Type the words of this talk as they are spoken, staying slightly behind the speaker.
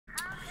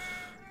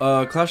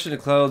Clash in the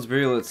Clouds,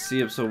 Barry, let's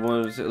see episode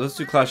 1. Let's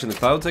do Clash in the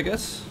Clouds, I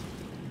guess.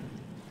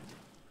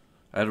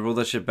 I had to roll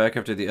that shit back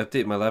after the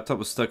update. My laptop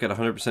was stuck at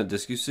 100%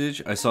 disk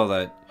usage. I saw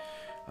that.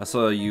 I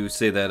saw you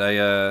say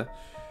that.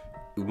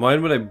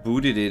 Mine when I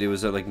booted it, it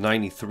was at like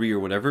 93 or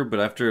whatever, but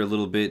after a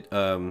little bit,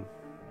 it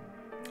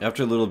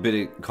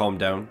calmed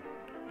down.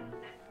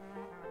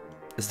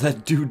 Is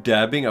that dude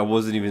dabbing? I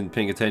wasn't even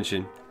paying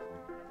attention.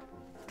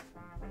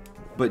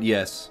 But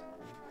yes.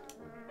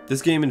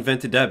 This game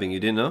invented dabbing,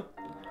 you didn't know?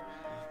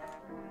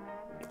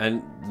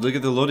 And look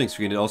at the loading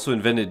screen, it also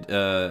invented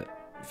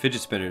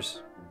fidget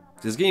spinners.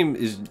 This game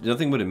is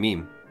nothing but a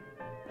meme,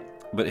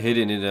 but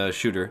hidden in a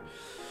shooter.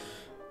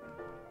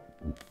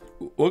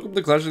 Welcome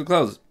to Clash of the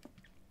Clouds.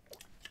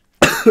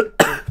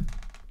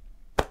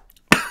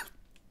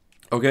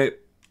 Okay.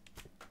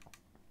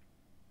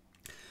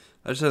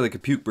 I just had like a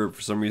puke burp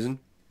for some reason.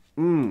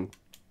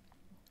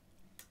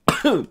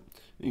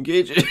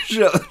 Engage in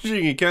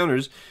challenging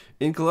encounters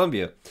in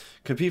Colombia.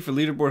 Compete for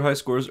leaderboard high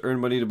scores, earn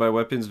money to buy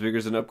weapons,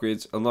 vigors, and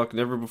upgrades, unlock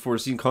never before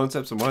seen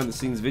concepts and behind the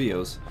scenes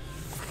videos.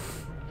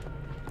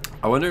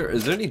 I wonder,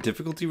 is there any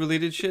difficulty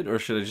related shit, or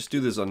should I just do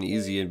this on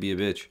easy and be a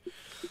bitch?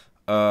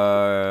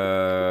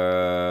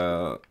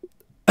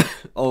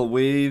 All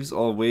waves,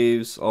 all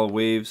waves, all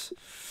waves.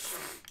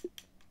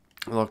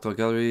 Unlocked all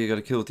gallery, you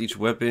gotta kill with each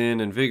weapon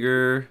and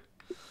vigor.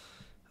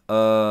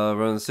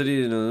 Around the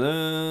city.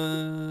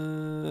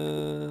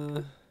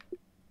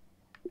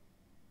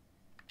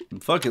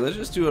 Fuck it, let's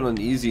just do it on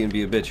easy and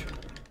be a bitch.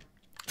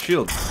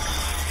 Shield.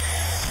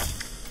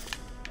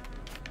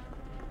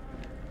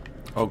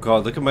 Oh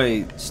god, look at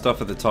my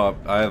stuff at the top.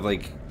 I have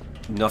like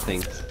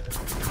nothing.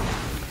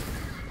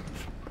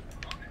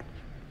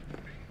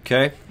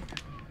 Okay.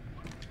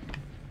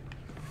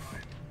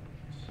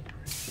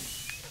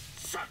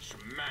 Such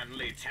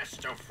manly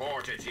test of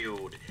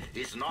fortitude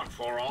is not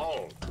for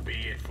all, be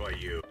it for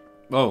you.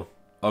 Oh,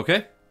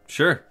 okay,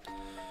 sure.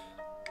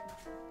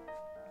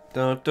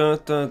 Dun, dun,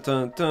 dun,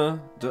 dun,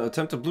 dun.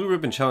 Attempt a blue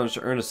ribbon challenge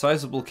to earn a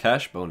sizable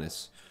cash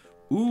bonus.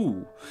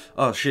 Ooh.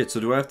 Oh shit, so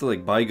do I have to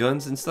like buy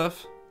guns and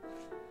stuff?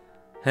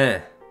 Huh.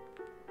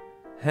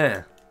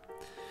 Huh.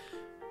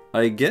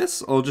 I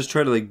guess I'll just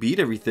try to like beat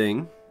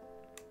everything.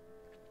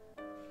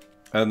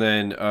 And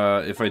then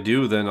if I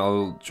do, then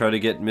I'll try to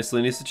get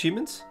miscellaneous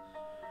achievements.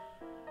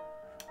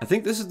 I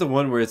think this is the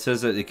one where it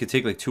says that it could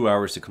take like 2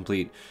 hours to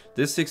complete.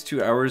 This takes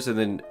 2 hours, and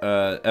then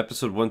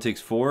episode 1 takes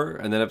 4,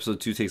 and then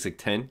episode 2 takes like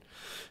 10.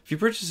 If you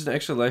purchase an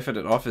extra life at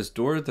an office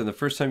door, then the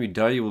first time you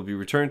die, you will be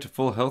returned to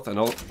full health and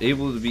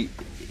able to be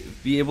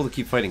able to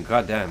keep fighting.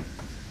 God damn.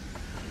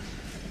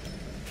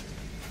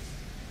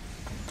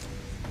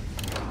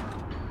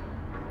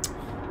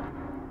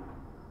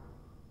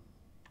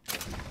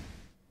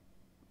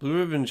 Blue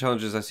ribbon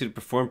challenges I see to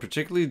perform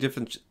particularly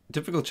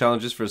difficult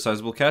challenges for a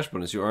sizable cash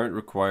bonus. You aren't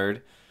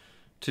required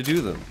to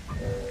do them.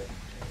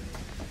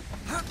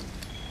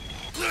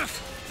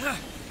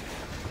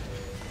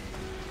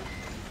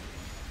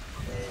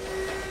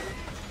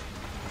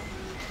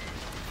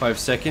 Five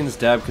seconds,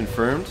 dab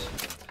confirmed.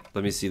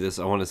 Let me see this.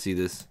 I want to see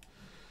this.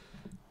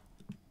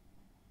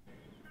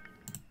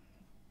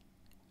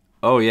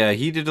 Oh yeah,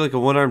 he did like a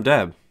one-arm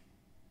dab.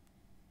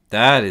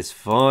 That is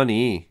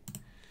funny.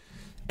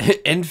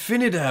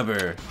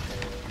 Infinidabber.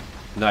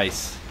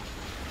 Nice.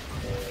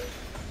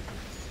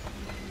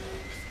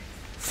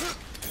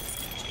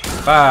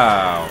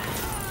 Wow.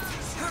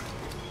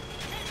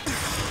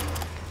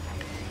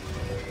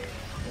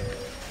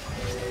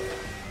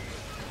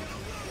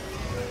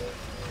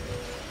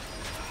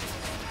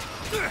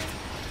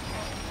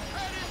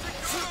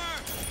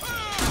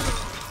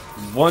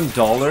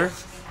 $1?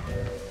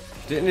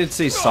 Didn't it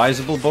say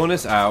sizable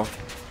bonus? Ow.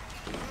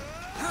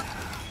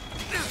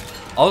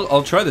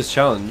 I'll try this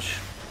challenge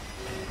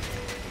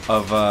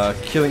of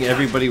killing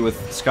everybody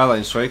with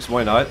skyline strikes.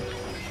 Why not?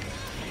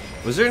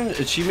 Was there an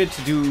achievement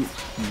to do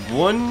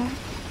one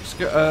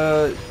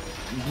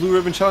blue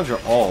ribbon challenge or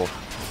all?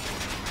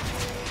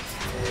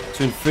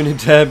 To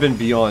Infinitab and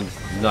beyond.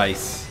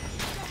 Nice.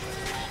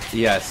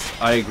 Yes,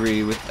 I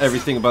agree with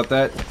everything about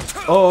that.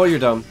 Oh, you're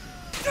dumb.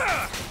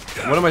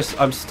 What am I?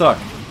 I'm stuck.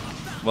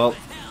 Well.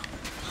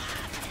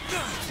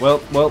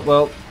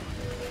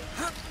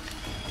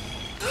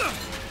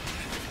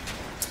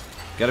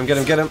 Get him, get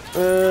him, get him.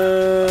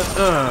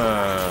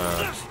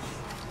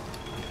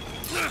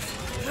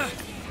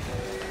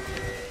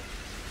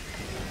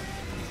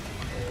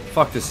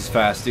 Fuck, this is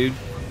fast, dude.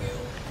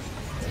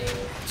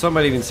 Some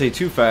might even say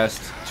too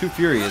fast. Too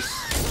furious.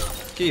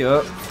 Key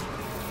up.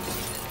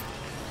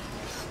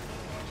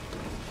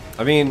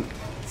 I mean...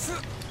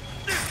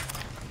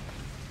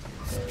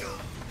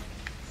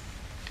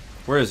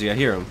 Where is he? I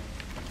hear him.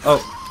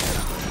 Oh.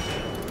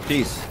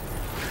 Peace.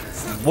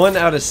 1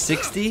 out of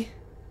 60?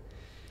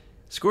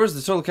 Scores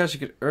the total cash you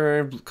can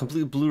earn.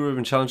 Complete blue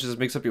ribbon challenges.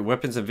 Makes up your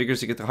weapons and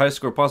vigors to get the highest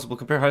score possible.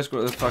 Compare high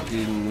score to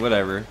fucking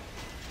whatever.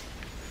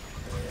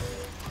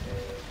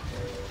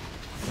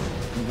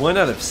 1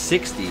 out of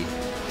 60.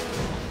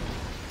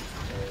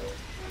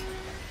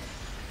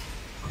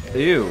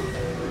 Ew.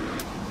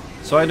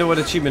 So I know what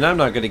achievement I'm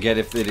not gonna get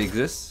if it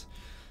exists.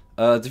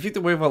 Defeat the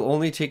wave while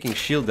only taking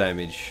shield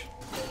damage.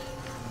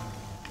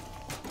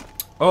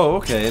 Oh,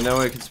 okay, now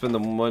I can spend the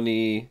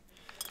money.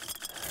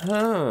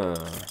 Huh.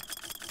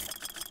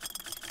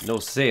 No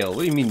sale.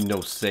 What do you mean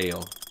no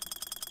sale?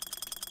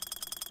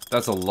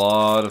 That's a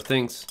lot of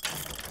things.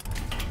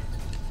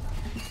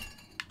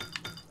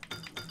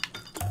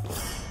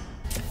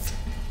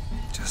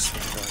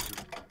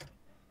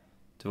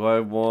 Do I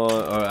want...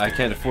 I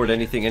can't afford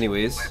anything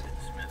anyways.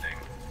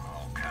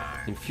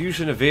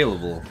 Infusion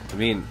available. I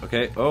mean,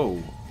 okay.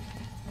 Oh.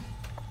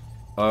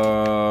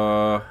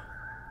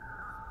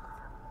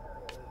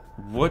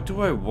 What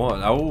do I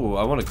want? Oh,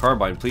 I want a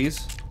carbine,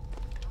 please.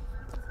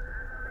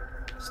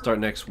 Start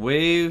next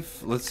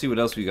wave. Let's see what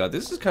else we got.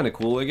 This is kind of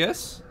cool, I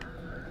guess.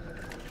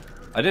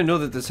 I didn't know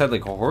that this had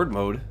like a horde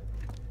mode.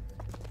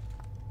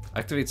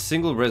 Activate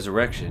single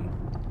resurrection.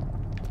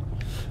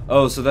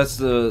 Oh, so that's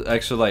the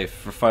extra life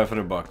for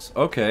 500 bucks.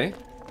 Okay.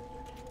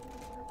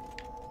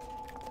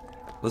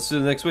 Let's do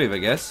the next wave, I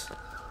guess.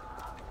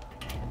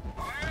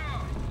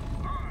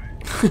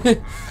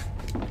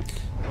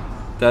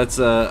 That's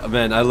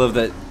man, I love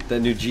that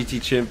new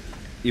GT chimp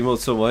emote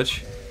so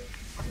much.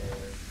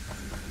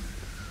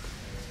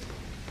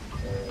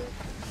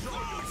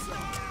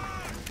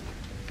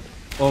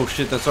 Oh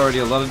shit, that's already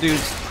a lot of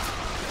dudes.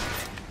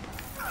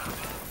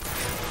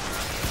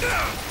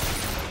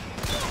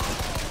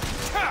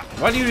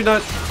 Why do you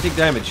not take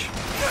damage?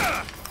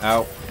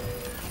 Ow.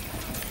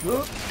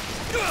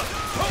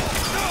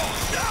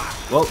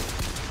 Well,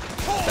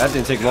 that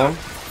didn't take long.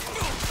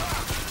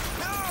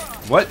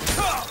 What?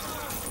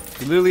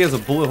 He literally has a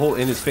bullet hole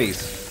in his face.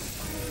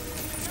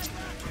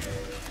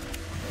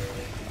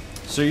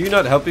 So you're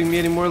not helping me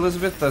anymore,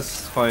 Elizabeth?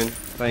 That's fine.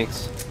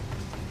 Thanks.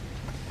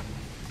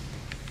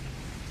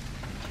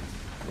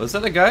 Was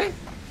that a guy?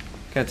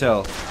 Can't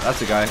tell.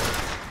 That's a guy.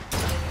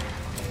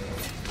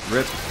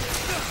 Rip.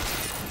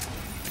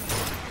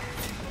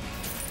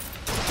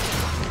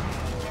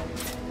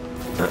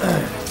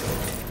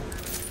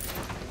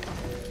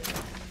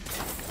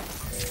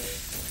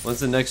 When's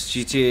the next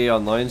GTA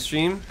Online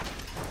stream?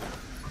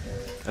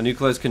 A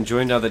Nucleus can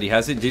join now that he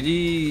has it. Did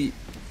he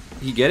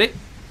get it?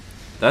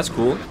 That's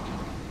cool.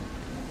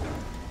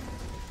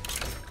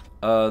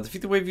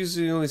 Defeat the wave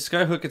using only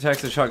skyhook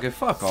attacks and shotgun.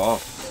 Fuck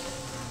off.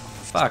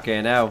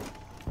 Fucking hell.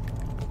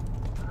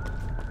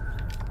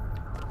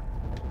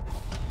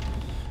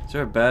 Is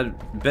there a bed,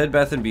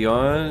 bath, and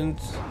beyond?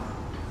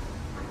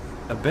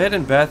 A bed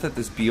and bath at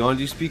this beyond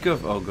you speak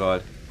of? Oh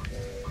god.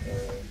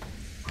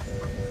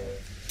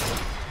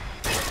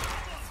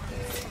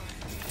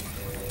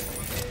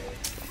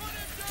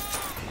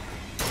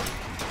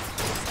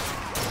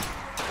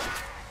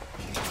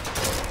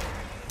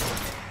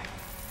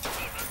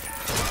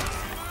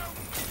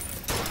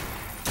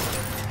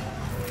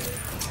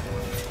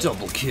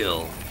 Double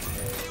kill.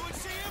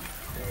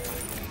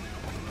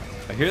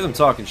 I hear them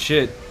talking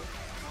shit.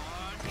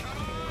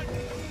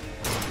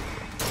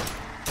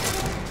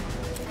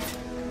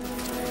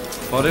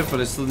 Bought it,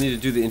 but I still need to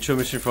do the intro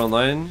mission for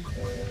online.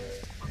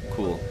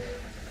 Cool.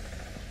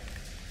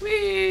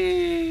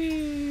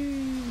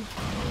 Whee!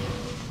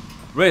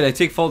 Right, I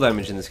take fall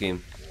damage in this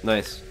game.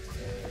 Nice.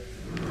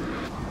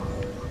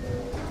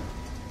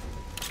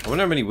 I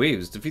wonder how many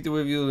waves. Defeat the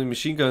wave using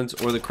machine guns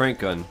or the crank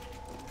gun.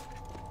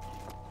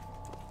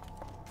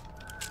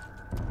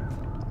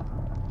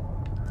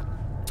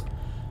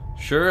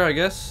 Sure, I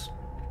guess.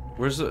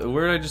 Where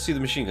did I just see the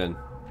machine gun?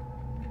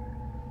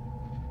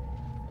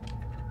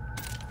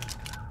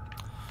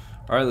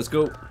 Alright, let's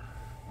go.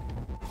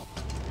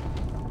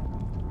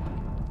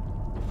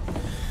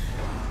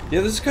 Yeah,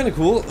 this is kind of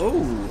cool.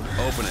 Oh.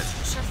 Open it.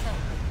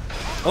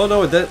 Oh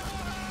no, that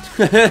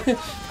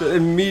that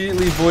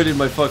immediately voided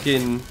my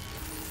fucking...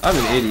 I'm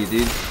an idiot,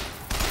 dude.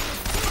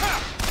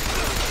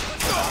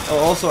 Oh,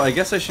 also, I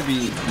guess I should be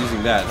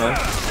using that,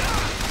 huh?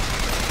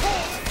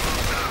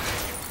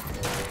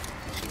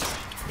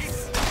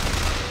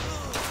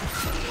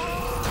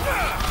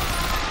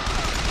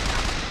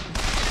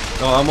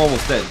 Oh, I'm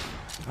almost dead.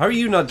 How are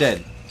you not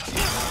dead?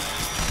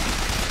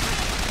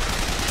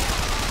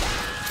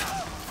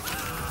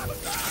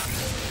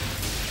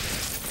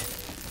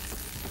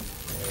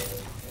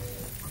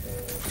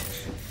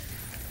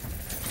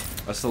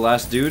 That's the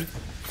last dude.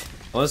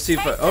 Let's see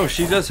if I... Oh,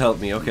 she does help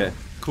me. Okay,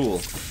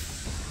 cool.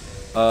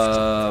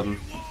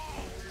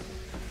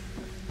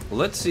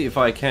 Let's see if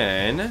I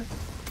can...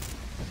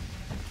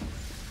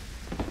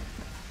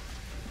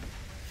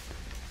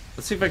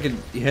 Let's see if I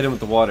can hit him with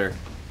the water.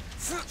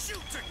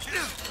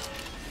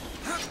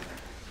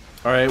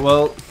 Alright,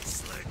 well...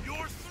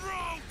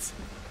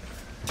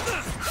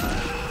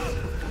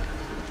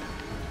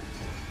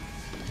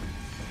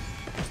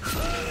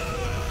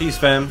 Peace,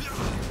 fam.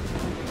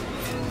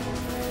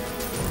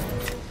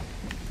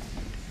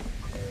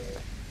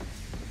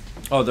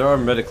 Oh, there are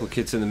medical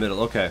kits in the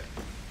middle. Okay.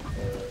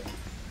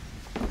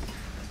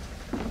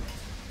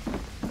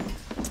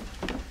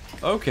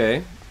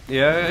 Okay.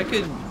 Yeah,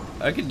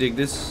 I could dig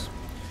this.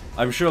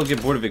 I'm sure I'll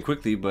get bored of it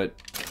quickly, but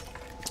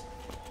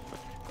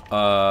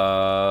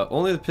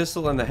Only the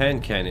pistol and the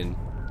hand cannon.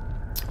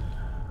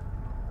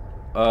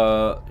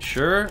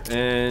 Sure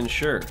and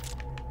sure.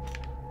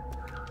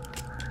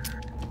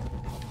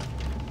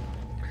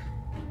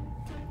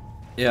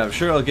 Yeah, I'm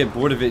sure I'll get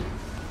bored of it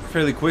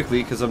fairly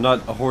quickly because I'm not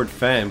a Horde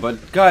fan,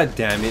 but god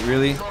damn it,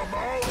 really?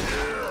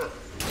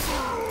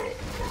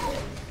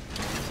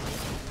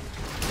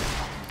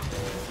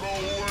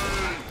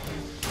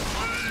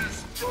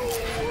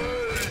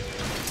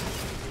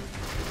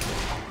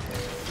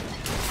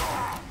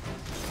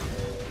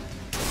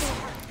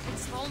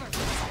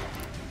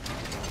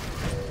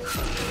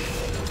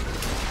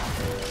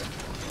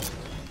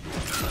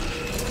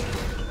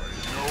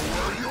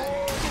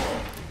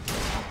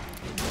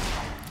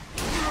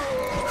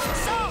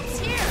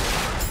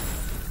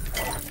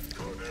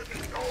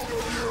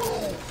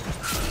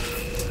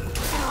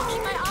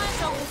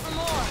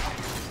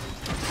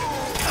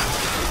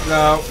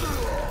 No.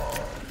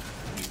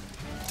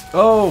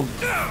 Oh,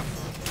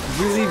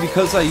 really?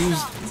 Because I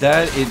used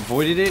that, it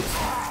voided it?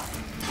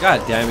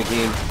 God damn it,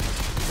 game.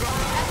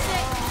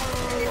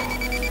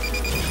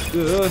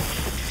 Ugh.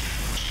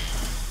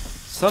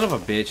 Son of a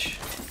bitch.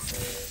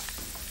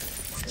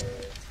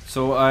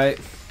 So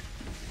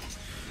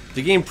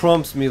the game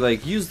prompts me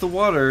like, use the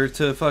water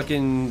to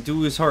fucking do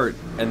his heart,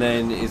 and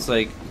then it's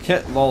like,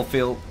 can't lol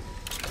fail.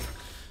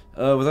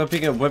 Without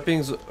picking up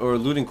weapons or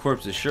looting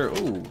corpses, sure.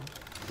 Ooh.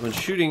 When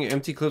shooting,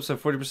 empty clips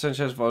have 40%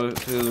 chance of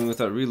auto-filling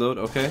without reload.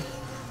 Okay.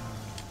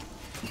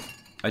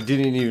 I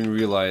didn't even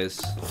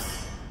realize.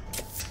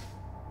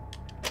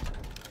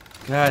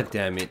 God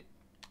damn it.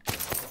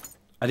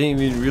 I didn't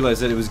even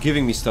realize that it was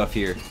giving me stuff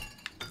here.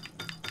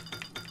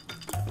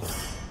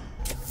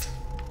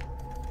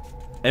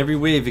 Every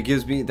wave it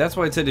gives me... That's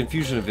why it said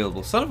infusion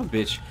available. Son of a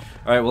bitch.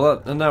 Alright,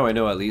 well, now I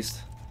know at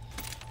least.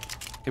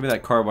 Give me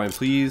that carbine,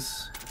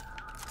 please.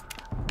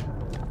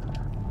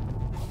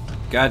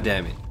 God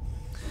damn it.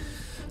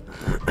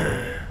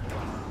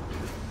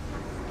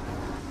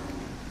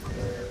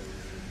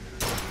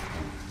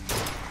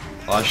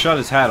 Well, I shot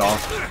his hat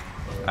off.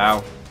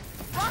 Ow.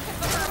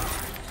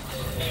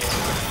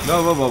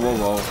 No, whoa, whoa, whoa,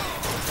 whoa.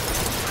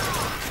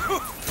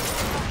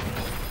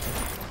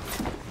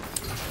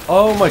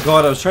 Oh my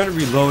god, I was trying to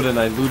reload and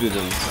I looted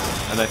him.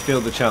 And I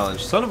failed the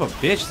challenge. Son of a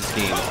bitch, this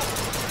game.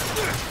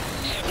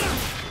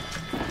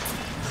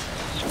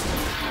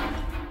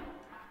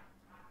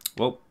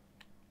 Well,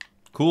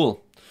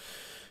 cool.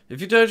 If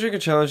you die during a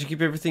challenge, you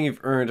keep everything you've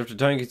earned. After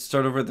dying, you can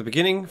start over at the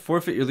beginning,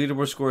 forfeit your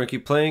leaderboard score and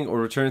keep playing,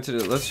 or return to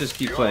the... Let's just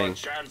keep playing. Your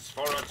chance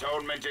for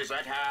atonement is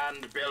at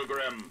hand,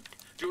 Pilgrim.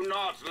 Do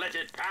not let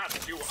it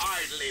pass you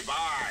idly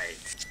by.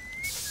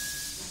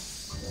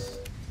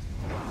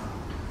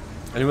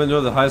 Anyone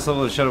know the highest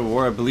level of Shadow of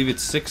War? I believe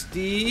it's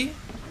 60.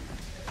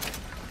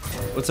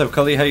 What's up,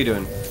 Cully? How you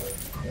doing?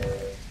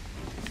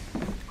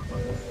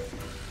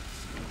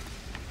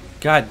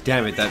 God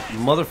damn it, that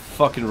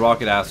motherfucking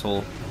rocket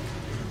asshole.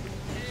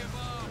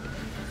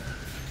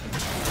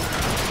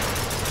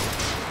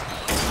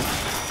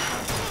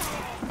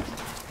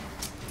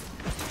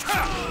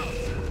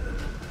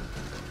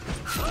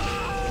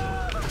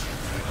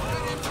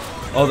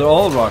 Oh, they're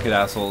all rocket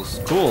assholes.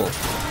 Cool.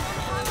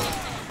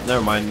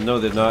 Never mind. No,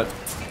 they're not.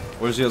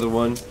 Where's the other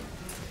one?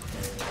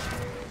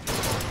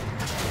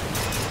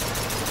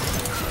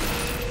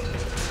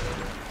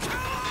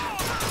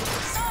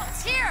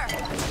 Here.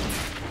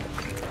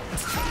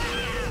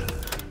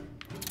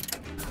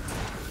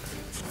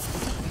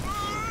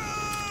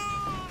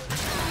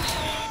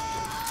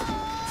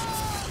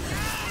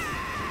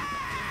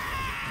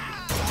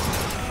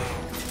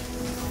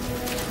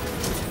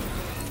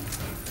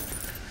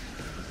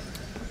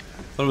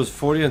 I thought it was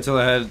 40 until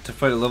I had to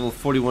fight a level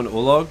 41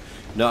 Olog.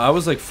 No, I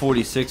was like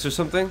 46 or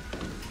something.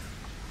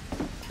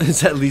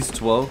 It's at least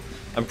 12.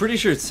 I'm pretty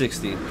sure it's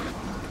 60.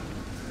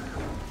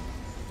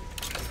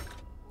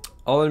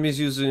 All enemies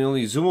using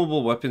only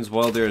zoomable weapons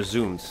while they are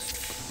zoomed.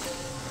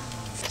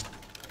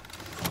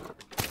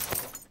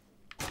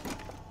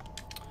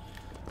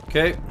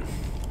 Okay.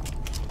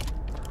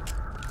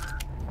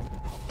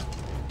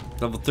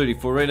 Level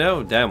 34 right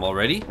now? Damn,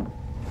 already?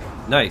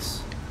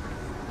 Nice.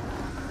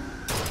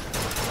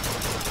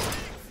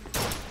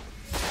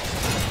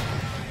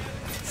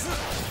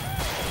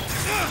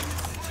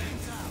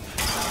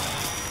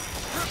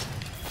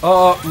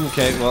 Oh,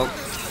 okay, well.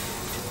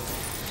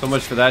 So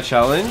much for that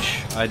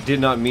challenge. I did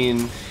not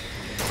mean...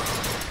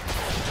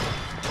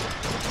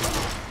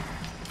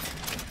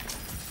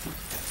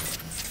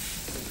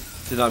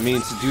 Did not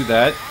mean to do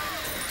that.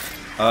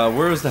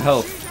 Where is the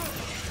health?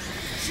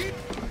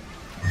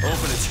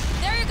 Open it.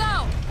 There you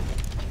go.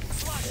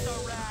 Flush the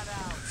rat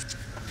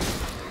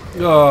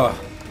out.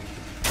 Ugh.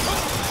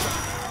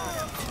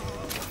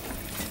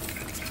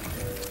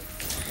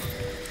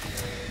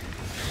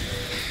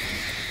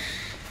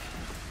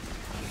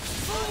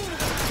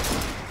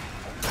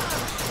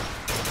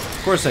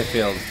 Of course I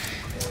failed.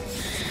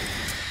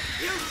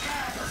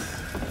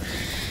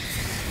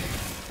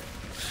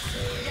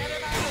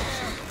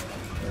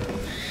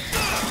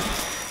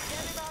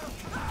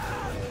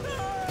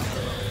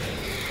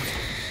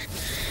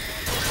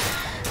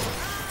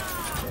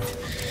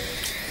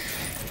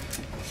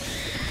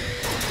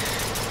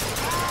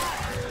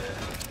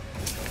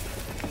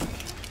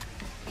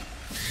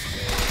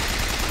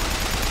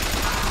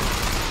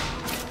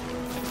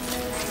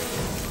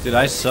 Dude,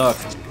 I suck.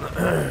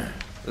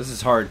 This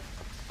is hard.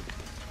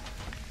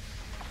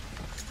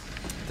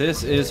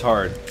 This is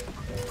hard.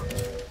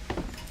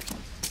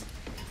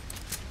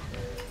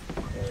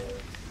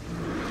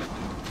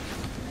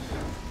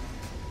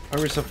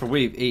 Armor stuff for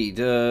wave 8.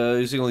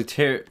 Using only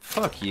tear.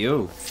 Fuck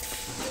you.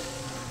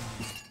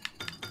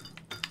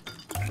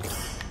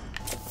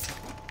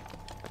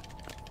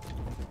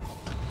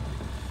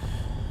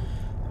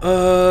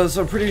 So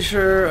I'm pretty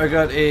sure I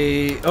got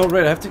a... Oh,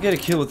 right, I have to get a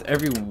kill with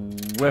every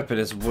weapon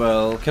as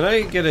well. Can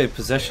I get a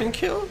possession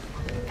kill?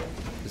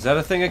 Is that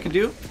a thing I can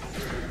do?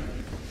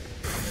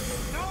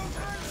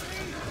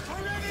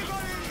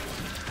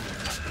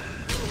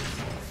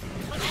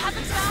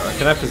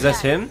 Can I possess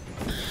him?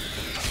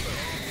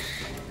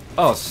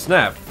 Oh,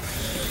 snap.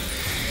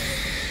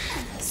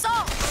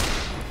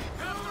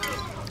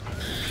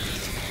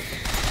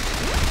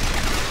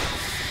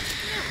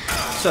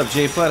 What's up,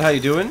 J-Flat? How you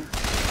doing?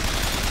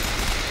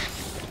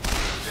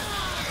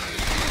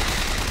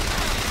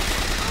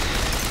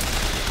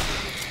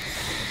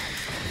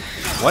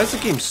 Why is the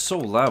game so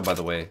loud, by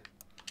the way?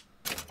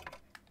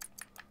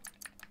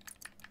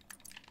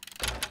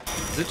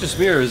 Is it just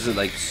me, or is it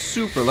like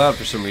super loud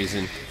for some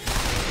reason?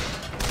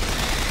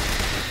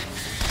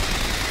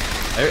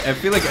 I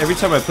feel like every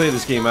time I play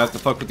this game I have to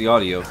fuck with the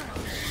audio.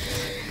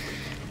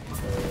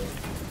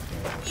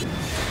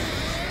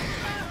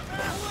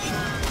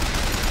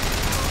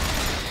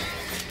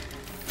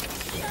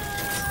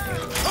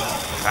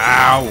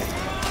 Ow!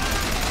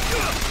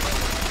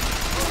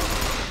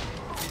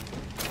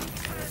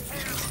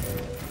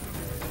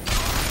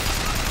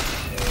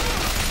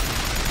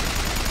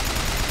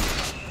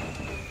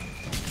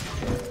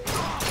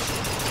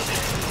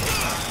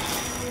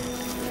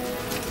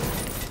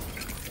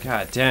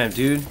 God damn,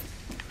 dude.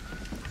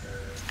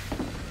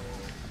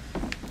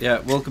 Yeah,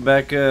 welcome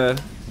back,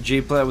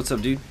 J-Plat. What's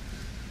up, dude?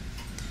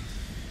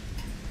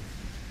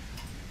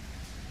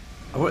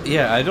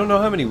 Yeah, I don't know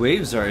how many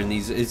waves are in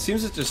these. It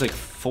seems that there's like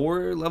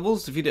 4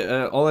 levels. Defeat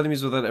all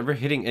enemies without ever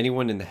hitting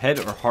anyone in the head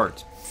or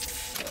heart.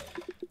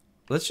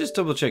 Let's just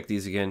double check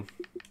these again.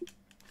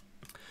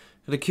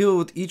 Got a kill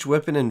with each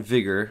weapon and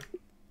vigor.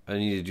 I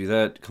need to do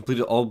that.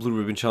 Completed all blue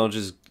ribbon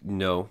challenges.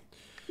 No.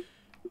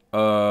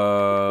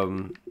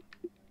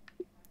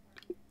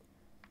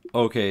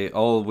 Okay,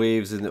 all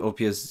waves in the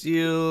OPS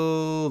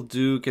Zeal,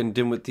 Duke and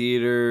Dimwit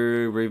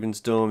Theater,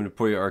 Raven's Dome, and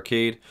Emporia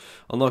Arcade.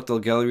 Unlocked all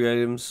gallery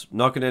items.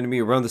 Knock an enemy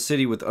around the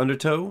city with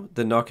Undertow,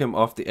 then knock him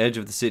off the edge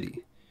of the city.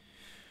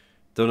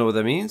 Don't know what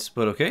that means,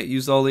 but okay.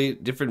 Use all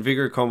 8 different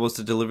vigor combos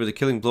to deliver the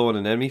killing blow on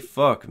an enemy.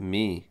 Fuck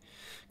me.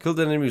 Killed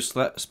an enemy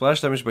with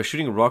splash damage by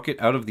shooting a rocket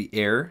out of the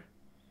air.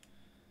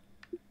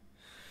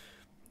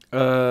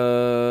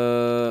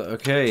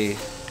 Okay.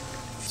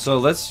 So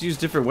let's use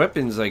different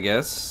weapons, I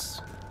guess.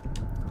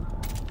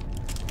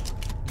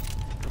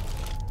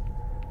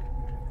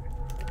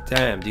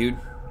 Damn, dude.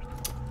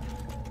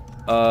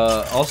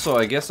 Also,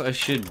 I guess I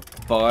should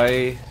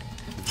buy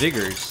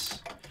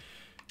vigors.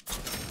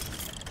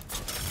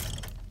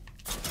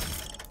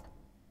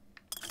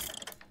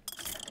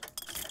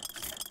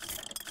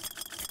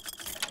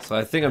 So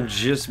I think I'm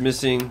just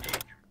missing...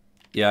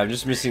 Yeah, I'm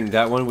just missing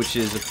that one, which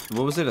is...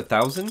 What was it,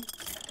 1,000?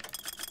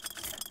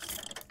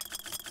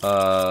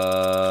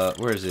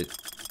 Where is it?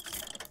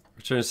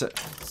 Return to set...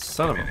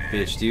 Son of a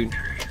bitch, dude.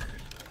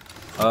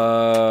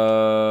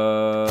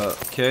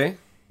 Okay.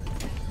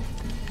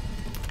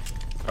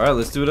 Alright,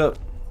 let's do it up.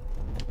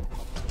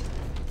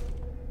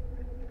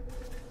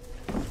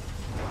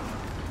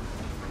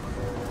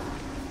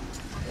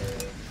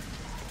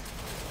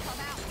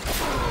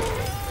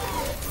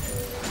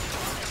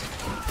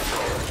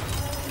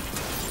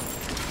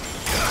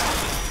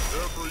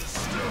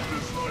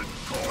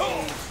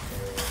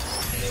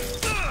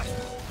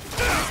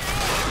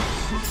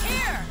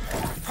 Here!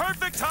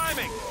 Perfect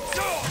timing!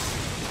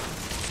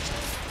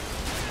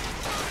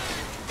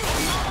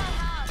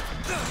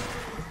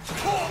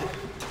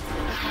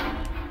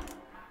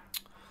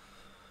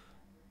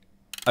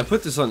 I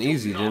put this on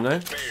easy, didn't I?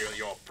 Fail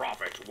your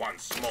prophet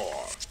once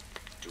more.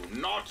 Do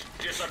not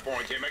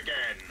disappoint him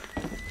again.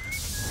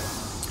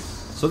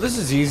 So this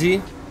is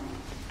easy.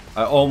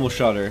 I almost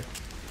shot her.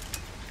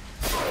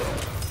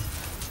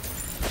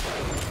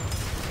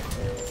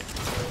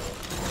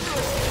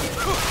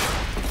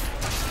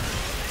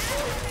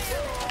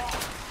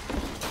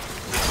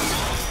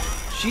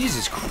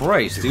 Jesus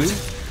Christ, dude.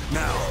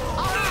 Now.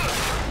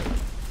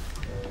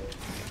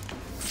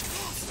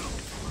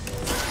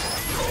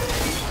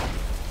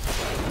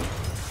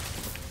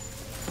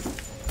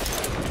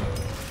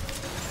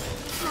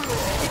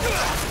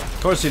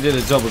 Of course he did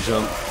a double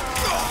jump.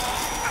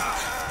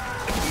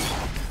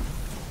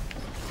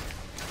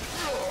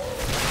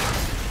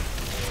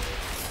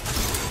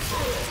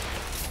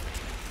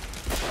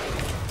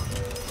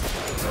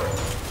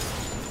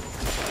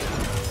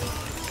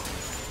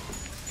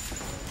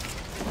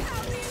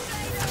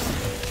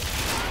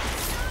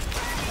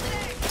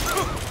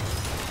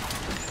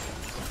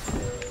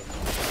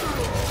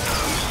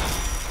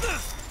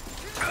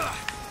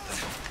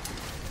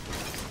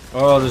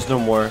 Oh, there's no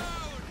more.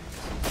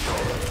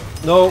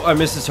 No, I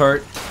missed his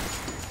heart.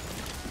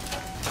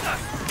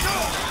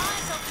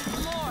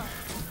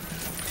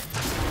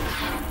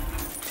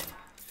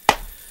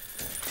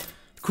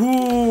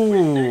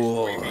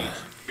 Cool.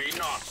 Be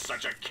not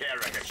such a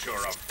caricature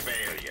of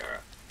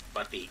failure,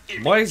 but the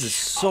Why is this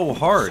so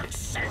hard?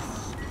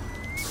 success.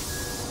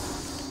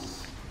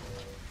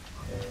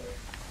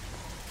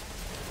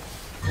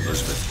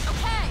 Elizabeth.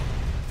 Okay.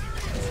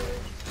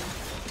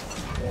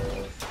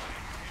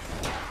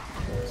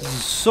 This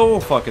is so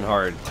fucking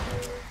hard.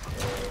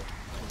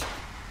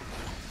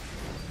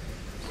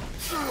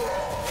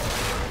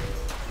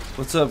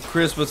 What's up,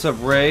 Chris? What's up,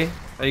 Ray?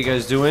 How you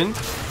guys doing?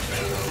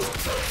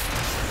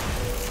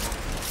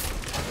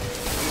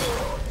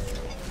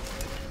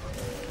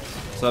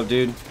 What's up,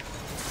 dude?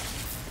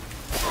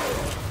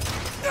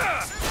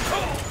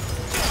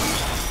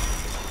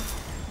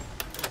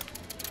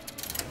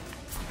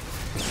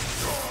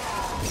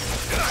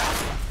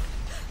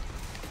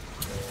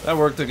 That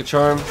worked like a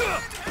charm.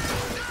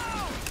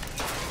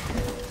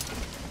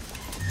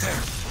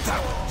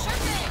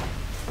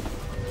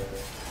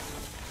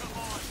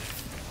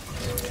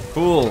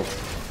 Cool.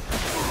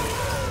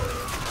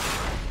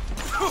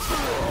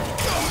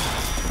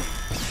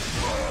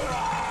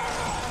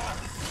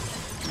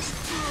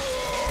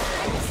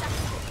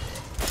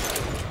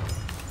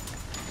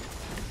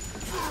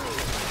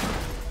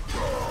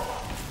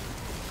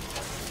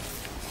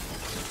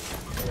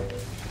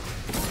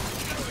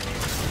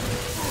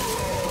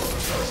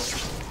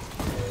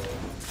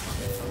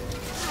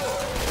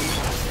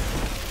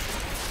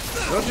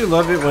 Don't you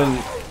love it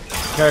when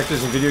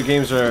characters in video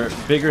games are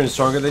bigger and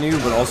stronger than you,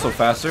 but also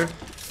faster?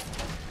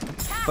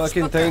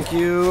 Fucking thank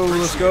you.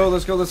 Let's go,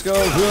 let's go, let's go.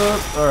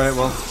 Alright,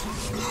 well.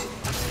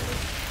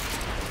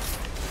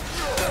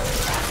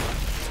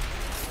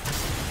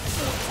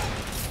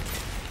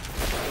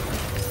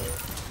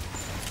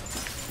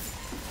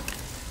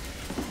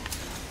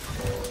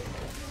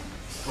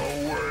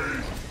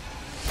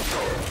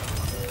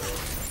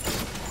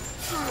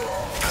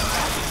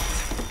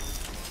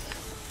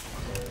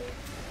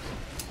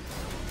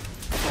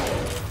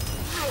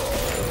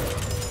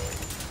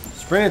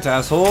 Sprint,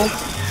 asshole.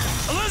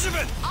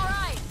 Elizabeth! All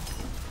right.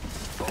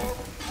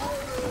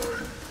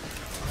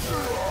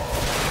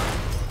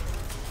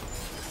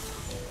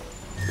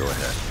 Go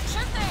ahead.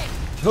 Sure thing.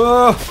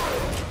 Oh.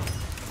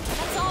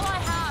 That's all I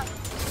have.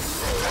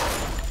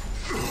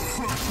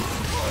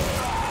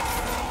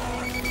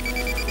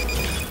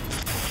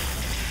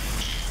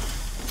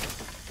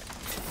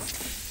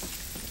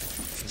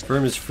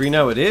 Sperm is free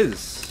now. It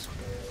is.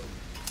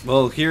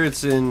 Well, here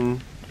it's in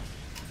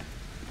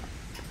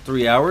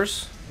 3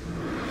 hours.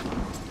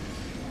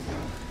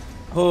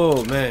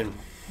 Oh man.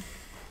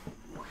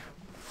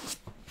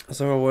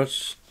 So I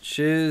watched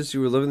Shiz, you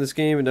were loving this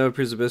game and now it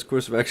appears the best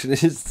course of action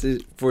is to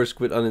force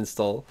quit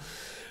uninstall.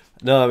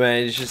 No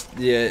man, it's just,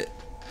 yeah,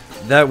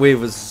 that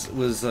wave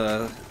was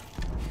I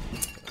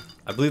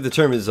believe the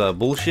term is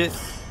bullshit.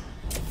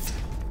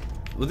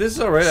 Well, this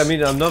is alright. I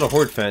mean, I'm not a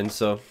Horde fan,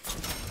 so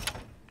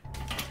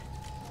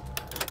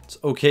it's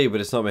okay, but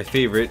it's not my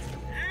favorite.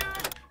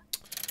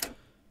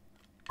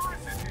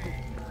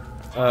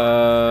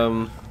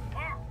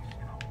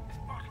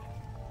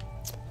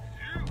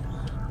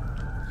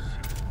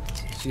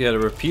 So you got a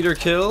repeater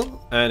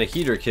kill and a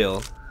heater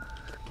kill.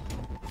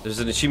 There's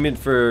an achievement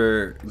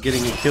for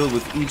getting a kill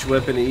with each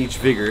weapon and each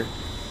vigor.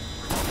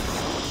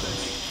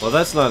 Well,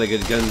 that's not a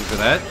good gun for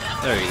that.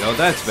 There you go,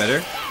 that's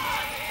better.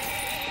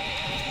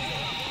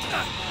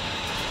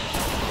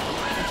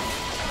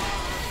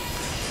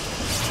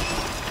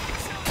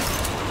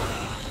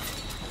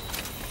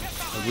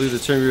 I believe the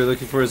term you were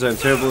looking for is I'm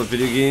terrible at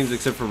video games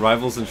except for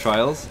Rivals and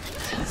Trials.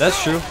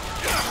 That's true.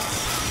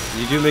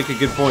 You do make a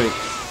good point.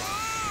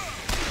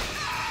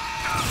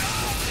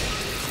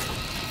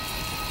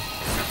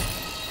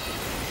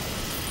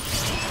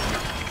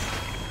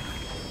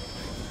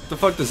 What the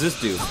fuck does this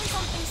do?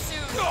 Something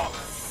soon.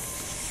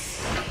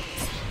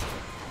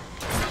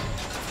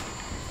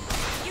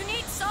 You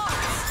need sauce.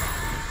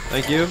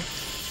 Thank you.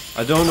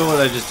 I don't know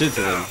what I just did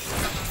to them.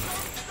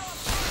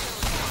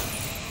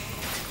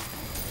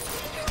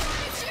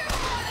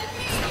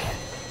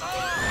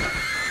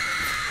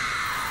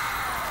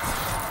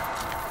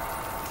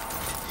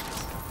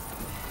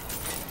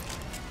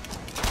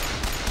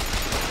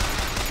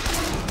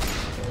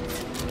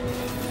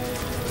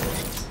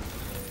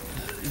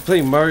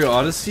 Playing Mario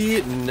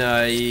Odyssey?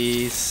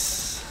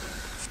 Nice.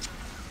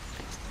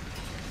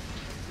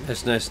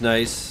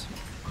 Nice.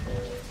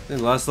 The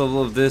last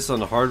level of this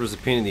on hard was a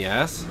pain in the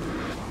ass.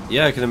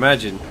 Yeah, I can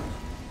imagine.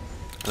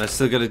 And I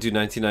still gotta do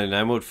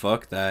 1999 mode.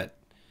 Fuck that.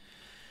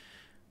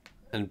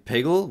 And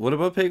Peggle? What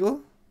about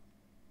Peggle?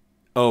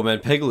 Oh man,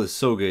 Peggle is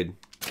so good.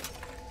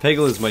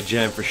 Peggle is my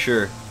jam for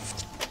sure.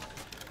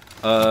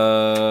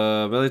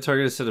 Melee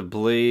target instead of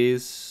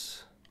Blaze.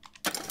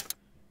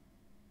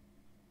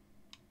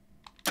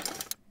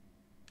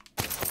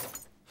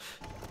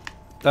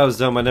 That was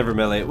dumb, I never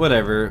melee.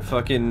 Whatever,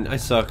 fucking, I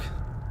suck.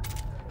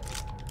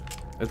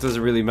 It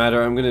doesn't really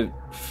matter, I'm gonna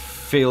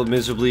fail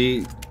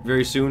miserably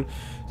very soon.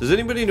 Does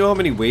anybody know how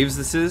many waves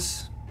this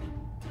is?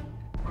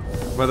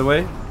 By the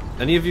way,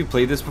 any of you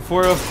played this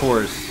before? Of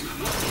course.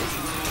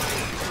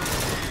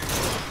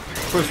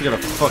 Of course we got a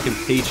fucking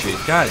Patriot.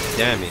 God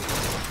damn it.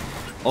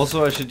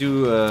 Also, I should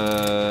do,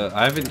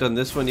 I haven't done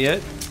this one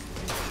yet.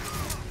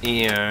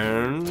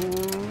 And...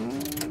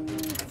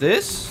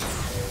 this?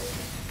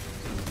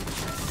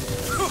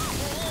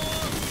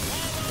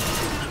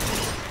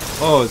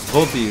 Oh, it's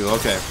both of you.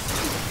 Okay.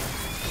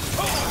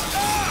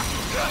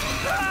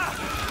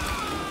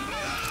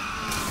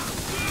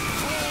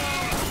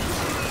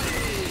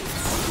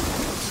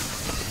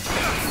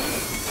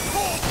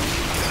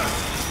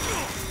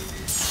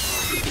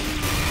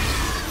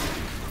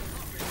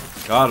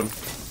 Got him.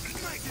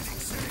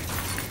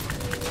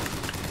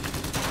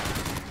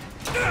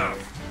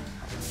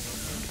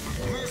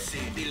 Mercy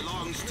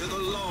belongs to the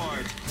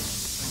Lord.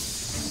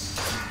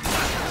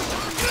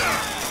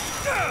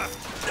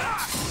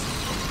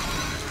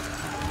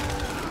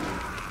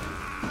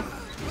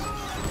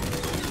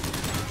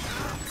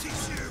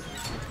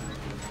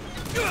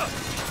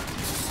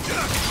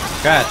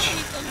 Catch.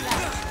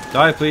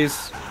 Die,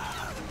 please.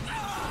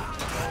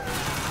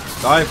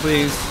 Die,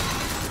 please.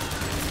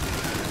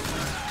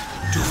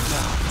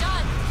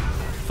 Done.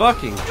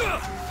 Fucking.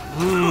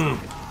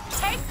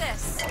 Take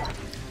this.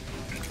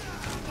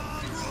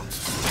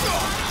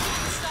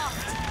 Stop.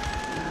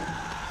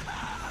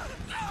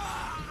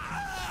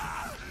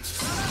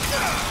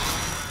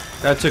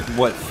 That took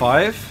what,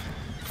 5?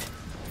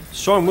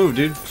 Strong move,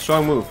 dude.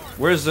 Strong move.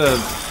 Where's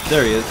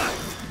there he is.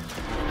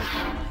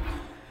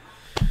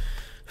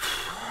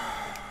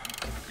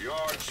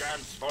 Your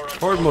chance for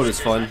Horde mode is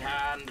fun. at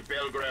hand,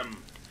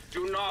 Pilgrim.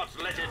 Do not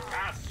let it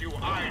pass you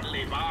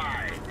idly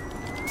by.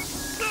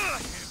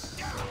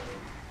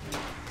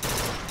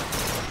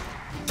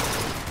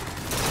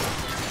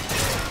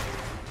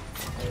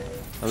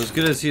 I'm as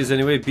good as he is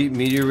anyway. Beat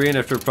Meteor Rain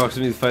after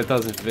approximately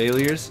 5,000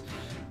 failures.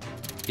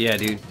 Yeah,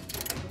 dude.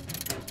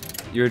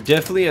 You're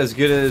definitely as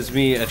good as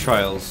me at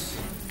Trials.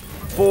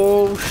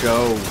 Full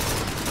show.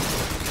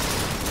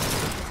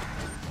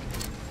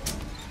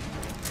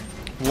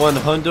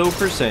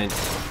 100%.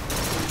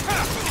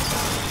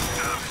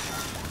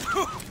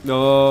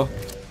 No.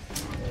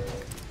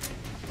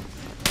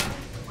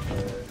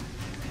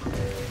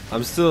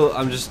 I'm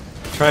just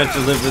trying to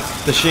live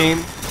with the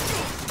shame.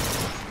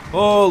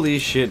 Holy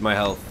shit, my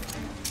health.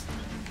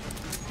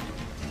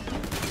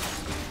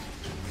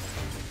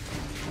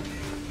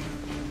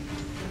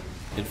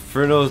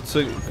 Inferno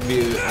took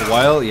me a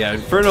while. Yeah,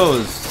 Inferno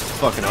is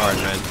fucking hard,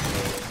 man.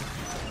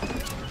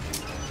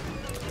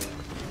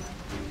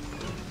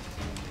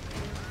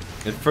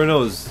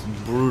 Inferno is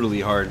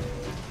brutally hard.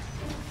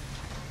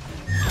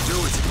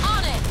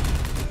 On it.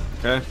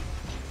 Okay.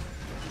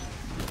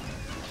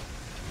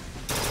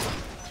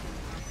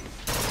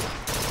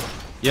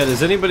 Yeah,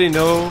 does anybody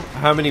know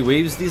how many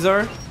waves these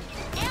are?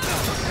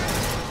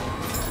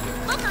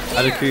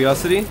 Out of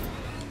curiosity?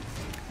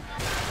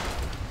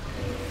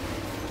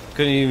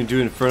 Couldn't even do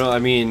Inferno. I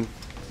mean,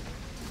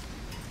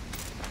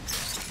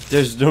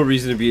 there's no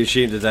reason to be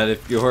ashamed of that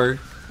if you're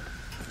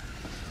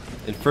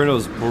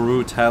Inferno's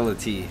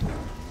brutality.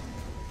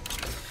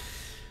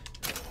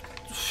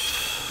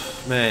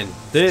 Man,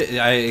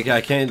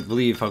 I can't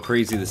believe how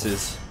crazy this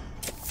is.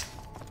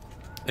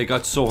 It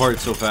got so hard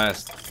so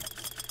fast.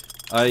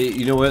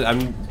 You know what?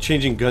 I'm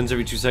changing guns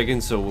every 2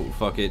 seconds, so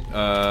fuck it.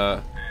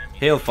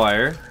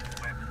 Hailfire.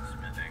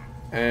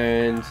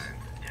 And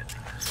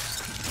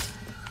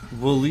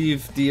we'll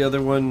leave the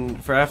other one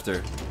for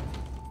after.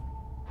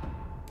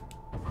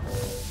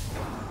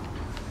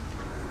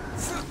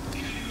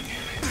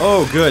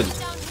 Oh, good. Down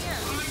here.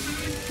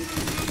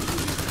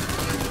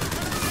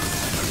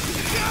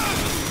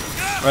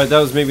 Alright, that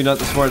was maybe not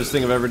the smartest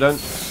thing I've ever done.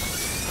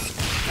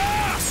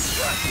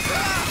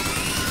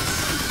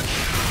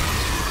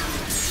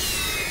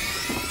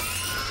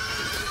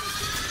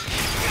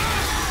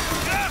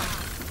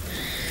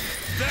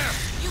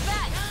 You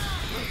bet.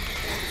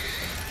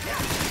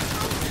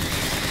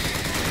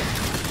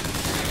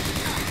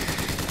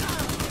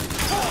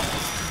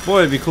 Boy,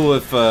 it'd be cool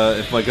if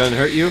my gun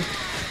hurt you.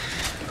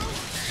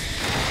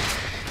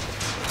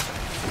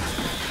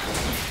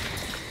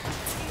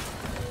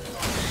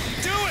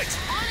 Do it!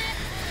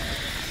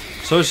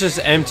 So it's just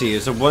empty.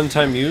 It's a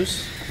one-time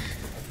use.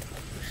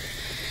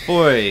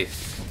 Boy,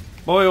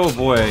 oh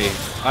boy,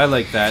 I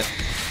like that.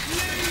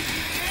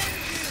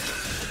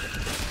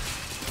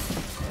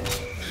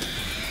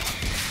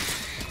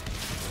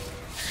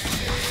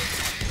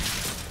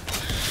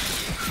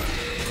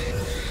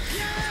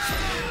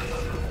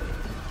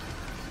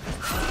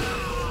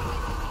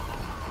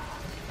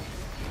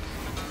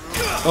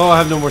 Oh, I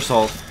have no more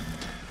salt.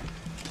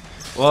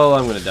 Well,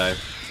 I'm gonna die.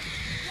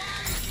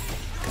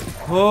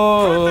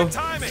 Oh, Perfect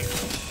timing!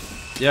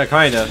 yeah,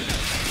 kinda.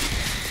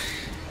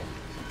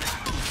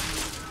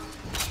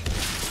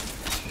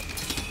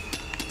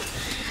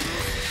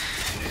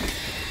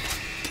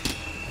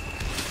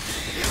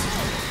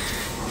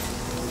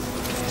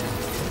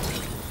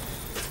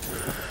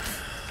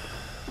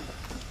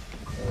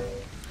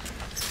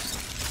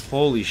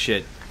 Holy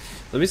shit.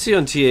 Let me see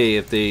on TA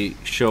if they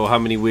show how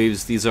many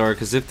waves these are,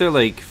 because if they're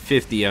like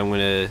 50, I'm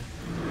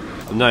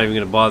not even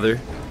gonna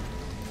bother.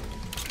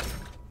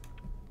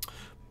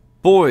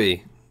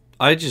 Boy,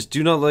 I just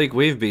do not like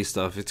wave-based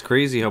stuff. It's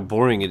crazy how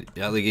boring it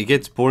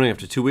gets boring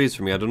after 2 waves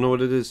for me. I don't know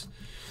what it is.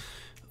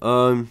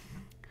 You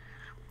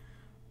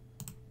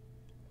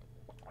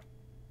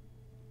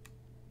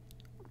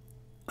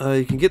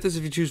can get this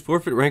if you choose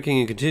forfeit ranking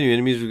and continue.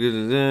 Enemies are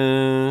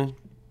good.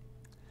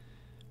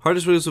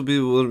 Hardest waves will be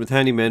one with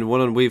handyman, 1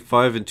 on wave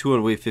 5 and 2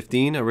 on wave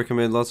 15. I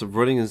recommend lots of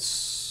running and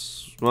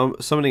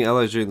summoning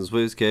allies during those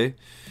waves, okay?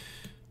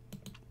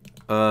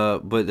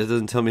 But it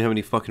doesn't tell me how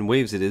many fucking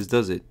waves it is,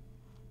 does it?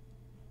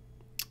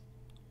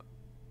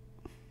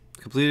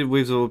 Completed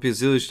waves of OP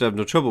Auxiliary should have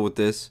no trouble with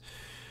this.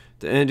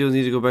 The end, you'll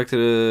need to go back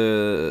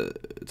to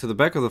the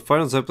back of the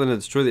final Zeppelin and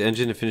destroy the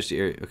engine and finish the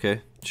area.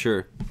 Okay,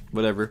 sure,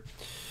 whatever.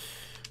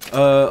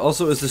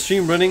 Also, is the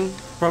stream running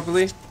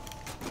properly?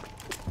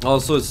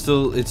 Also, it's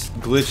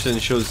glitched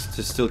and shows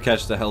to still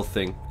catch the health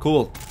thing.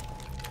 Cool.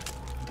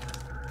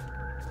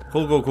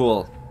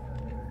 Cool.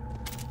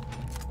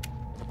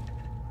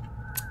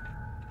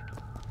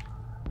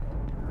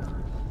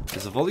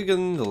 Is the volley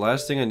gun the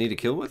last thing I need to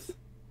kill with?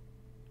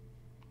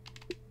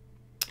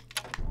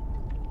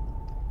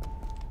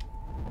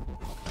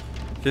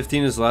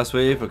 $15 is the last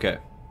wave? Okay.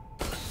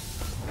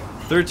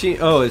 13,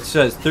 oh, it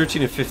says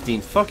 13 and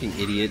 15. Fucking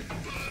idiot.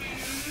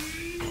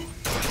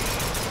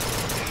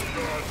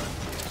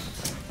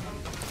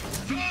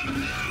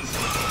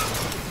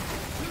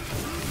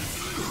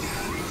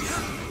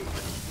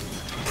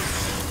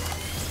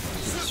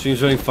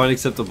 Stream's running fine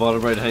except the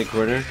bottom right hand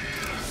corner.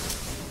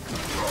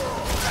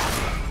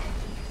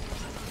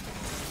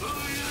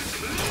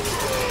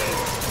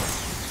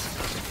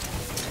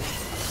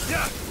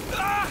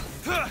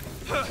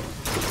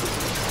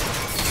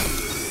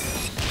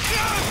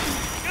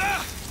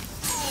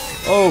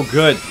 Oh,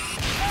 good.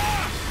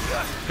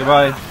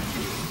 Goodbye.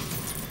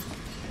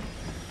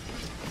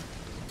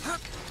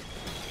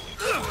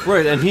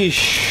 Right, and he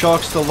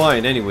shocks the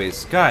line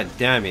anyways. God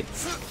damn it.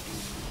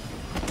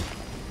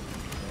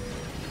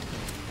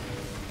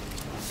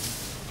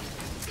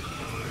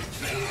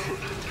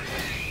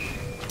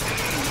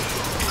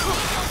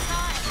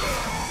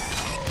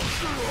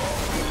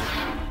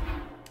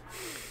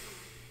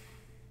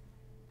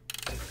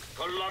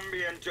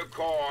 Colombian to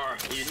core,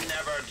 he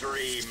never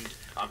dreamed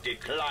of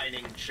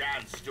declining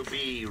chance to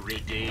be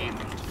redeemed.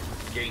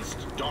 Against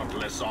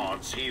dauntless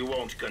odds, he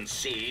won't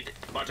concede,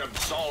 but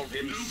absolve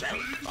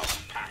himself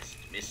of past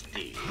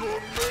misdeeds.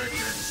 You're making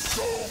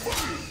so much.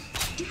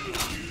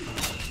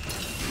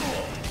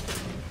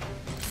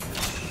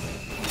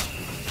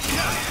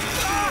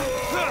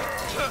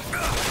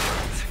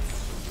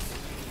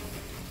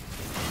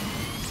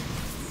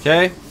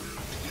 Okay.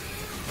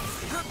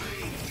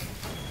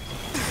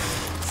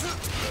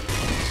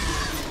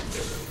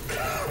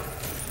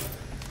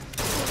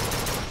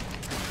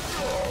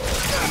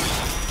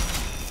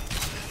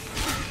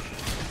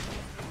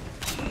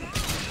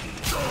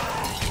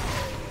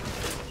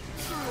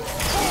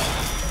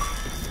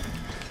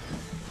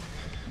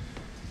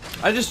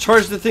 I just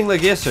charged the thing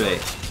like yesterday.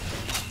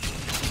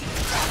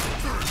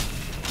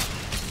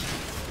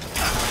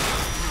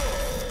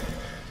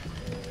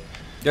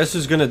 Guess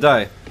who's gonna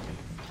die?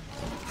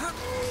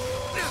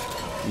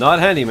 Not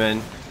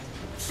Handyman.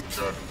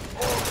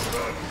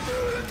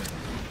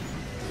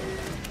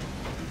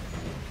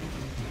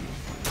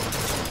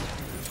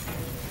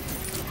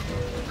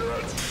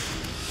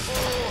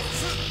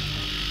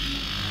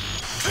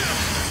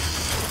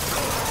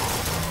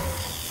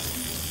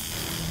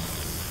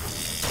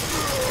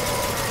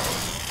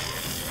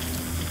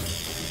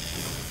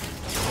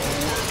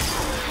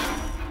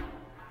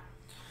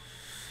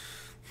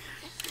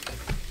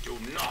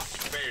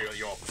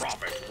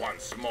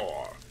 Once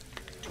more.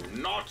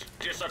 Do not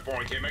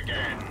disappoint him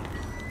again.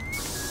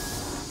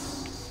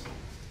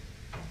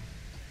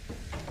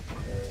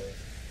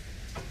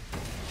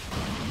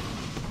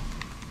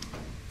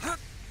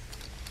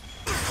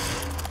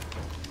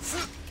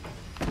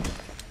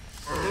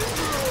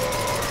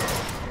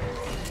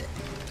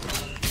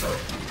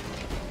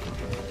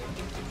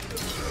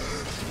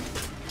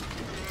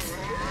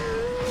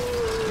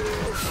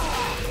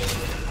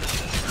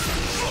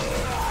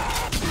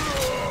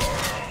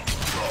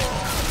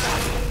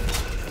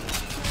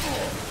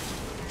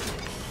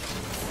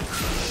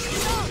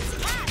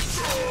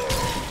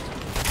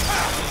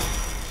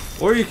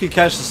 Or you could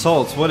catch the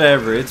salts,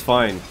 whatever, it's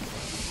fine.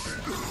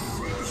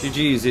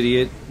 GG's,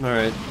 idiot.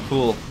 Alright,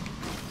 cool.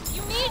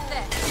 You need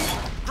this.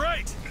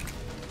 Great.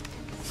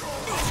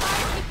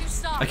 Keep your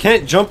stop. I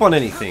can't jump on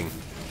anything.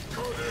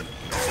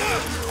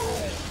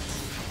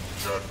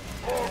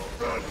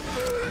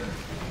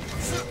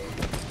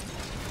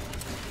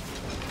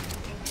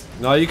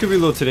 No, you can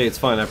reload today, it's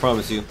fine, I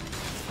promise you.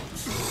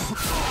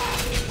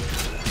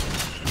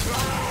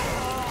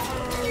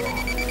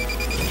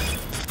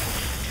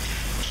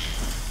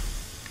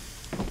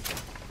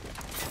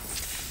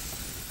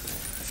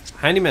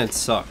 Handyman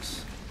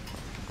sucks.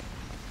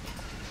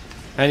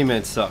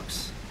 Handyman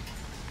sucks.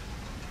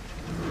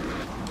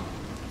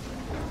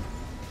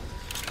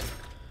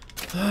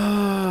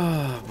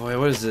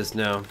 is this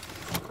now?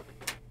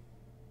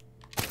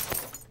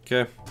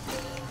 Okay.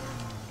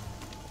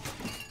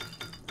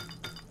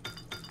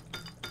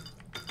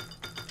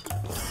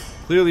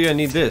 Clearly I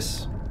need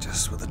this.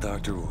 Just what the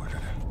doctor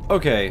ordered.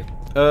 Okay.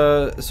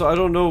 So I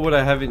don't know what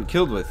I haven't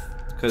killed with.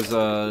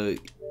 Because,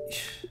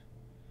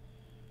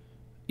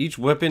 each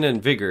weapon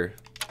and vigor.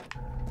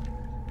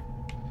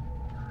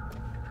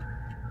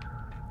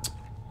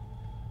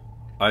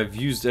 I've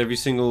used every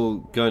single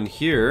gun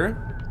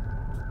here.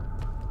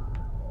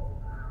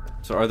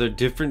 So are there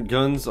different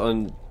guns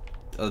on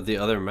the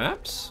other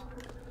maps?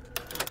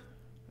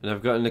 And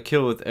I've gotten a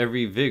kill with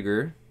every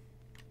vigor.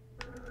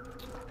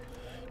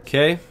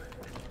 Okay.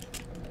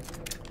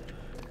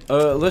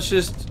 Let's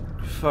just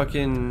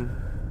fucking...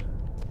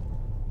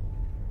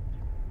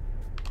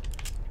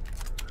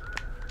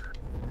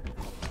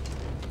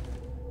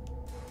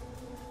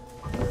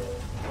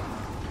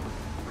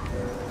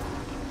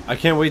 I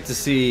can't wait to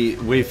see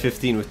wave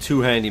 15 with 2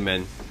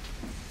 handymen.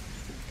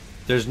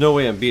 There's no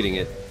way I'm beating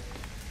it.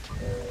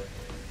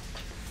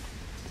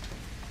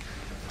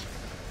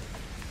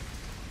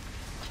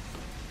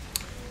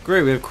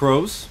 Great, we have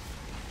crows.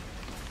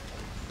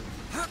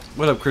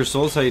 What up,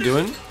 Crystals? How you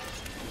doing?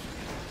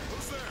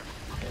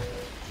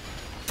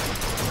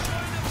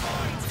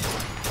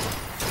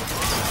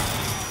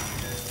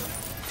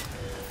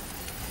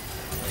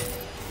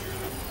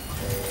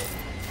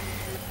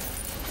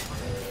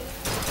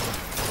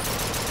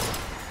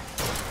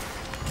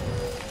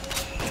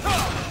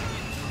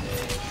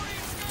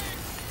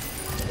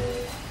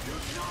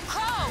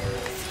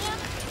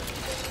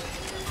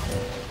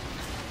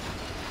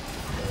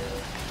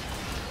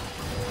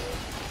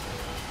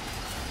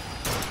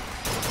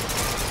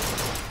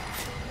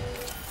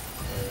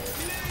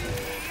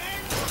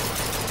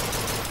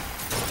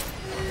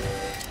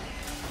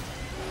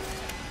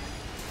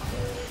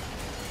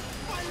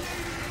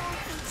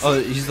 Oh,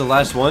 he's the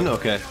last one?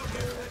 Okay.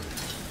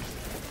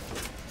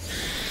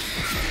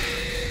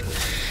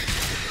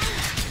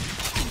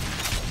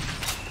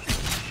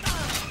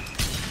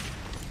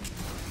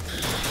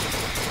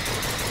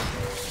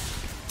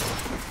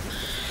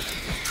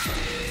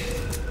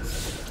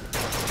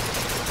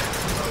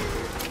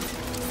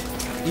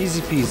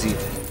 Easy peasy.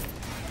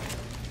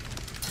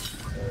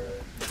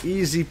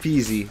 Easy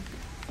peasy.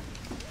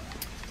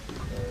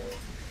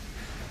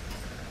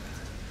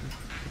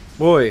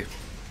 Boy,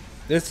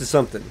 this is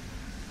something.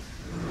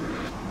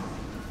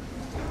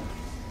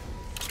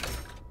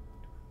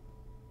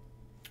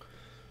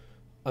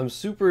 I'm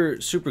super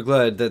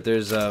glad that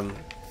there's that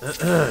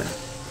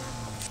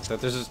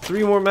there's just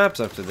 3 more maps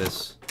after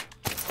this.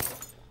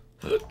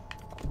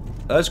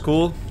 That's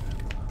cool.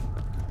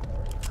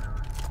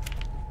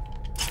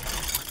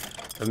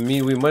 I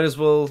mean, we might as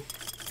well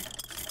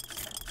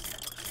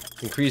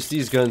increase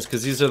these guns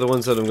because these are the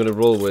ones that I'm gonna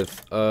roll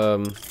with.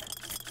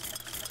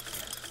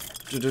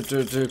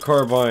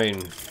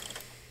 Carbine.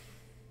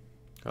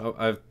 Oh,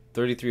 I have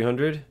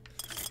 3,300.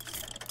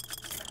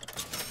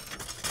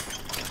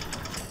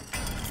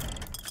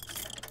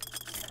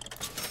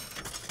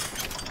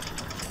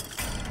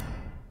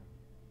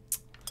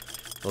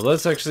 Well,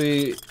 let's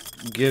actually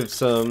give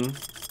some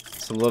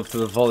love to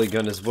the volley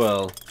gun as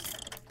well.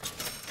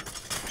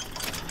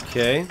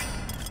 Okay.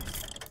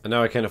 And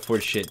now I can't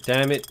afford shit.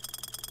 Damn it.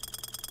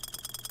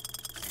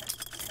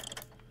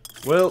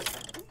 Well,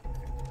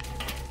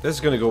 this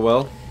is gonna go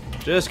well.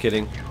 Just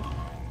kidding.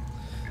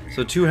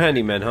 So 2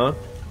 handymen, huh?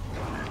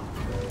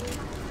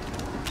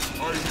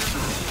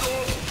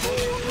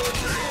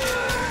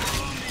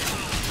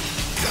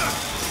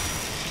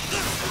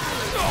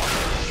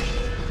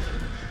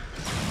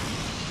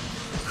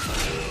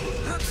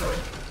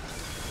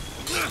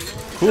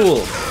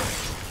 Cool.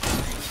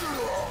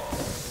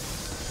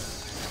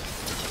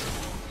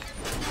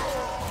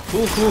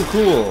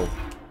 Cool.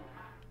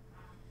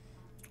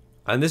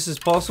 And this is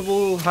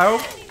possible? How?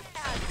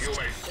 You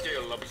may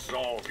still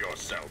absolve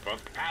yourself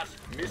of past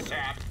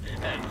mishaps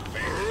and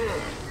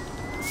failure.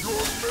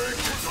 You're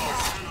making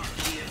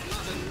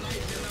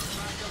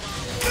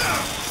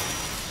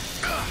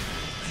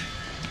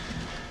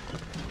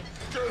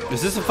us.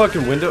 Is this a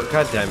fucking window?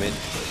 God damn it.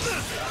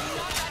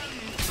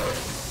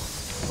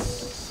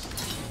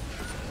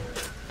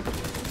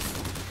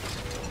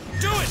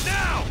 Do it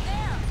now!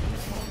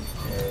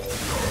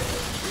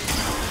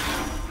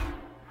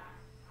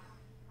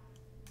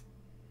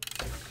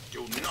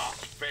 Do not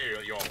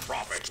fail your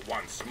prophet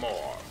once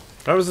more.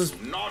 How is this?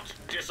 Not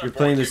You're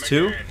playing this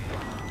too? again.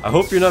 I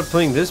hope you're not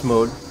playing this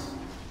mode.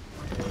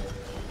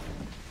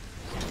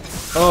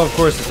 Oh, of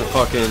course it's a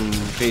fucking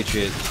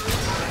Patriot.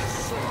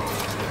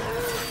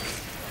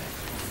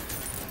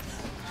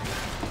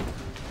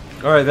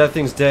 Alright, that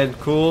thing's dead.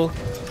 Cool.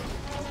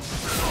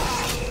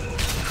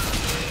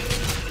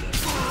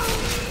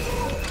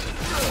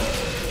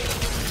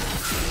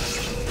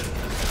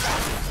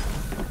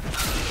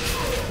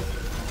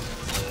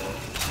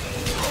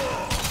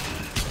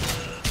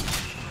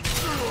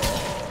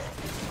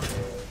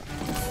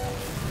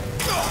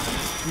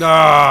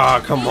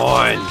 Ah, come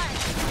on.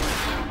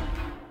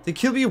 They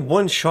killed me in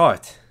 1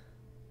 shot.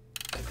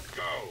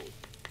 Go.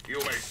 You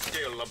may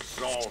will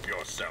absolve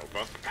yourself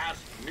of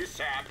past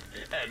mishap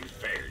and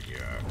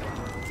failure.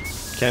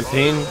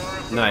 Campaign?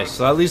 Nice.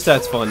 So at least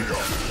that's fun.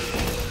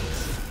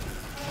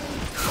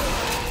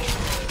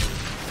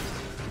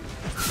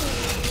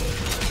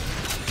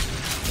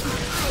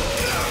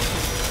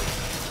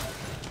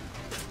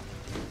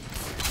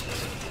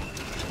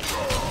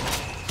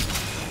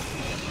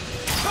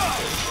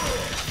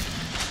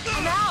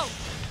 I'm out.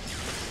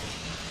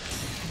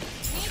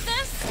 Need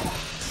this?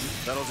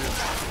 That'll do.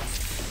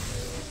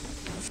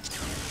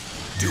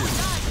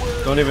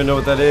 Don't even know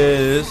what that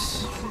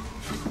is.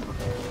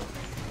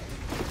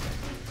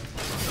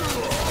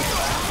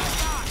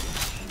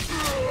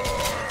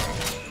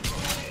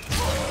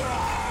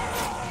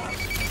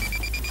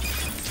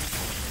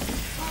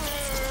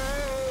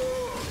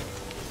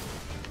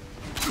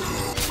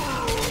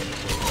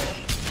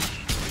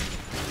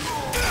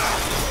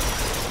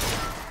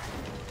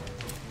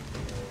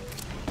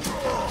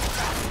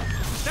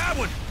 That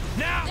one!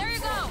 Now! There you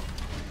go.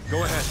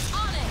 Go ahead.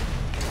 On it.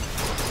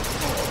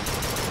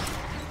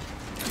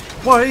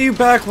 Why are you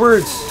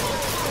backwards?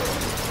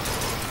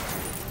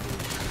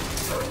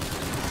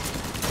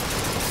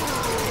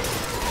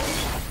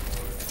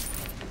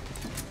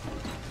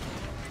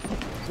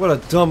 What a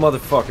dumb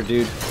motherfucker,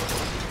 dude.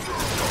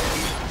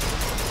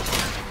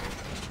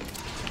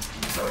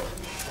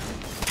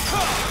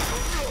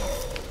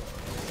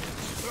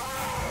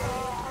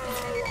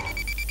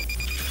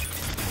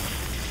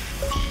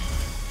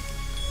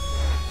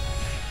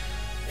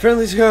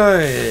 Friendly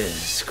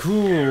skies!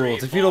 Cool.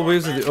 Defeat all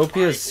waves of the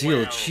OPS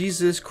seal.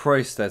 Jesus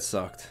Christ, that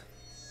sucked.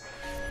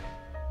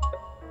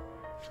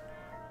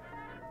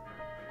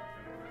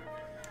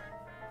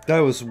 That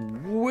was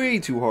way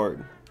too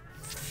hard.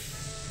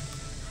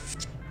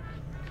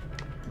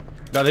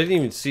 God, I didn't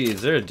even see.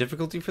 Is there a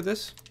difficulty for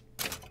this?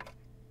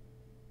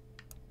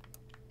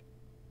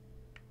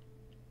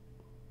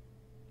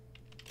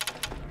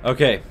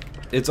 Okay.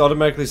 It's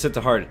automatically set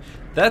to hard.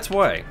 That's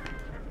why.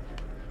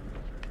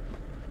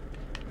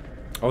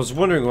 I was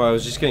wondering why I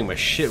was just getting my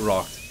shit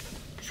rocked.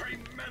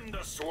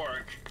 Tremendous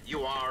work.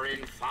 You are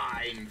in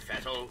fine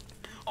fettle.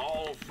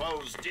 All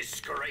foes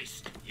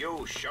disgraced.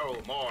 You show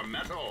more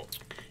mettle.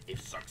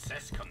 If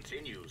success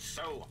continues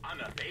so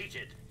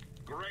unabated,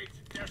 great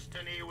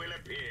destiny will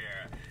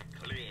appear,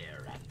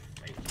 clear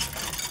and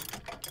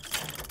faithful.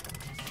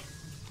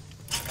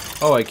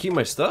 Oh, I keep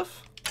my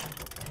stuff?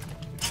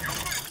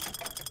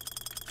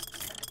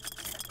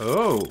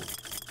 Oh.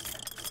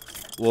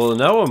 Well,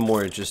 now I'm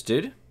more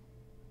interested.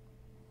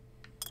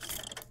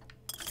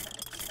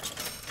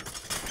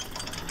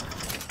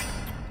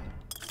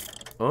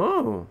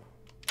 Oh.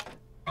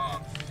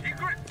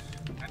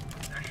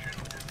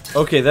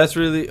 Okay, that's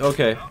really...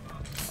 Okay.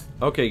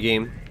 Okay,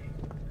 game.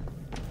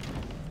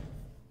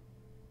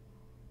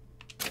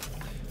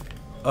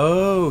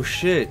 Oh,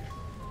 shit.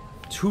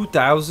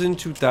 2,000,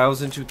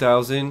 2,000,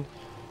 2,000,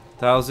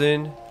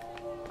 1,000.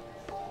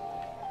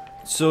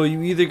 So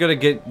you either gotta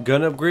get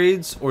gun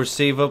upgrades or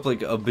save up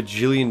like a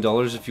bajillion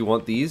dollars if you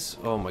want these.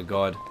 Oh my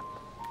god.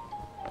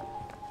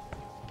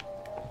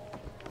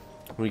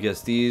 Let me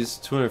guess, these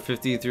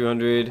 250,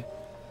 300.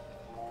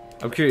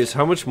 I'm curious,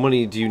 how much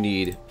money do you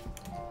need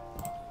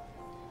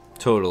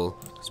total?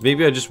 So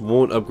maybe I just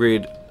won't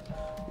upgrade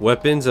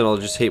weapons and I'll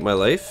just hate my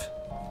life.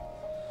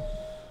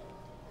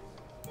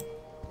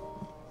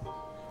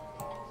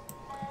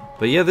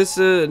 But yeah, this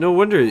no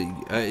wonder.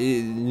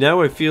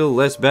 Now I feel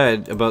less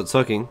bad about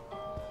sucking.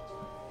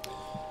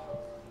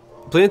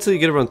 Play until you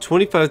get around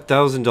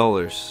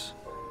 $25,000.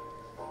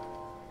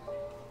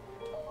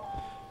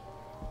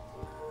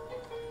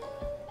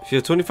 If you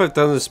have $25,000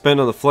 to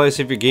spend on the fly,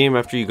 save your game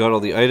after you got all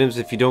the items.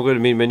 If you don't go to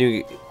main menu,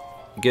 you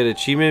get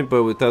achievement,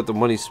 but without the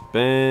money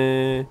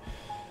spent.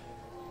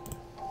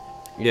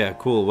 Yeah,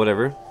 cool,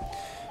 whatever.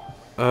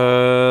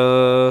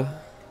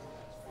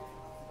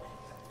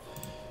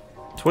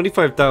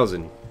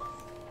 25,000.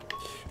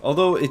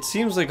 Although it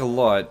seems like a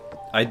lot,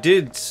 I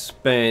did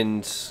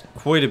spend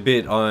quite a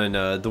bit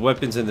on the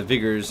weapons and the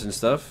vigors and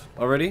stuff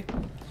already.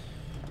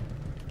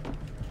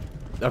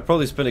 I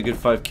probably spent a good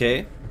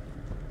 5K.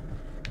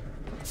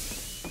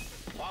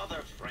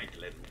 Father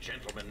Franklin,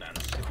 gentleman and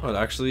Oh,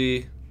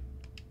 actually,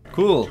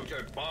 cool.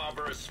 tutored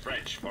barbarous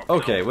French for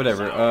Okay, countless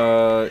whatever.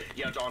 hours.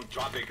 Yet on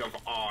topic of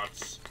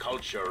arts,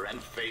 culture,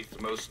 and faith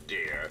most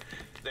dear,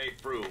 they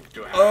prove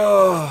to have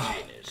the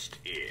keenest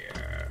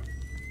ear.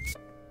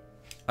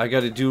 I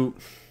gotta do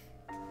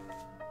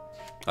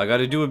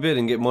a bit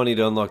and get money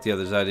to unlock the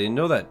others. I didn't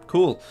know that.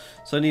 Cool.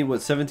 So I need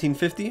what,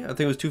 1750? I think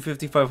it was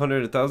 250,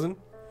 500, 1,000.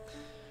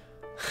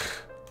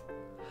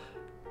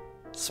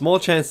 Small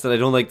chance that I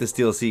don't like this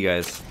DLC,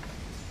 guys.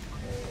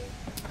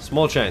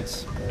 Small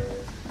chance.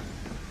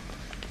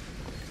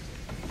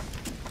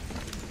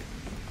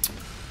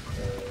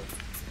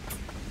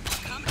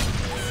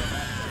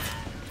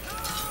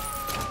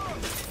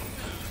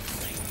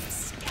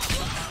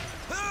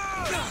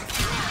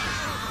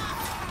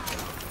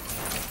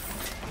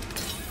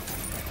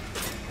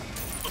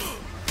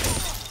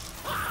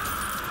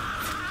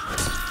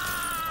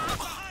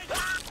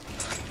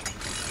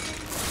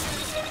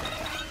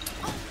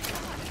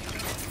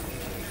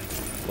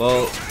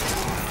 Well,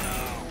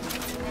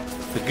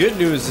 the good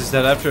news is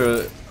that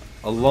after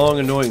a long,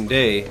 annoying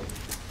day,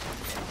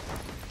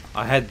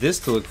 I had this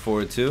to look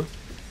forward to.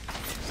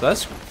 So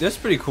that's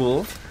pretty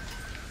cool.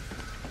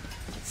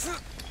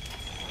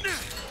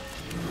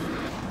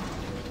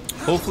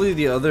 Hopefully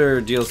the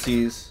other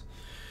DLCs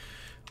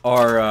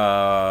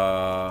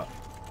are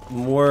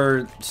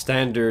more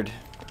standard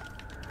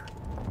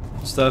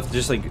stuff,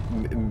 just like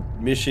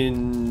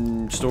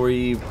mission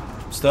story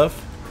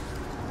stuff,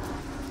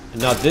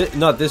 and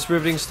not this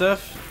riveting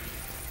stuff.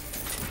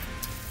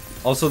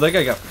 Also, that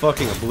guy got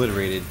fucking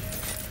obliterated.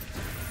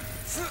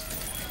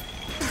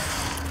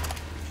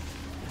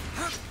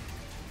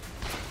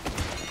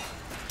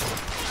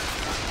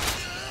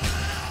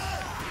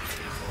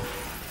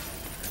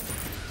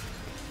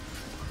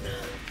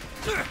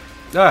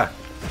 Ah!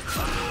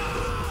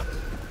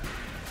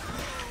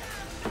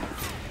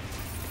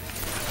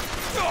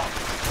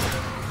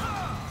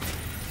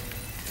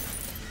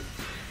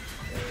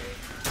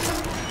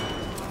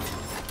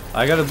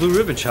 I got a blue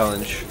ribbon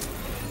challenge.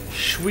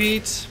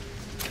 Sweet.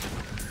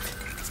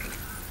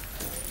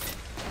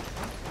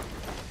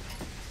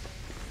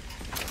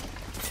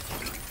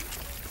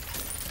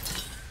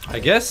 I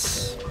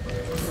guess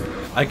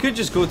I could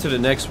just go to the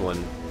next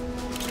one.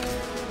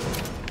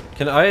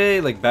 Can I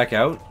like back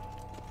out?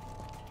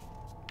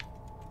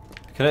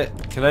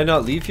 Can I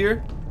not leave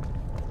here?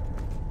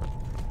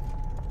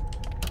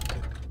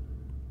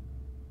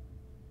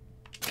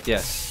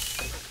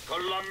 Yes.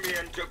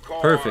 Colombian to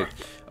court. Perfect.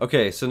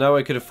 Okay, so now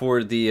I could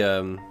afford the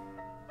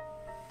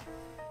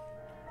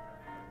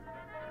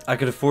I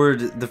could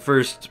afford the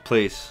first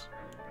place.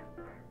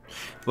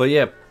 But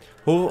yeah,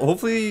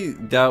 hopefully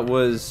that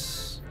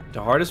was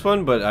the hardest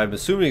one, but I'm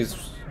assuming it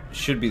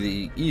should be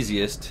the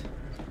easiest.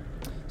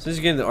 Since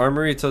you get in the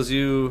armory, it tells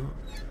you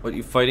what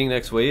you're fighting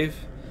next wave.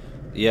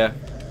 Yeah,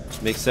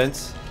 makes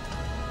sense.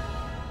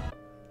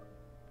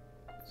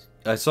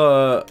 I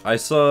saw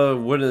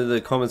one of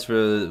the comments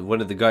for one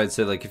of the guides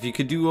said like if you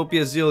could do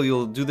OPS Zeal,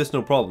 you'll do this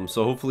no problem.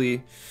 So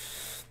hopefully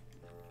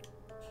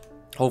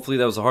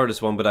that was the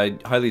hardest one, but I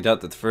highly doubt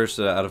that the first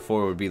out of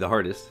 4 would be the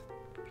hardest.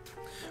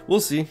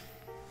 We'll see.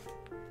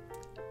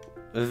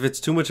 If it's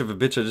too much of a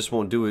bitch, I just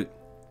won't do it.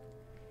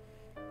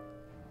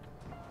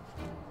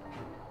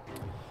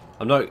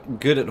 I'm not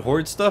good at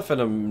horde stuff, and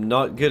I'm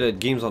not good at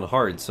games on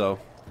hard, so.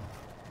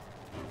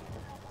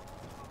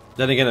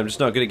 Then again, I'm just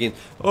not good at games.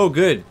 Oh,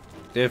 good.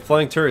 They have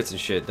flying turrets and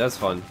shit. That's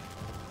fun.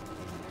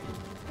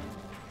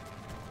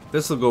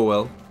 This'll go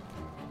well.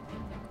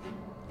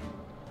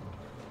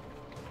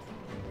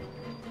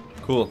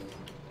 Cool.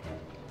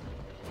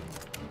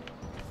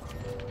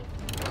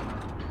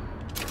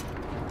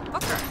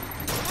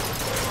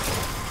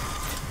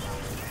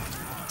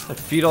 I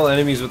feed all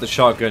enemies with a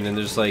shotgun and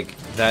there's like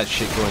that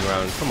shit going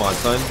around. Come on,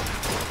 son.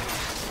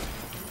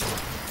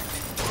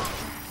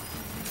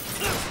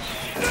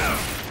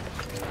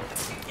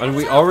 And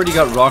we already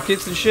got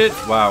rockets and shit?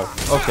 Wow.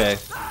 Okay.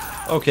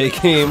 Okay,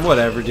 game.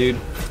 Whatever, dude.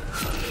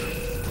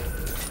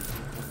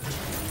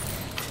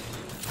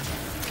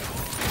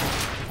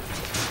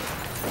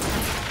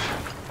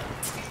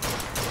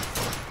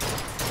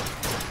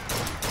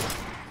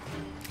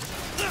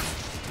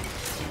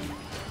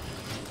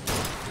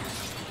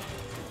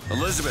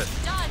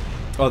 Elizabeth. Done.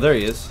 Oh, there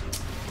he is.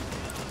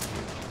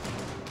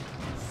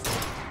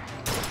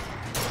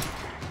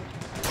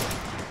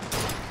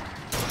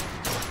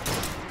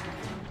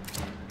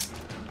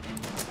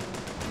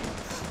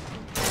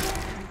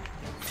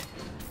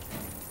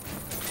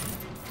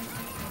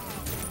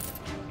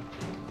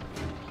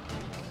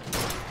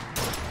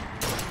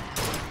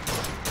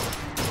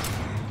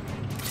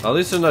 At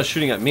least they're not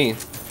shooting at me.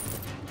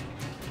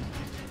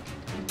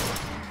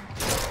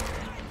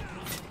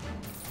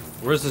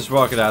 Where's this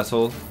rocket,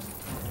 asshole?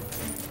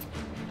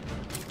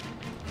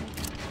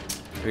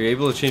 Are you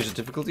able to change the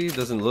difficulty?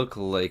 Doesn't look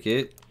like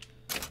it.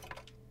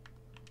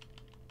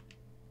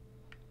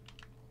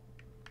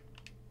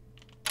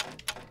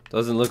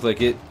 Doesn't look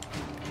like it.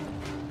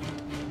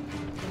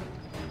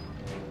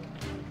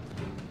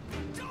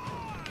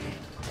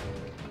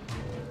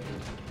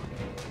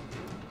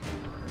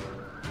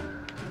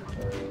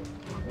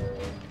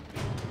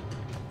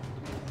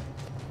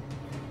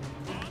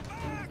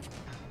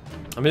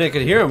 I mean, I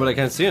could hear him, but I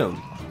can't see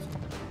him.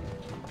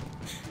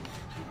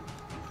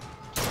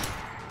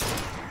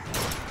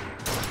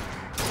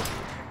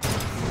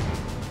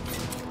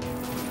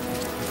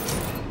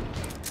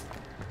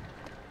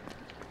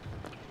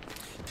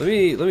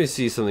 Let me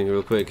see something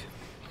real quick.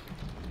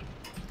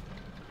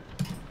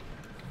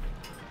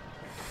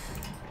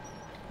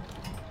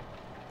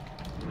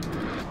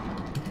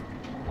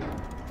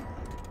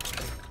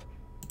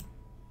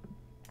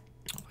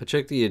 I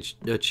checked the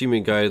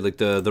achievement guide, like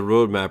the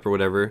roadmap or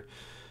whatever.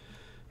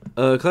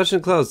 Clash in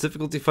the Clouds,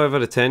 difficulty 5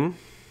 out of 10.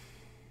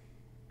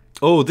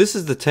 Oh, this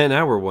is the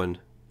 10-hour one.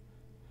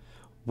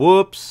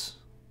 Whoops.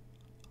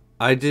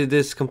 I did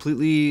this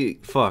completely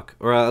fuck.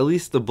 Or at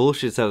least the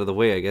bullshit's out of the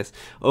way, I guess.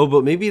 Oh,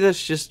 but maybe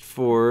that's just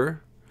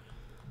for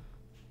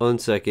 1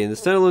 second. The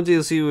standalone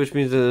DLC, which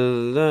means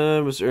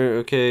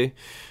okay.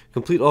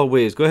 Complete all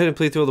waves. Go ahead and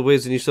play through all the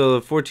waves, and you still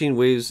have 14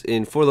 waves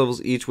in 4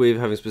 levels, each wave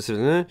having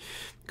specific...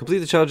 Complete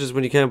the challenges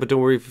when you can, but don't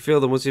worry if you fail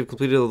them. Once you've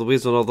completed all the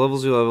waves on all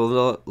levels, you'll have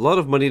a lot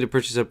of money to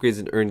purchase upgrades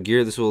and earn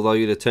gear. This will allow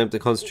you to attempt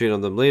and concentrate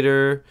on them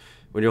later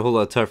when you're a whole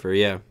lot tougher,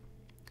 yeah.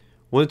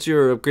 Once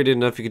you're upgraded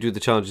enough, you can do the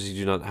challenges you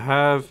do not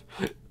have.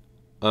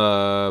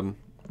 Killing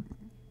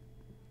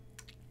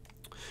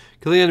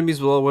enemies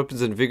with all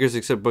weapons and vigors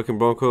except Buck and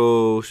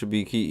Bronco should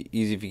be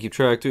easy if you keep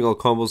track. Doing all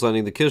combos,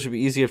 landing the kill should be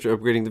easy after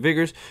upgrading the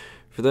vigors.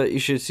 For that, you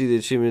should see the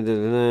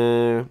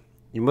achievement...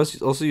 You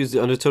must also use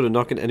the undertow to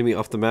knock an enemy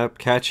off the map,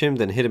 catch him,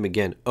 then hit him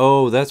again.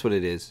 Oh, that's what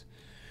it is.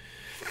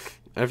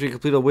 After you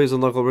complete all waves,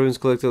 unlock all ribbons,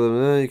 collect all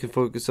them, you can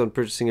focus on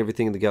purchasing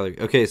everything in the gallery.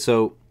 Okay,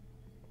 so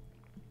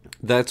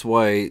that's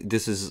why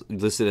this is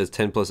listed as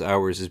 10 plus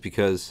hours, is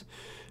because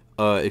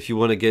if you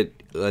want to get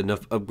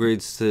enough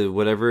upgrades to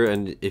whatever,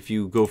 and if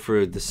you go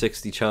for the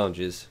 60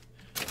 challenges,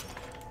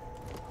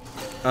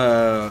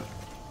 that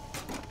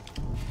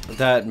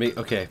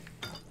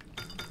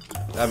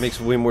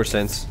makes way more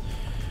sense.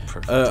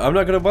 I'm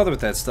not gonna bother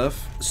with that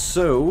stuff,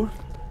 so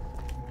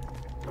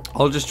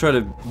I'll just try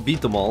to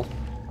beat them all.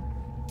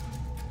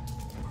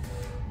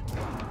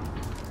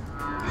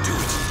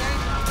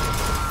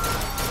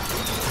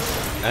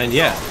 And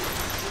yeah.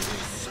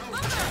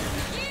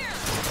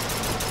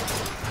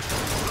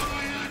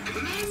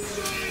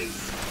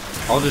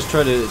 I'll just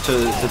try to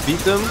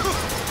beat them,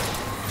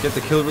 get the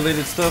kill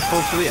related stuff,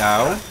 hopefully.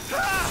 Ow.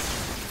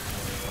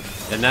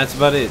 And that's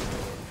about it.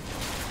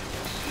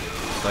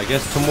 So I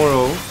guess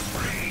tomorrow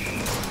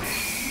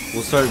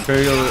we'll start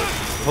Burial.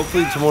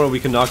 Hopefully tomorrow we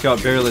can knock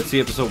out Burial at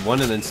Sea episode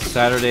 1, and then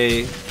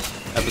Saturday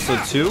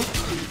episode 2.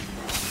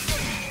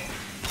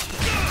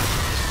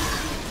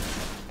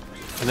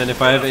 And then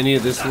if I have any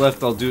of this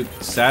left, I'll do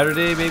it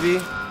Saturday maybe.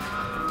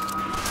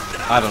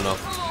 I don't know.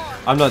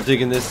 I'm not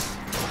digging this.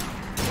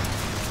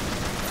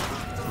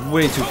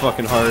 Way too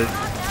fucking hard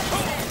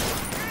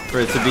for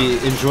it to be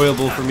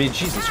enjoyable for me.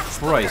 Jesus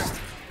Christ.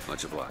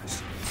 Much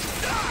obliged.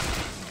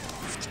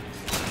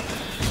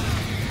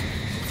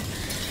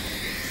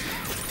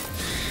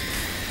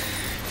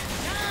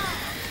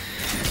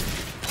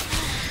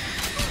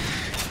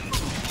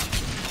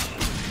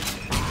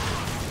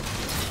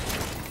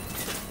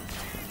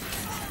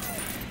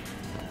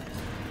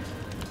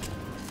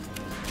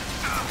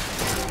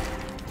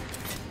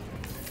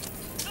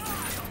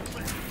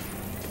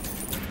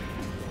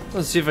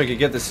 Let's see if I can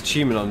get this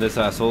achievement on this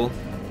asshole.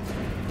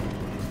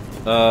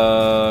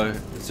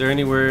 Is there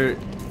anywhere...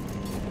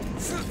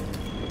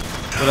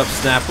 What up,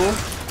 Snapple?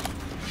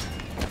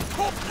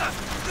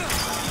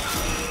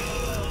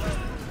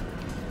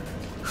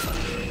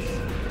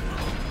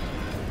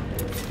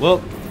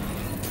 Well...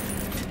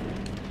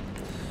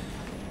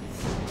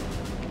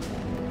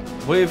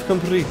 Wave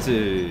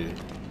completed.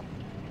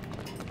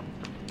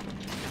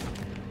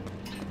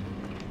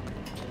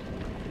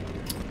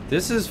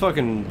 This is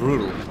fucking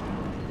brutal.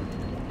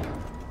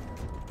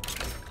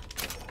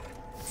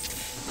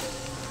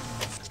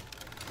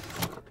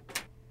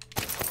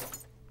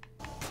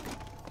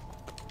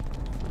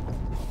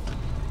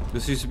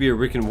 This used to be a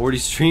Rick and Morty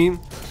stream.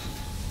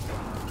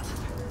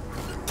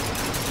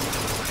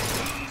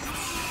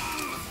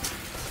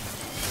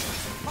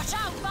 Watch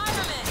out,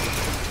 fireman!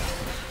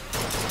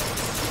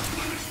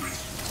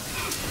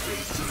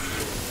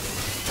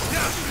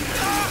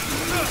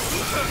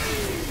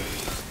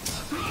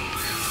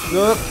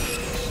 Nope.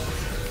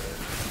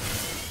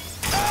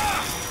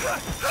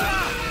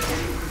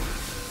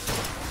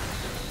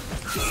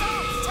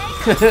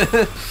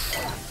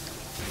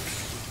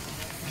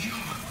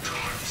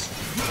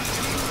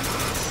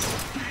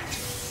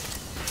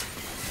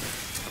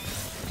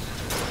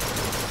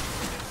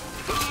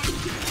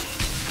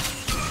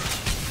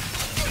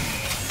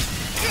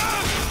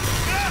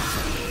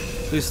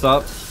 Please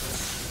stop.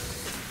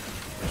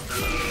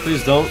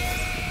 Please don't.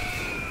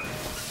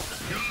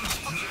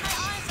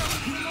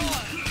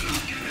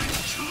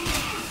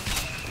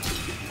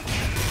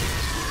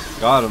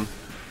 Got him.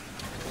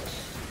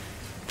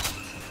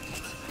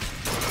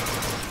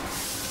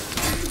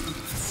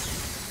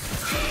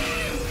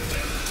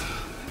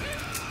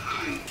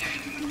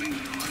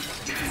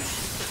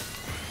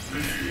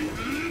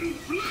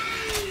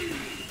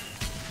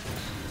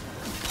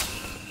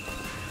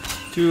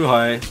 Too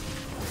high.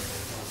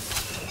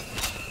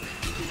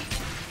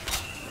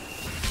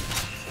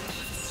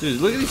 Dude,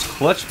 look at these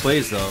clutch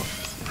plays though.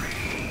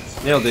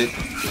 Nailed it.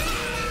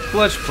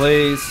 Clutch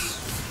plays.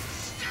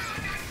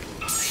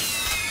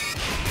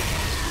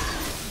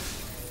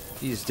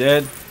 He's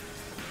dead.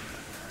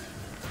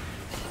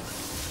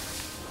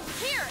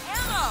 Here,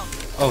 ammo!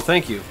 Oh,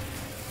 thank you.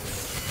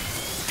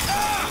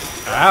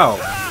 Ow.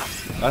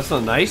 That's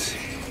not nice.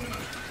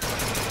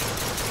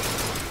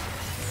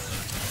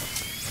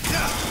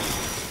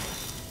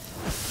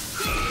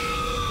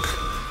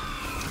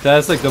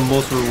 That's like the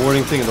most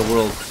rewarding thing in the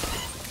world.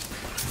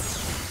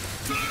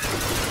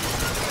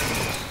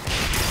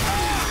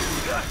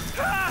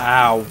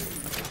 Ow.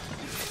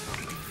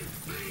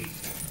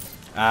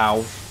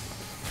 Ow.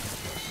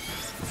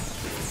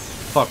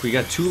 fuck, we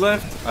got 2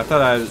 left? I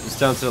thought I was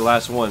down to the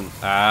last one.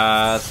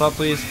 Stop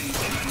please.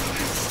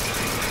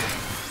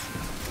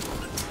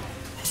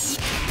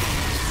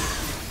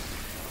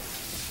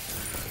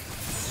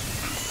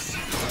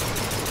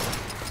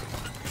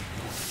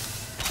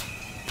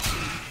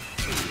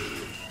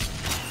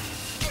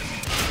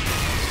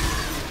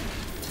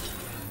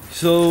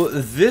 So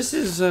this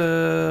is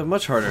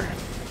much harder.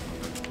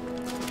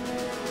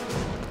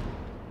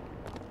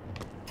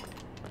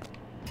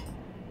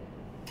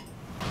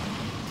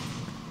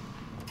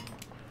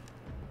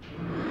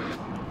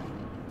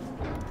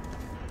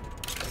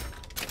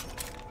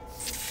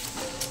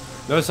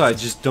 Notice I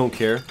just don't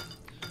care.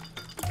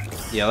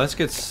 Yeah, let's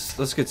get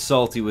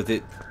salty with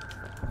it.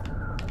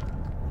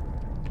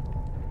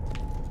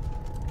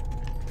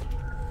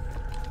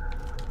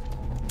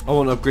 I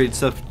won't upgrade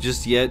stuff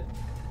just yet.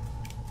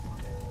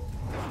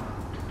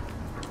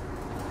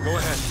 Go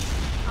ahead.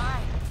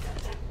 Alright.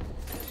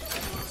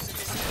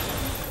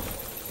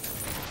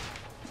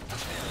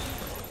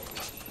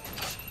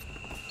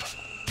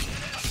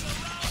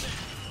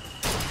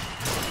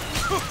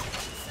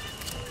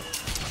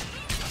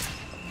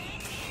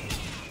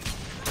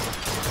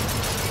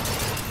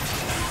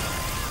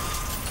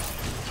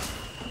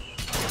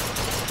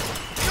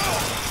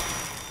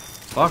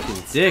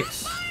 Fucking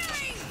dicks.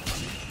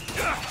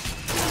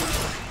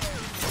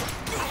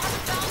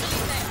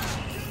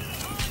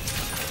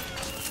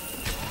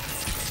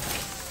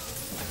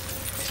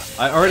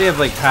 I already have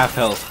like half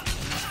health.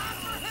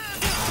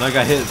 And I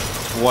got hit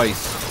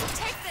twice.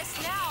 Take this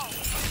now.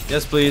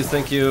 Yes, please.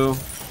 Thank you.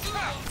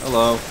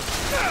 Hello.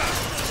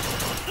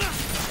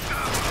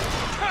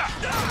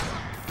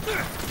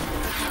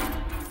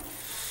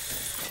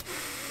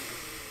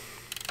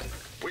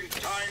 When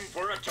time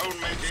for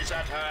atonement is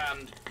at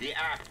hand, the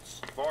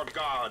acts for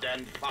God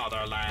and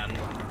fatherland.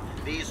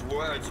 These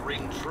words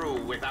ring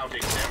true without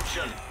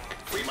exemption.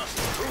 We must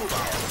prove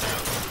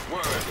ourselves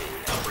worthy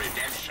of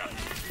redemption.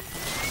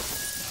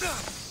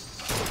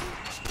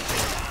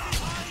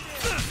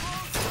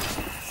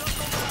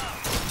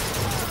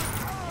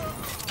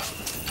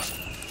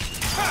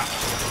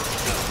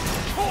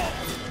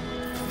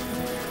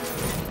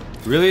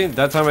 Really?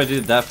 That time I did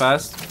it that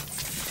fast?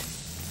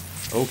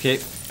 Okay.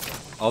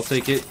 I'll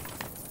take it.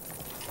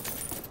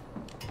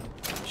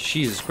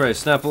 Jesus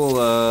Christ.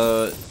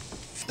 Snapple,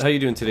 how you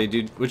doing today,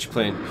 dude? What you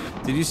playing?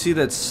 Did you see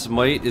that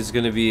Smite is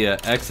gonna be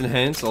X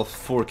enhanced, all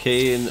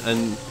 4K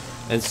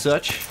and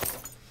such?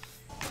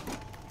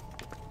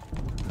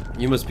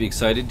 You must be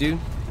excited, dude.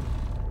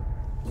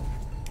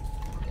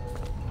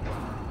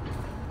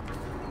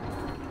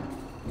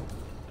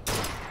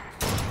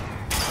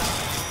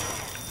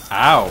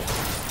 Ow.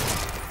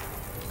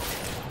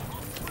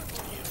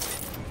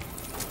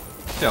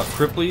 See, I'll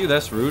cripple you?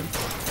 That's rude.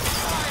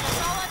 That's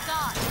all I've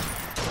got.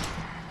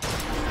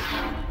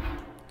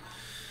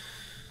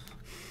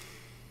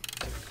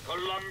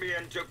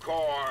 Colombian to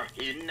core,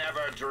 he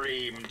never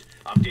dreamed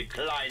of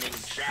declining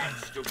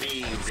chance to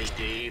be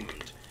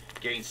redeemed.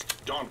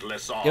 Against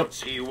dauntless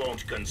odds, he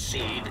won't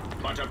concede,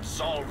 but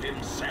absolve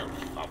himself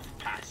of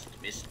past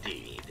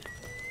misdeed.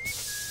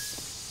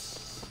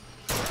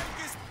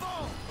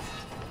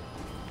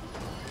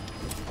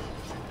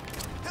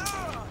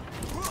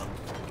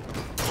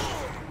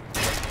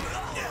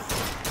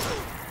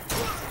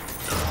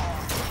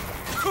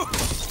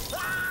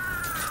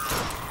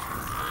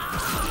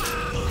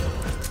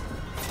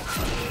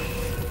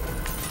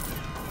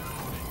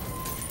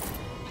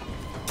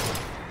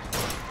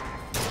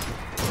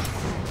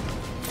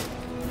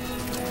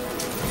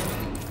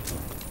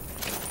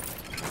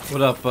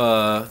 What up,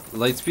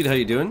 Lightspeed? How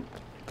you doing?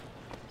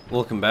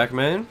 Welcome back,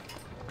 man.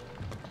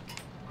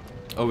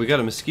 Oh, we got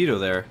a mosquito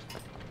there.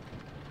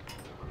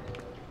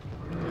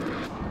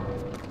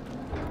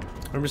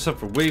 Remember stuff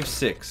for wave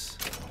 6.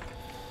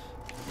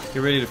 Get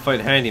ready to fight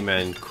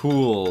Handyman.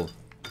 Cool.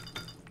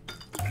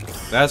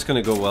 That's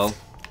gonna go well.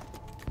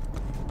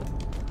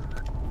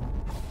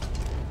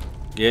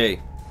 Yay.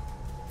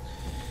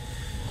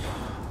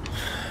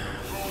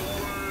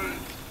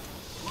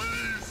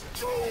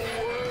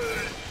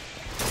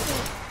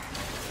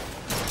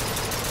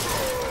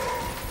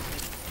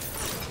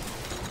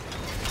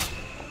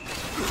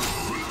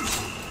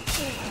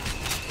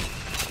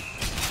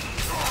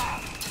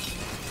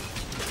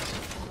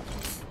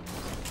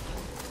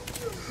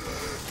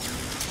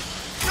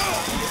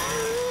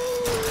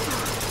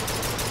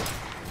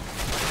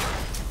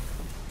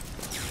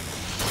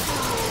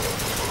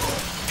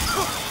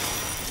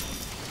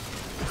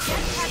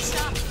 Catch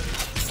up.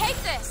 Take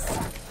this.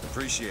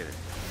 Appreciate it.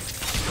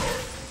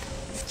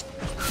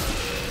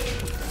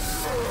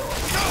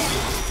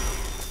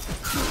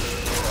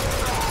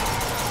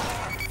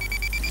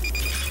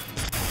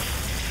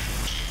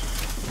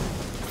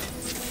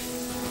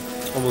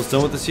 Almost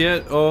done with this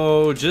yet?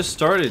 Oh, just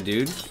started,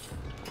 dude.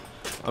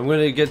 I'm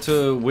gonna get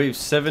to wave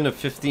 7 of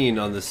 15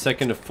 on the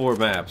second of 4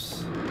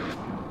 maps.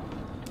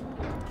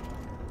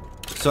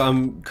 So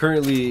I'm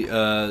currently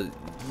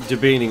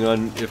debating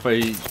on if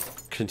I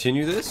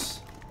continue this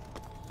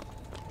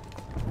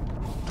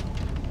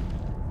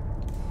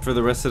for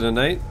the rest of the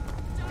night.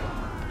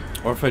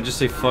 Or if I just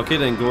say fuck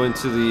it and go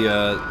into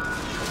the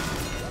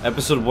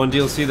episode 1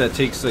 DLC that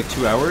takes like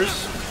 2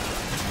 hours.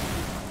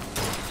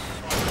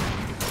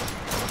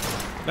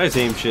 Nice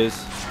aim,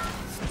 Shiz.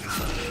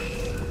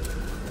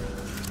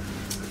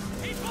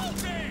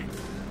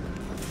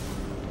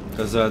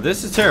 Because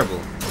this is terrible.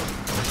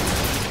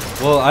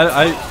 Well,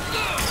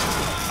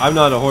 I'm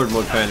not a Horde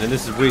mode fan, and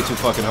this is way too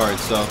fucking hard,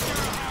 so...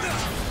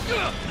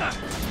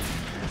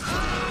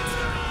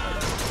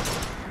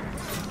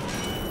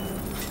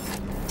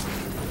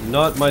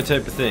 Not my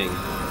type of thing.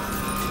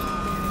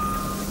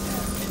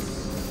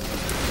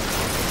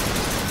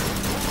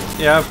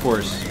 Yeah, of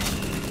course.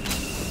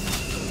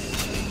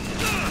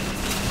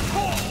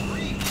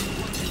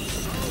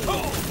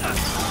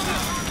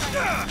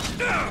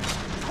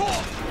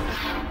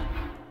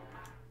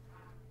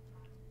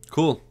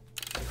 Cool.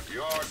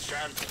 Your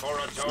chance for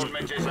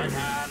atonement is at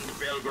hand,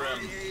 Pilgrim.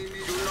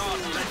 Do not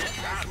let it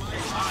pass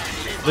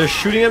behind. They're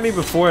shooting at me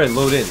before I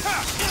load in.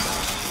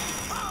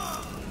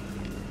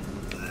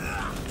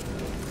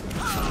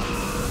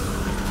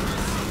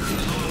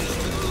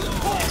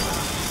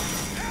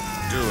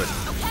 Do it.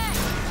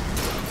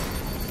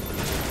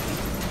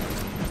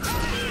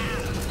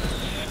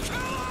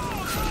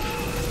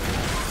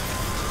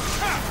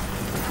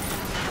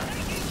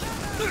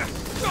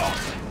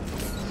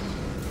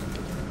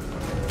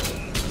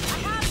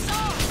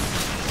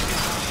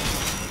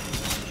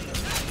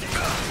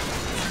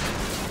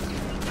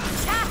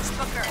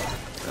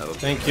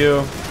 Thank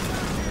you.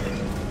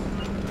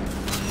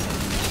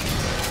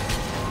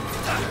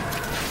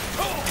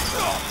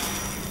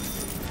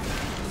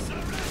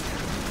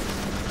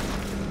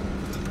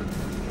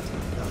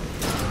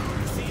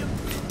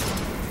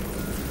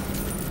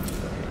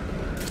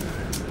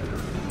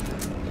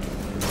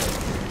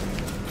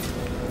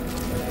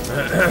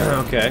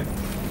 Okay.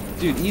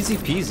 Dude, easy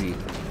peasy.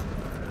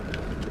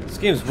 This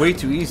game's way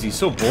too easy,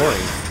 so boring.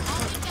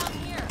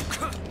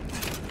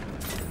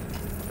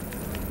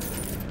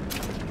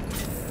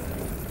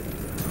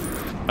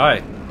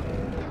 Hi.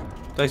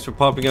 Thanks for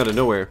popping out of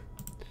nowhere.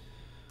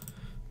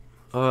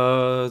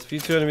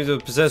 Defeat 2 enemies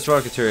with possessed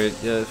rocket turret.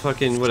 Yeah,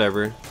 fucking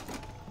whatever.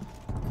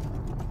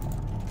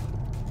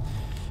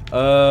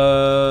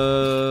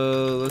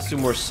 Let's do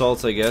more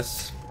salts, I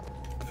guess.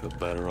 Feel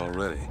better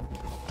already.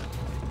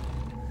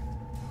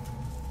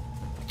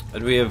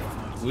 And we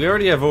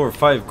already have over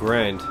 5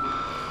 grand.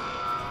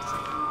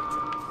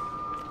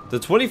 The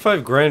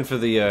 25 grand for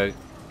the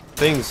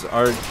things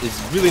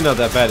is really not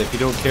that bad if you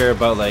don't care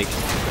about like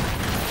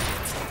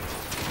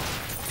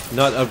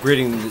not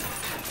upgrading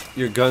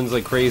your guns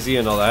like crazy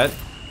and all that.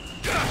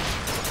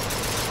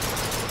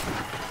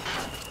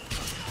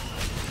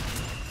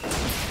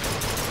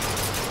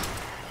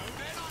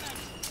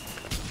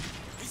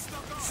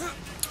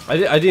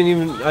 I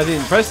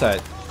didn't press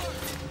that.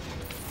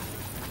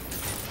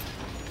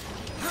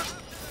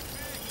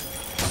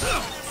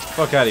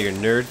 Fuck out of here,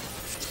 nerd.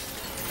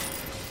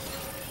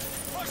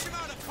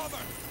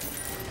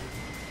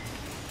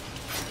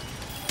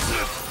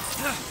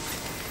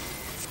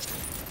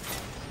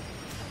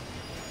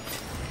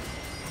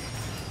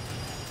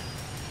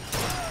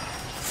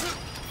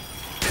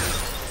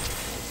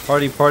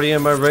 Party,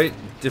 am I right?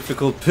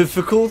 Difficult.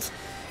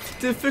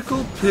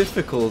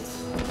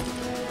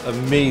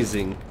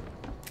 Amazing.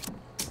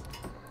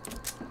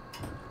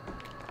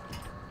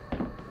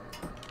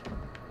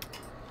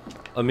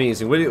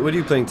 Amazing. What are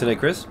you playing tonight,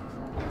 Chris?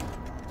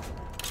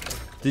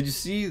 Did you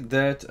see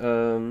that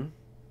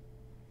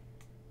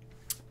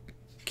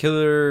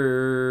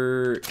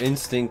Killer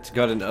Instinct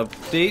got an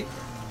update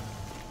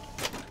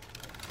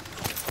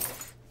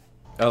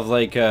of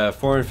like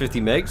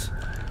 450 megs?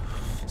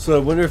 So I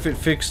wonder if it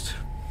fixed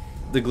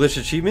the glitch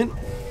achievement.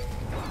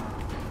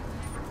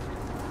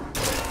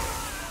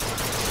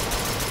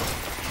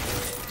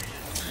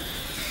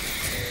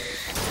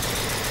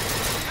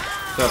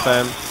 What's up,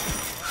 fam?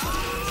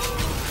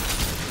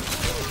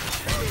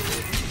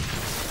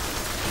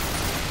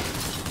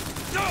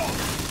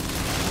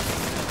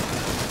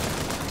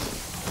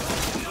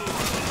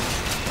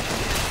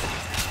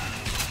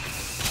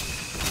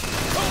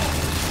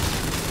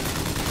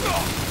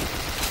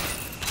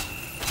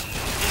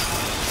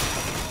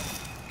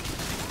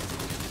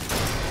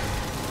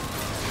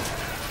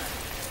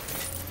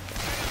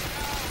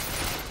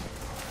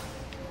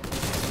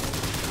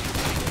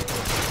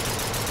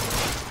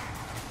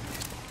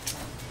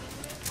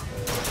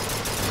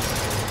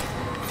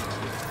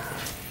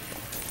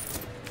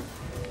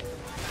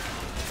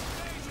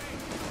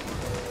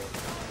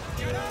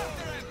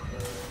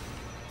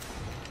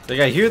 Like,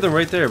 I hear them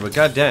right there, but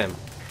goddamn.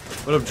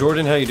 What up,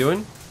 Jordan? How you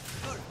doing?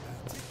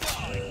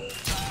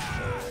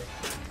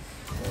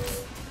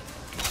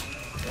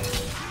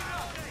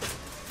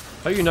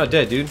 How are you not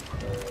dead, dude?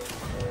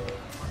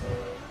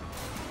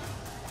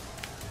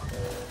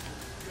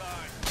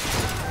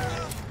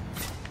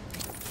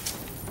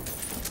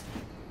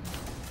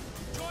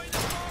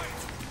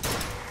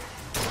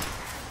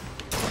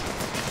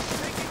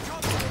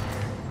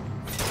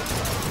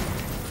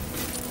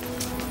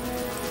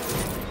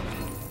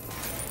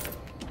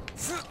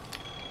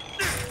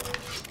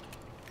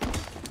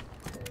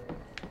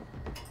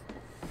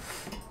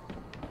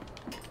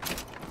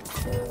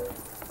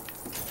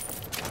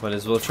 Might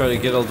as well try to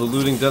get all the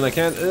looting done I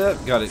can.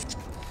 Got it.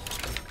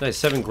 Nice,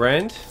 7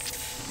 grand.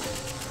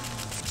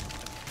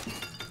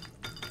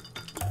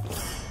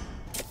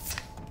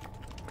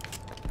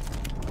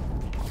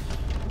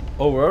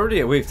 Oh, we're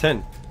already at wave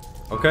 10.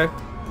 Okay.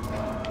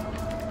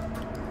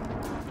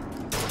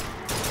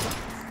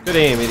 Good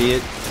aim,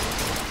 idiot.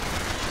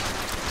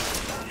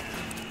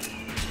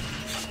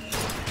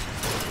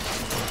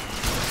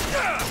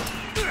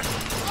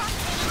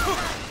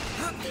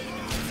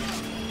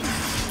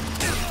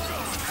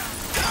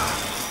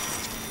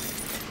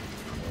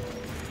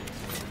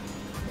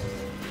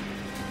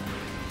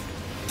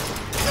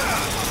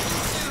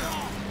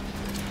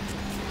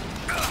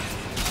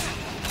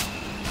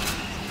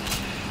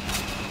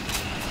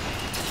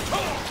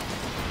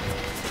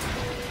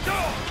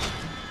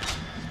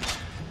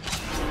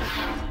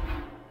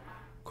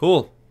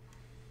 Cool.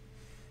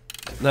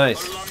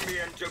 Nice.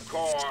 Colombian to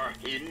core,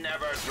 he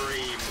never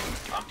dreamed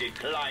of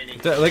declining.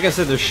 Like I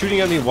said, they're shooting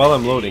at me while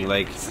I'm loading.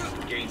 Like,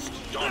 Against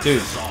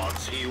dude. dauntless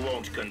odds, he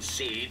won't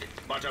concede,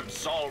 but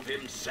absolve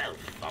himself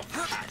of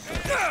past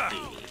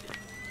misdeed.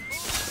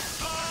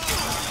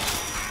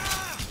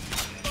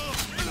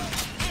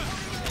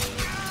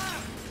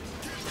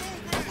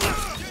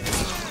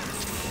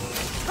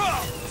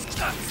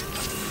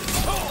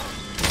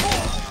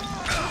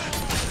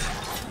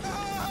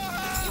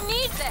 You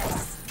need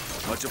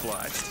this. Much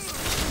obliged.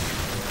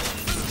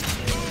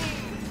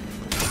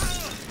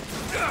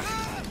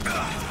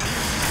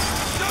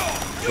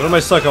 What am I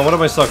stuck on? What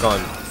am I stuck on?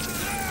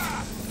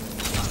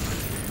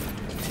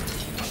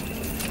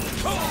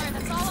 There,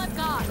 that's all I've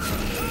got.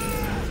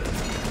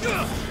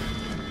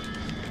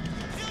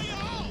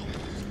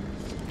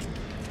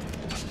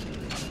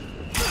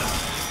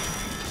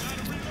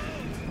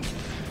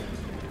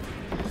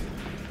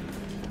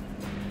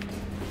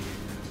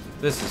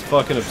 This is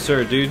fucking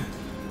absurd, dude.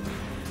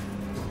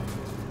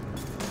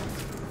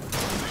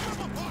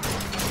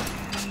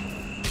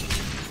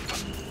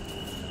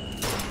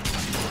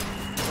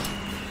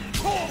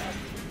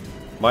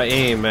 My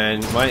aim, man.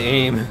 My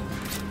aim.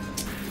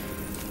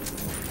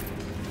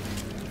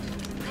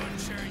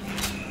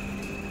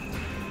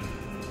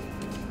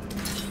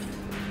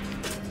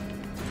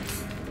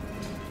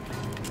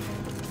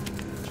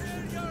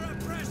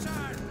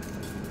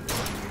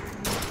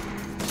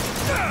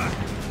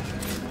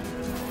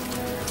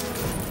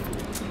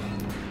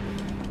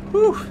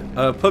 Whew.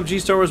 PUBG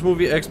Star Wars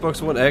movie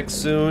Xbox One X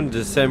soon,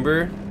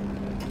 December.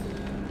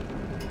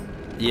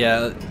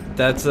 Yeah,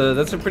 that's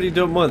a pretty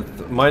dope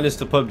month, minus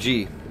the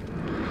PUBG.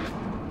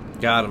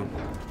 Got him.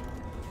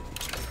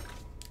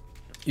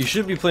 You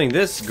should be playing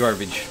this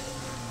garbage.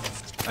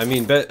 I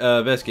mean,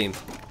 best game.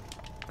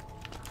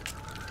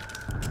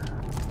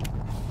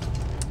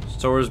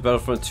 Star Wars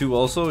Battlefront 2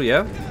 also,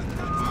 yeah.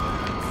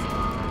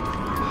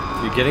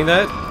 You getting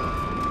that?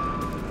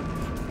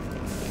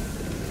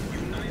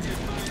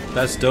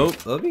 That's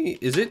dope. Let me.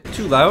 Is it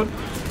too loud?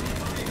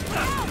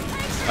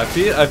 I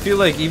feel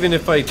like even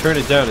if I turn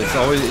it down, it's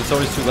always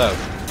too loud.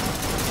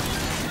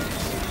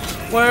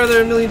 Why are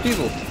there a million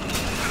people?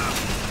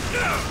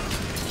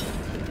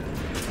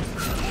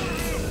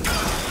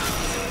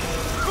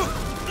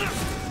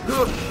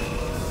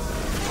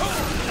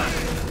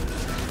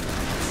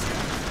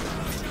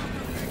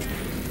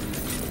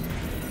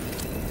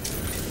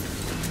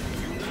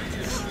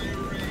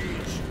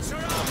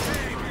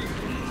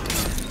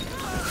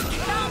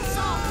 Down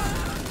salt.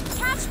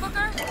 Catch,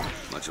 Booker.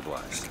 Much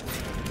obliged.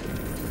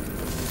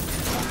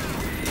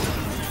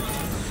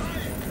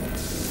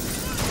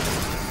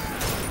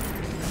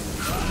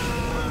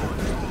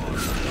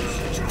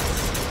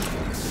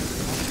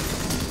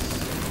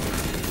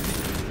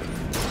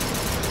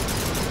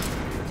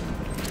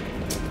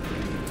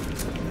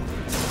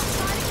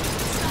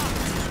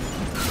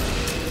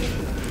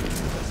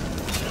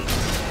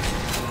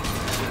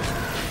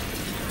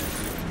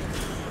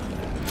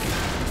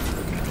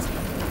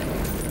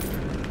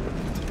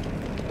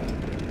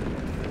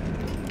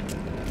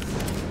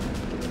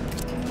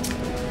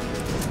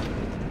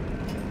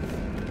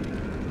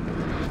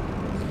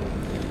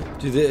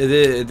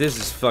 Dude, this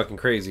is fucking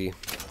crazy.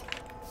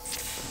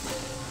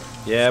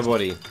 Yeah,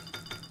 buddy.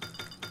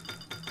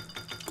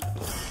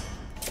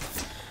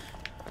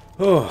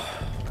 Oh.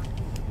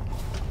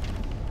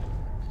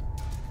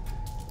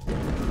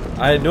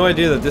 I had no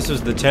idea that this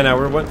was the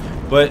 10-hour one,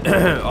 but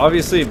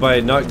obviously by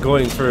not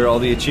going for all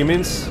the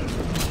achievements,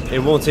 it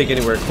won't take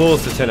anywhere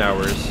close to 10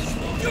 hours.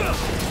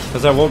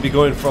 Because I won't be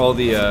going for all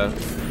the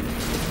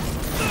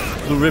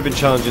blue ribbon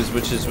challenges,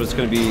 which is what's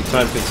going to be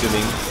time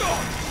consuming.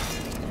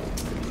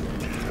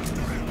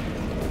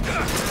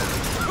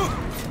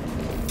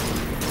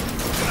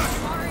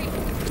 Sorry.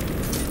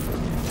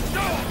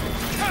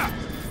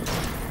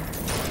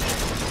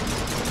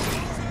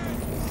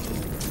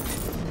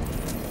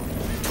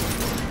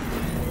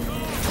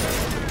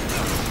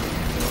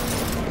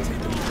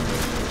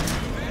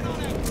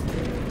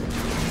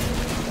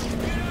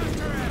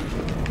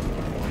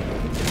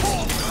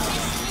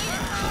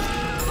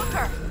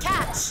 Booker,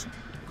 catch.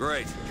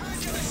 Great.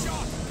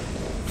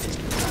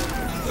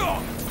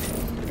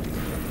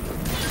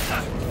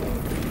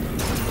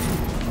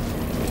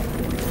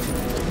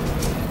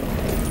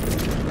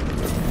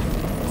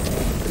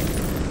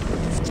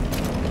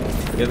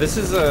 Yeah, this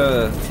is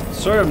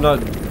sorry I'm not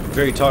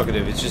very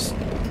talkative, it's just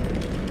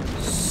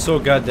so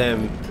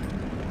goddamn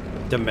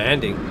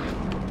demanding.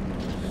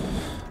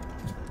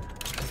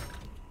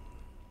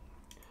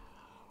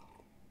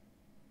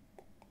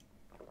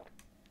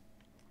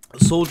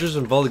 Soldiers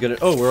and volley gunner.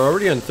 Oh, we're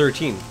already on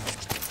 13.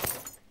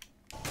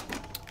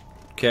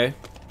 Okay.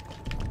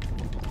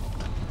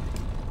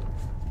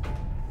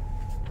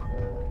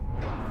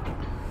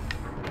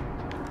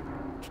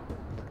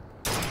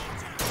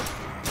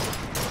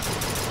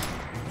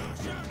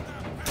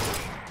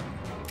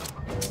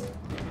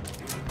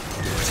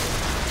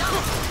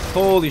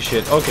 Holy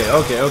shit. Okay,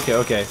 okay, okay,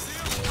 okay.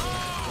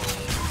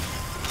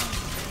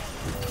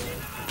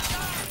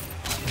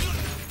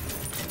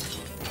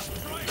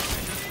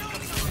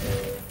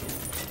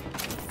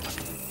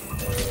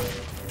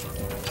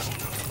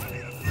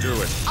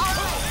 Do it.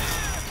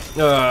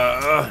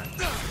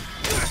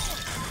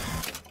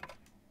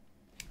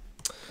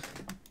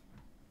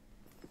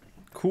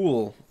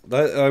 Cool.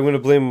 That I'm gonna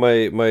blame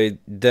my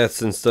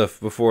deaths and stuff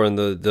before on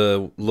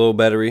the low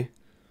battery.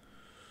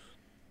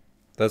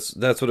 That's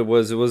what it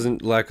was. It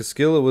wasn't lack of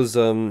skill. It was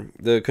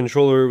the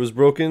controller was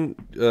broken.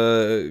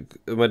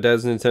 My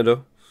dad's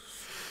Nintendo.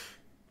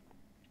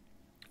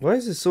 Why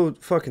is it so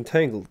fucking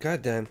tangled?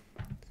 God damn.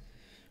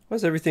 Why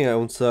does everything I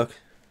own suck?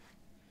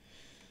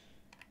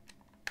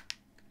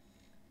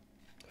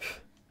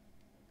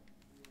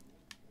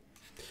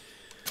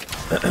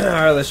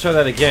 Alright, let's try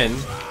that again.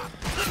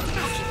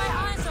 I'll keep my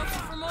eyes open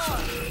for more.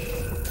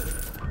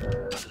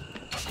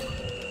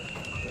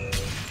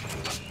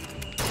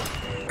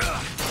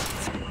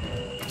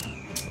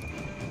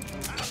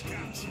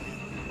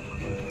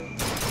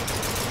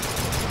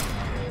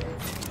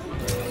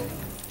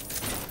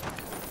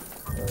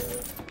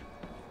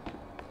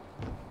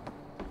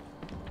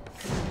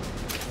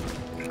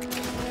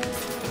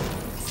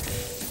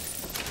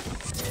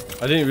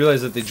 I didn't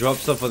realize that they drop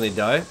stuff when they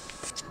die.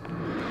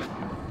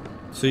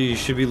 So you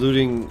should be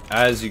looting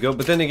as you go.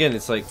 But then again,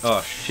 it's like,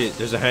 oh shit,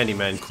 there's a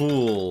handyman.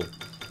 Cool.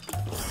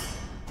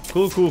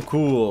 Cool, cool,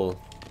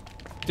 cool.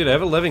 Dude, I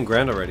have 11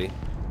 grand already.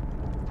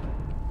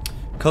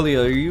 Cully,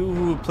 are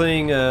you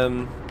playing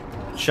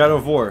Shadow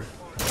of War?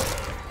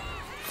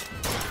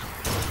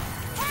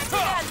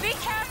 Dad, be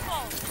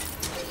careful.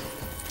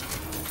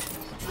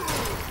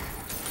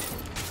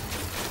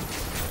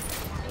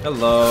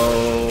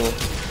 Hello.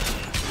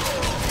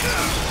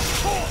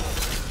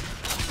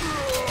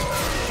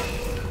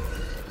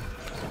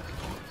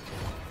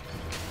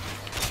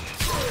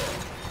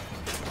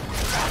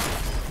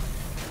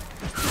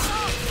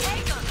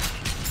 Take 'em.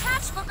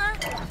 Catch, Booker.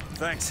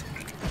 Thanks.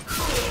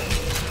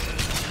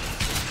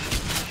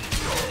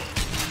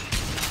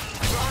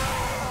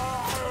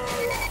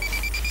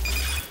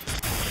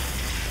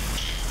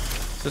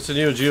 That's a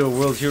Neo Geo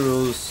World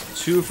Heroes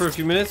 2 for a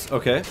few minutes?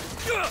 Okay.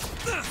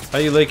 How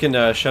you liking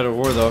Shadow of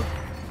War though?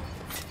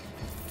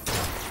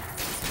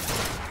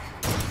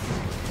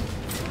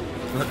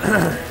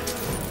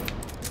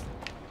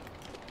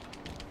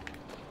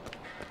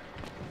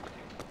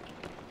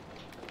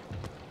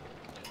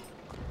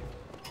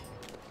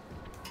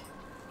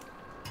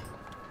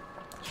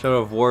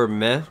 Shadow of War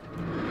meh?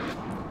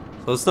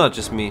 So it's not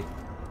just me.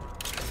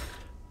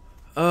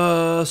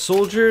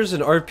 Soldiers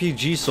and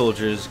RPG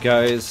soldiers,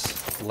 guys.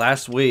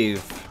 Last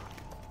wave.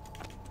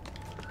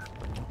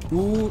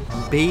 Ooh,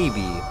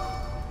 baby.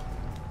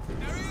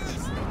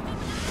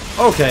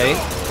 Okay,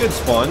 good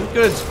spawn,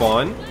 good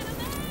spawn.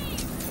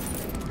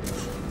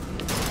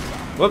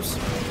 Whoops.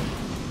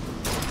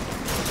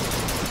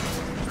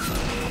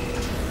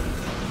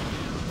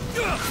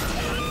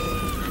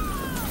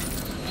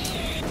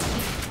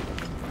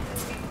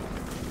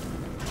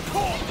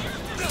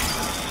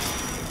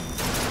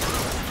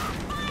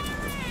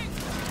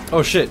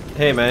 Oh shit,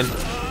 hey man.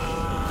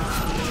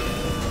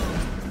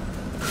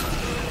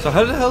 So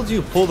how the hell do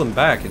you pull them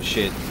back and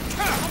shit?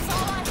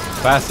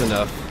 Fast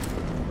enough.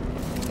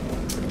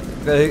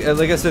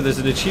 Like I said, there's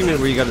an achievement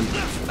where you gotta,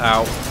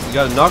 ow, you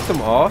gotta knock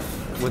them off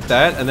with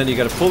that, and then you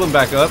gotta pull them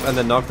back up, and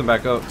then knock them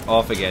back up,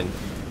 off again.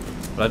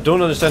 But I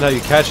don't understand how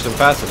you catch them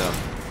fast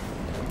enough.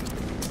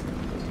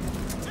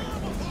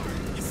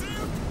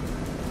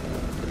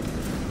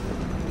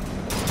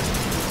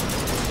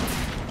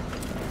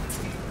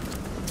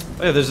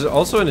 Oh yeah, there's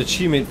also an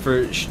achievement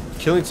for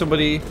killing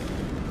somebody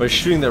by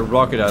shooting their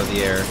rocket out of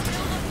the air.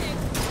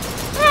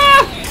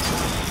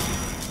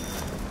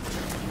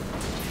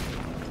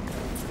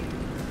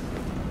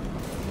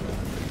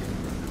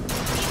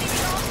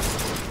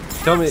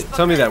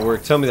 Tell me that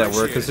worked. Tell me that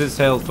worked, because his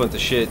health went to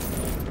shit.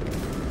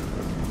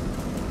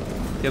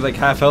 He had like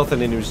half health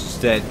and then he was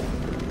just dead.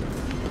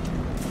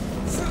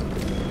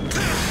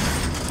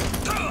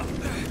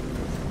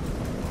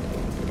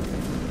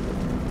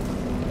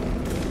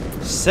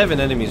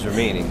 Seven enemies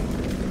remaining.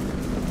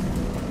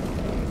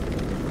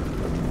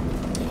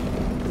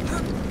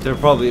 They're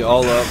probably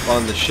all up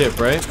on the ship,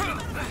 right?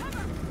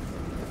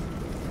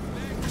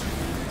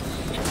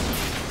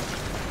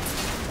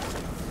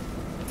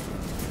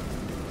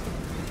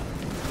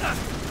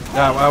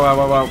 Ow, ow, ow,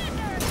 ow, ow.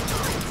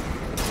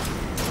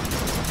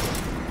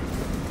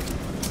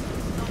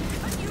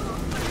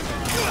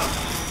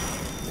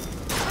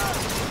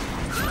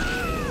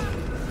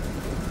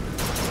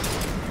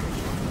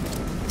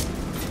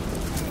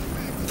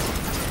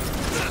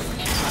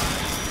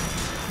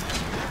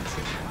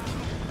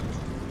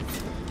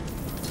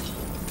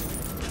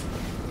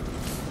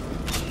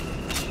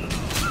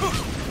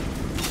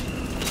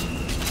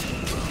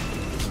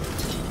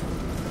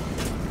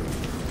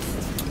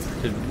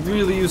 Could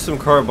really use some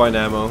carbine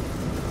ammo.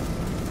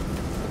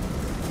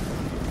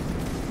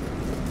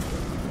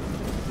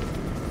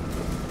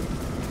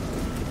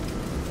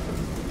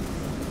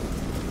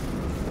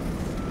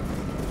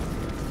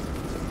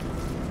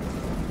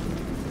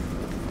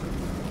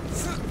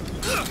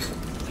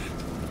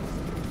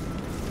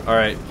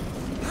 Alright.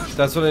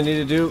 That's what I need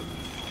to do.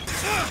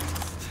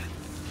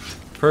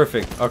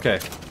 Perfect.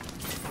 Okay.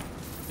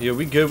 Yeah,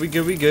 we good, we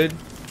good, we good.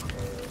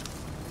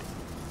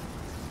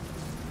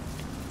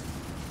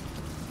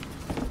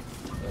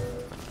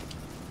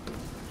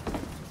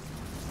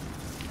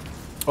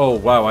 Oh,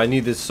 wow, I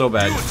need this so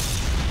bad.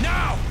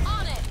 Now!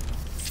 On it.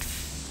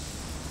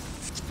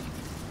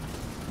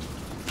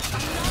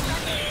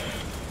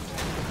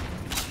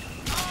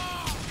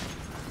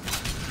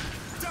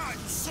 Die,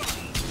 son!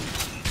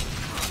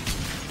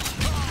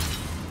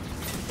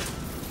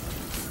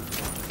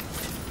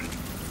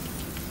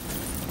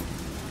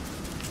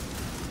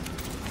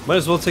 Might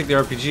as well take the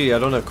RPG. I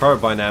don't have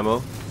carbine ammo.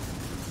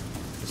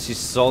 I see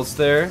salts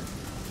there.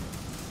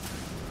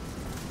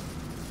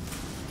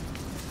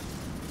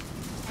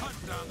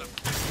 Hunt down the...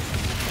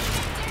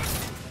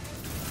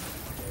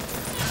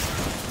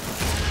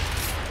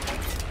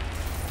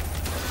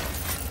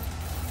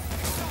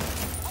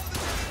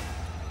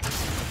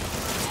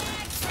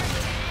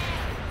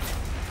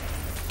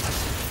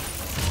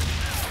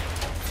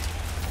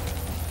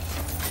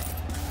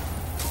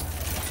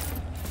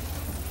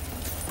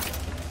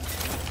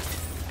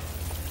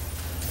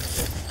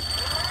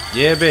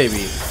 Yeah,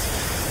 baby.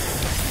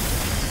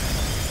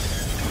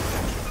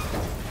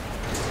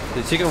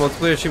 They take out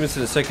multiplayer achievements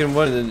in the second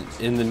one and then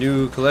in the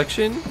new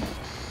collection. You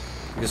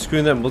can screw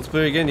in that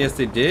multiplayer again? Yes,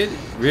 they did?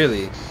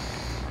 Really?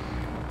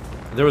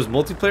 There was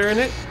multiplayer in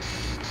it?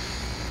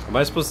 Am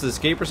I supposed to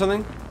escape or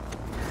something?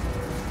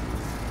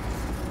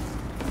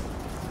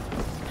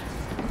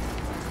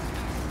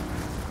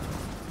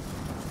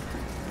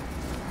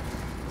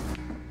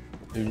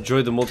 You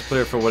enjoyed the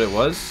multiplayer for what it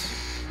was?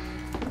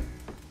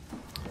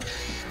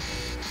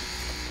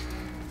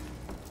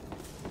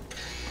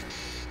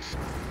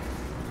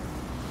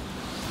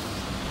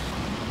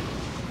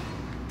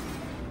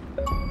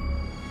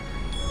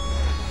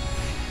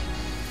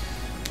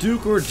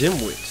 Duke or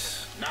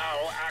Dimwit?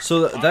 Now act So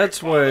like that's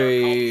Father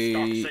why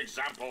Comstock's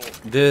example.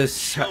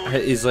 this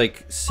is like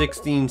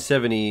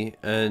 1670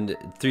 and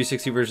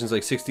 360 versions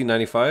like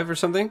 1695 or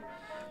something.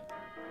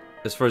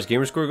 As far as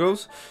gamer score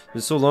goes,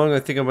 it's so long. I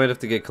think I might have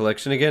to get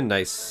collection again.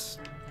 Nice,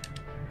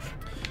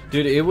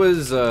 dude. It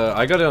was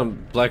I got it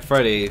on Black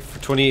Friday for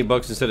 28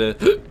 bucks instead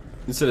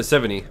of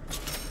 70.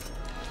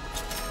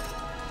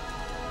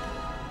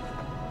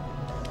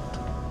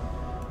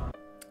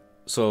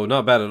 So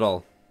not bad at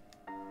all.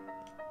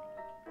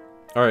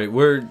 All right,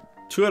 we're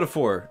 2 out of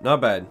 4.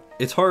 Not bad.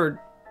 It's hard,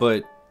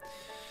 but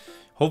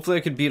hopefully I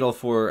could beat all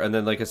 4. And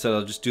then, like I said,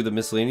 I'll just do the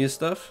miscellaneous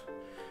stuff.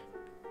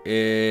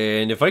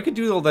 And if I could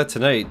do all that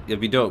tonight, it'd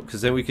be dope.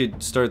 Because then we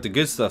could start the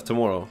good stuff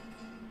tomorrow.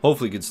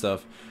 Hopefully good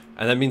stuff.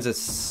 And that means that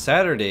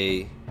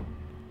Saturday,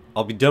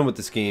 I'll be done with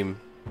this game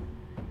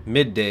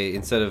midday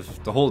instead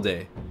of the whole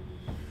day.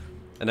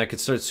 And I could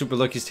start Super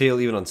Lucky's Tale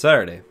even on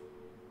Saturday.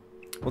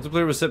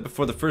 Multiplayer was set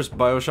before the first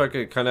BioShock.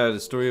 It kind of had a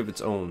story of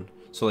its own.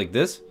 So like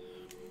this.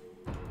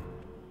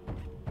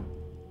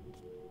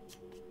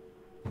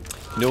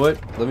 You know what?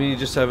 Let me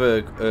just have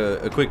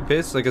a quick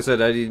piss. Like I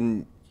said, I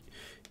didn't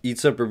eat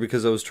supper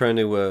because I was trying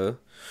to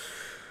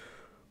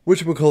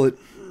whatchamacallit,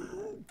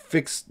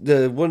 fix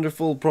the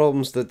wonderful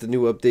problems that the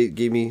new update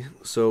gave me.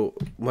 So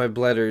my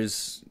bladder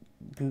is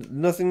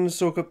nothing to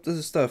soak up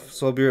the stuff.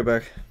 So I'll be right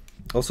back.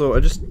 Also,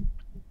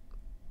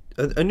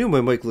 I knew my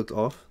mic looked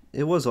off.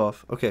 It was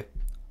off. Okay.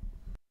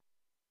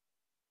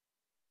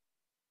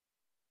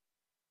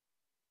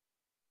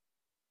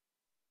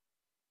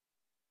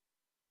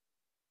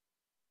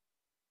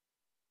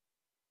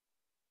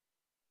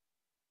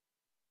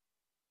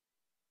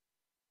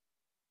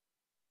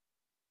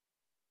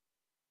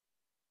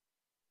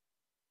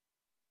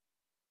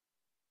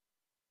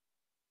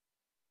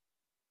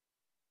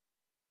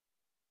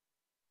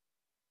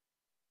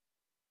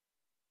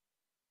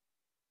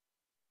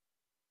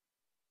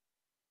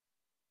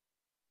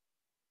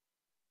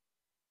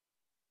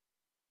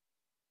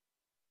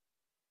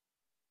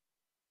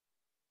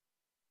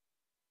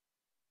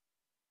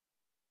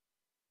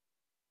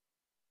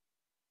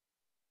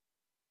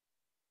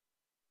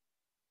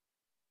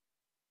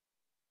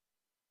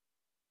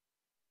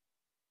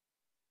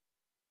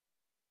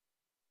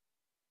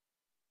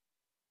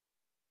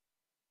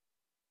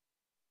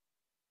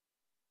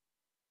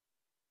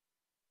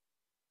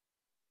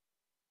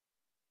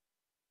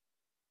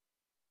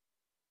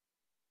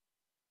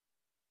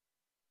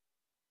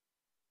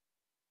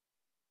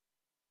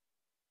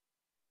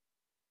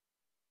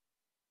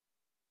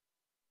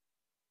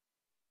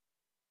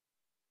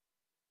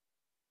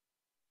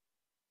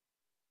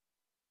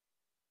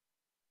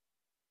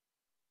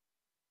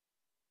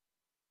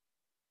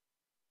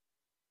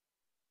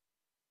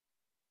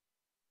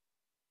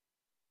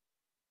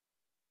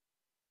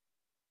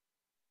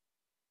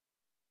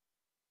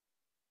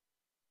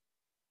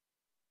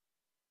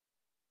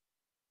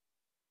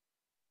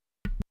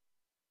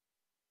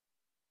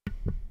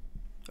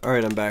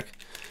 Alright, I'm back.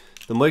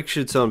 The mic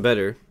should sound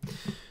better.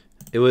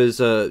 It was,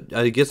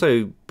 I guess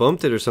I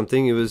bumped it or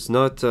something. It was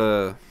not,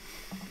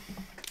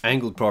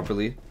 angled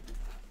properly.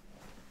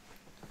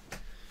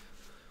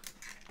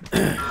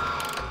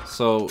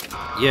 So,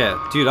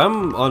 yeah. Dude,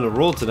 I'm on a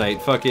roll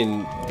tonight.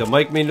 Fucking, the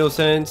mic made no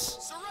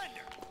sense.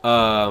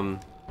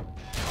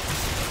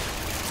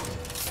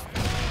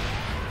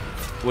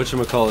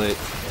 Whatchamacallit?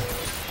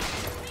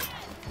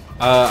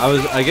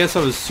 I guess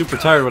I was super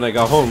tired when I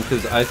got home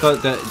because I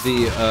thought that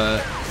the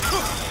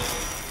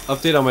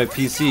update on my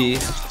PC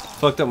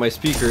fucked up my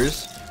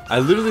speakers. I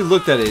literally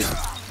looked at it.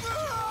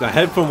 The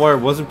headphone wire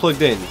wasn't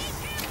plugged in.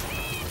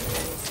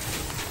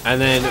 And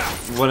then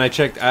when I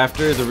checked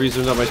after, the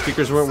reason that my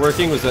speakers weren't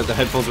working was that the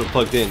headphones were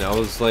plugged in. I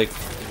was like,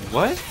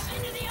 what?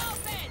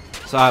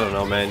 So I don't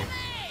know, man.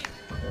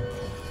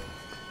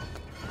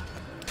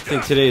 I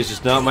think today is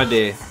just not my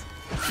day.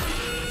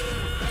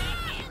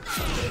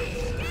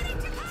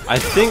 I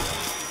think...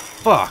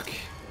 Fuck.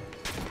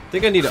 I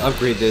think I need to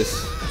upgrade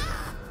this.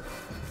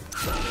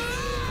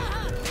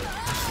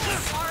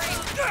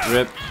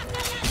 Rip.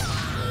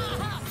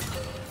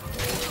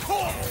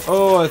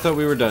 Oh, I thought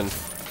we were done.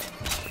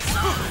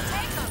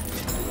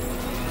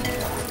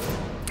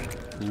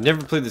 You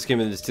never played this game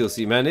in this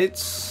DLC, man.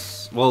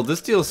 It's... Well,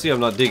 this DLC I'm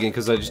not digging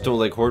because I just don't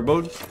like horde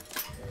mode.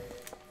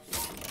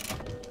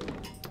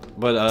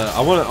 But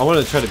I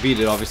want to try to beat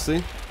it,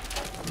 obviously.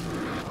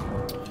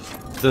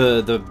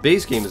 The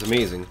base game is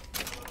amazing.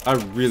 I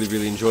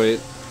really enjoy it.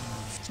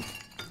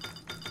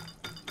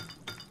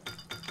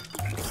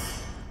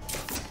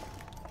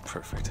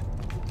 Perfect.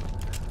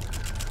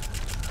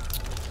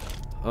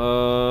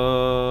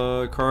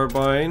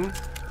 Carbine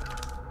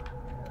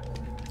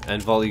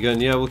and volley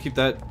gun. Yeah, we'll keep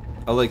that.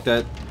 I like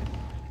that.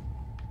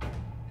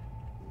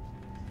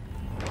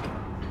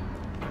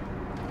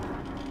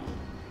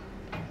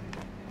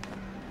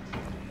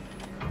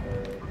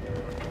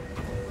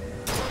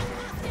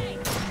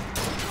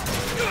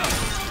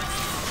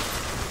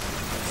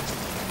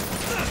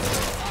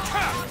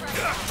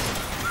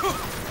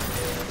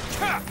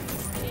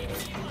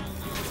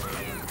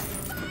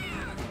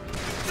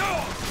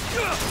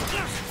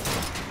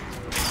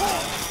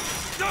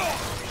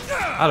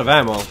 Out of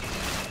ammo.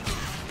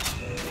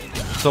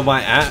 So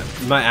my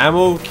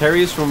ammo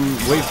carries from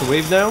wave to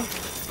wave now?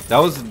 That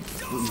was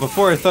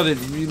before. I thought it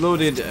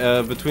reloaded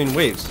between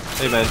waves.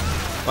 Hey man.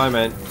 Bye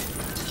man.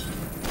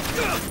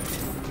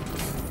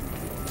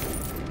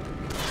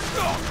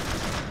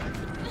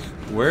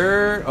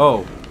 Where?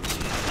 Oh.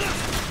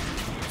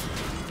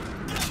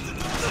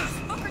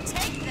 Booker,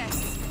 take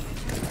this.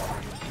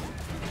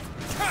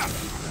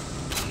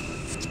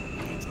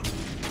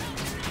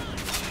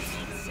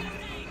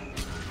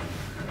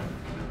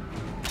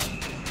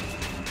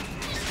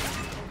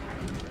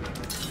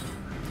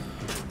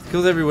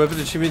 Killed every weapon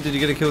achievement. Did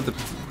you get a kill with the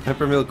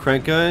peppermill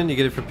crank gun? You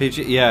get it for page.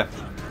 Yeah,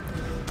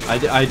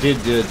 I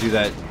did do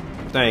that.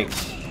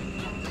 Thanks.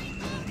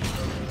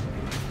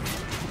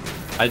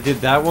 I did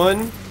that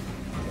one.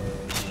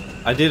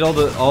 I did all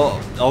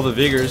the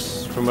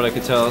vigors from what I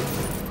could tell.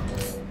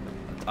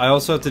 I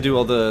also have to do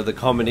all the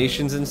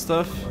combinations and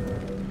stuff.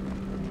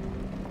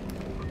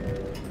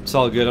 It's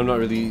all good. I'm not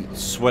really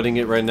sweating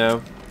it right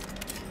now.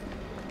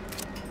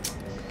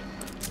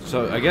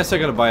 So I guess I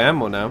gotta buy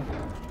ammo now.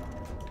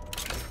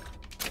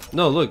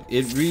 No, look,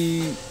 it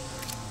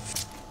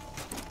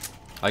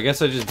I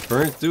guess I just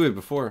burned through it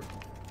before.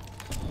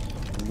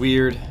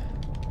 Weird.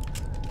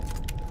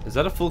 Is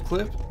that a full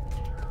clip?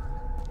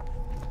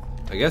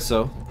 I guess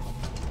so.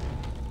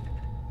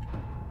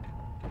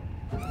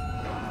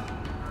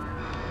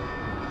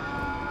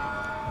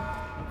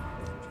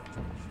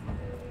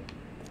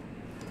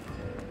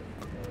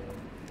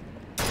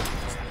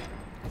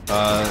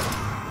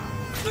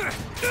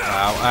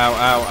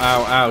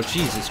 Ow,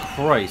 Jesus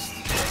Christ.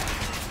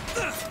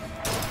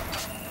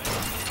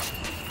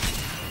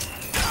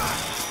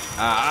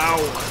 Ow!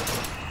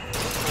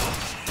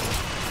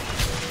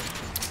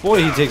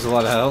 Boy, he takes a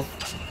lot of health.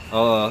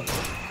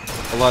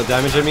 A lot of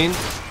damage, I mean.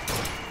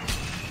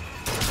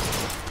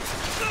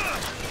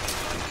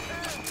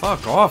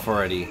 Fuck off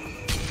already.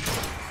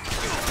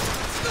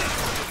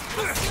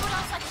 Let's see what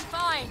else I can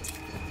find.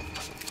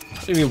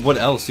 What do you mean, what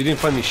else? You didn't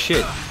find me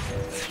shit.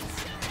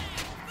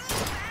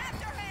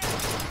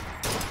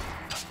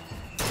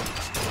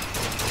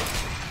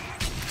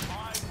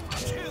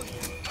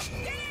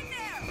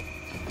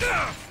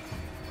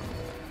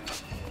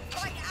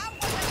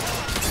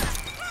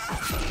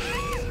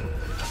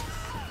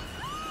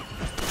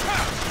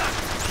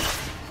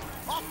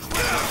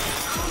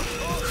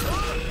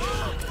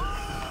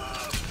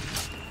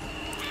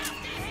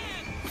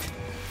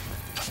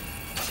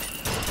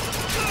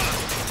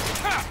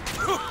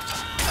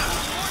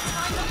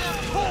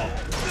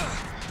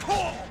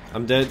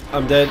 I'm dead.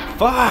 I'm dead.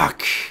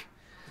 Fuck!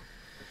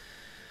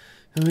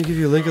 Let me give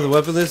you a link of the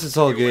weapon list. It's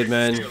all good,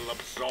 man.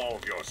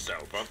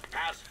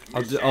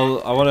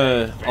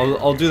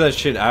 I'll do that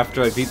shit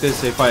after I beat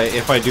this. If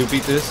I do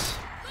beat this.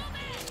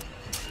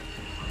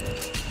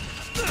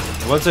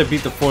 Once I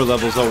beat the 4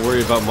 levels, I'll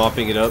worry about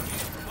mopping it up.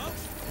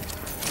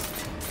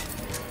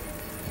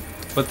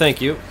 But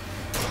thank you.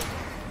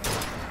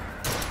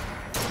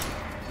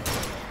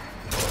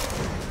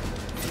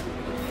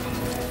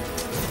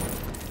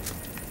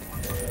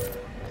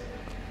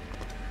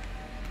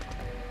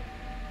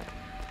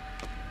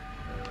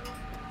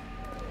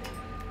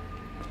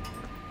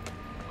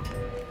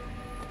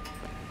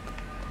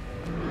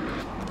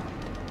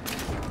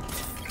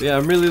 Yeah,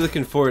 I'm really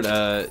looking forward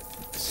to,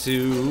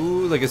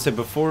 like I said,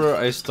 before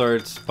I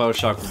start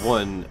BioShock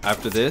 1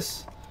 after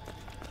this,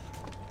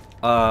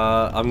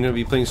 I'm going to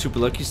be playing Super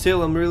Lucky's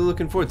Tale. I'm really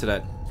looking forward to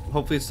that.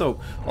 Hopefully it's so.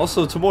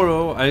 Also,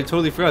 tomorrow, I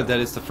totally forgot that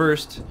it's the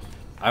first.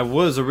 I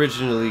was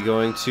originally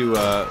going to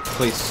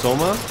play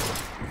Soma,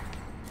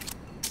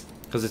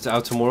 because it's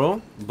out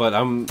tomorrow, but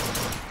I'm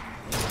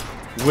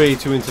way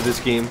too into this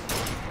game.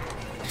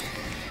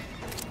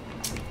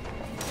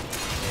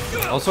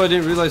 Also, I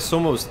didn't realize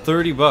Soma was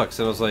 $30,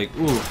 and I was like,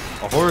 ooh,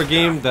 a horror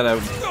game that I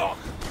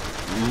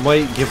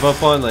might give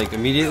up on, like,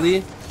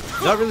 immediately.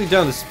 Not really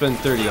down to spend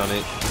 30 on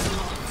it.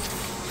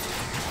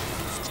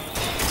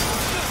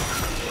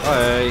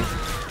 Hi.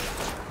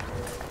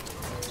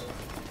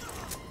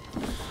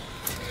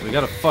 We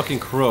got a fucking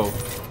crow.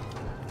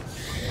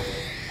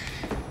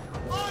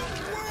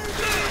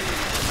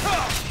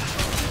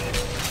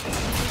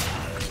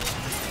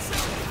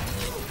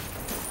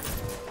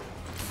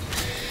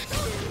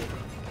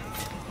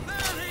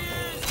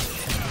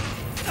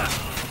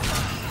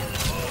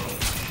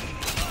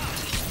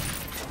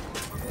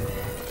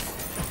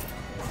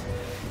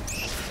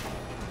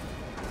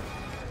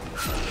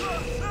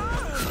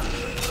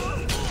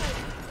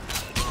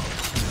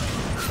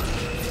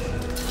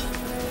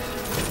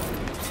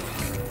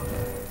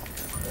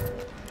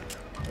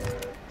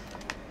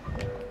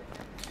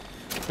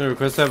 I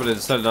requested that, but I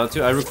decided not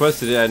to. I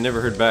requested it, I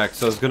never heard back,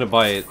 so I was gonna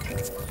buy it.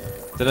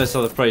 Then I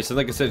saw the price, and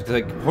like I said,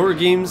 like horror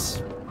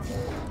games,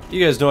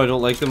 you guys know I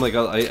don't like them. Like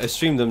I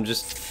stream them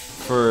just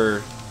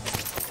for,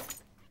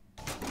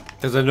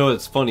 because I know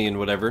it's funny and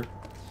whatever.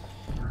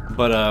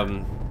 But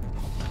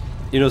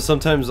you know,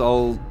 sometimes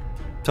I'll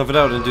tough it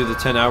out and do the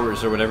 10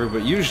 hours or whatever.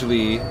 But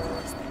usually,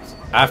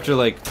 after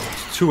like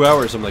 2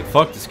 hours, I'm like,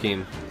 fuck this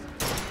game.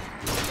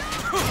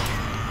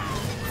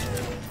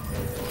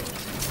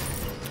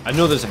 I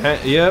know there's a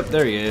hand. Yep,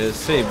 there he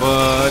is. Hey,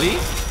 buddy.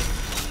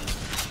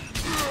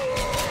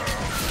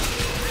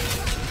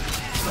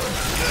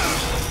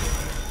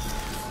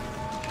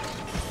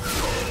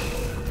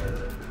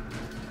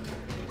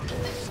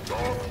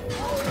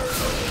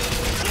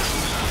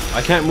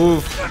 I can't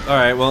move.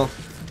 Alright, well.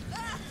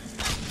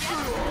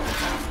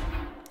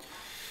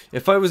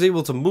 If I was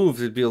able to move,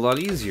 it'd be a lot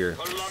easier.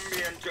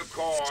 Colombian to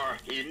core,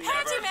 he never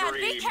Handyman, be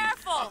dreamed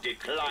careful. of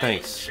declining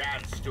Thanks.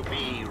 chance to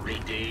be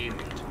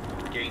redeemed.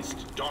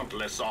 Against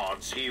dauntless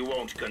odds, he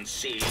won't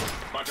concede,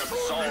 but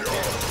absolve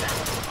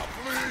himself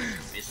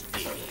of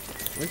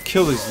misdeed. Let's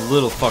kill these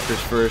little fuckers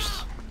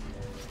first.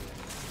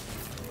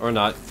 Or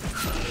not.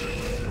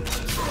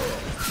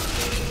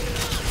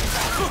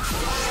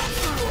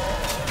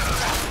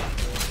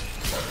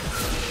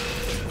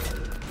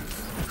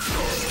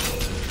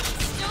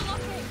 Still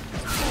looking.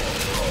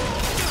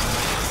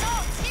 Assault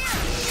here.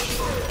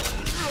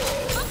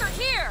 Booker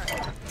here.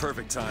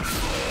 Perfect time.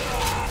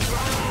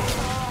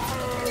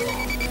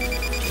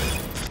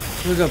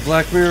 We got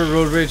Black Mirror,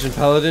 Road Rage, and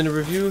Paladin to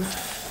review.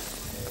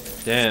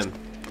 Damn.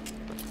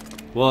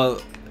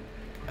 Well,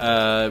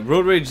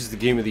 Road Rage is the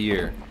game of the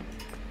year.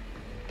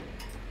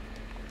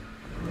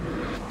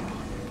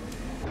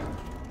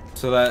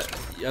 So that,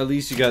 at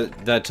least you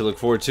got that to look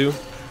forward to.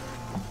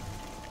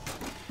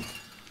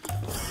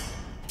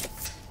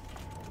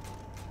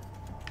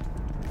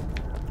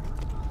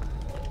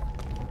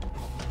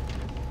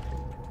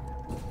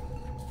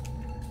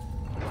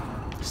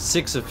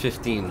 Six of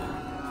 15.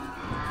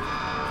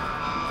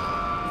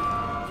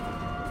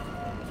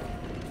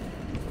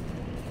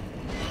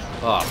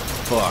 Oh,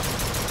 fuck.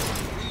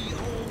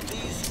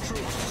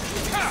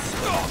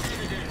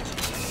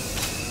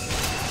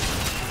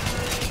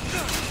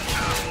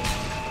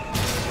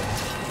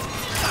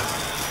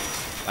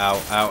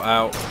 Ow, ow,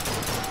 ow.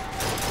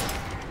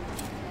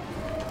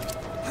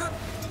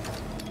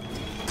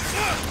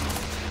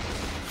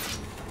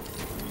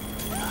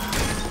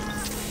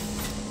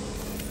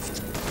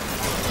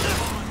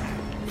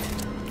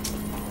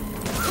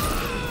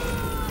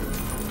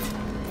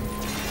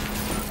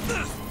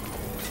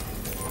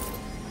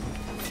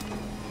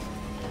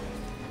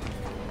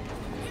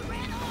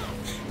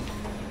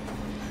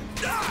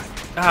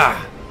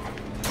 Ah!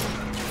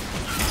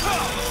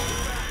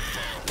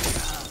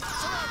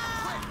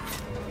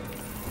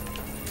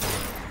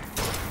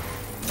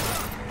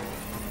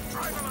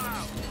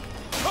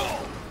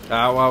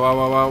 Ow, ow, ow,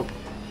 ow, ow.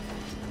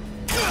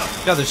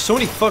 God, there's so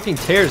many fucking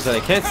tears that I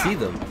can't see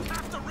them.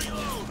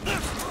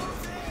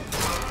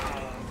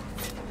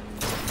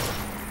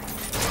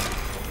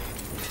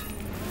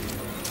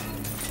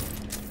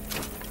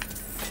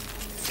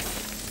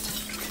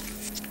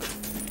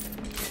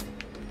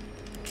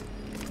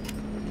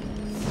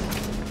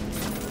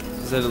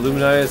 Is that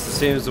Illuminati? It's the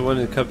same as the one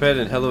in Cuphead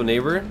and Hello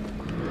Neighbor?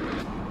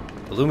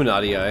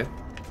 Illuminati eye.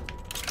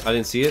 I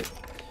didn't see it.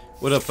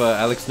 What up,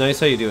 Alex? Nice.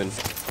 How you doing?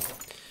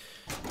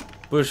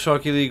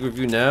 BioShock League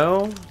review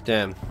now.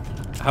 Damn.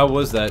 How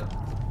was that?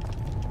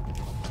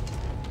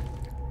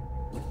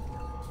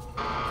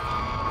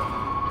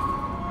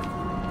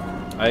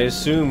 I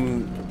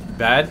assume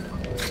bad.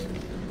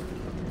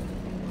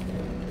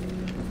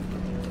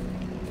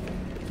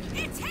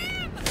 It's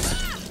him!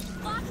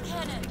 Lock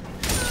cannon!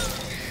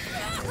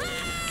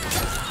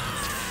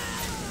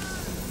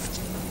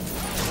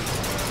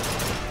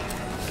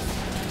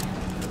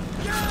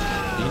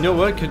 You know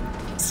what? Could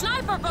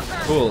Sniper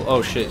Booker! cool.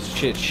 Oh shit!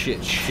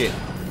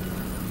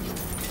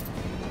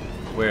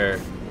 Where?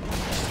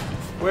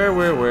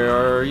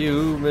 Where are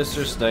you,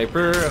 Mr.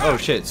 Sniper? Oh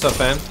shit! Sup,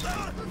 fam?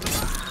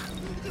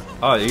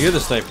 Oh, you're the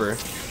sniper.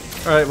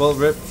 All right. Well,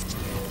 rip.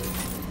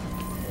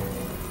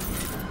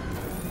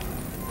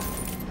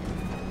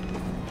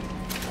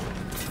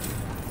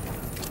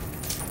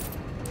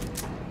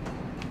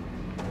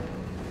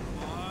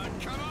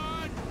 Come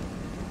on!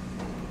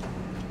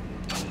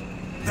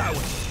 That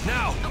way.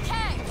 Now!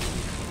 Okay!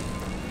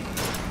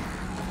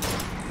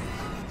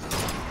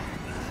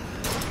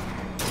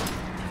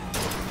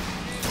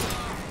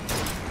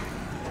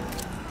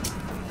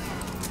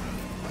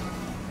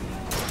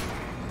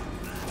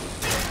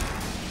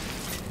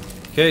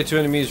 Okay, 2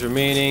 enemies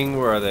remaining.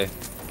 Where are they?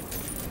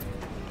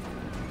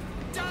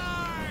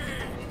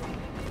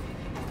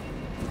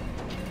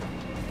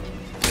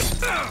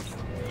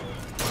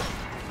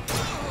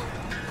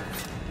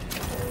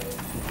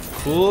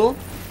 Cool.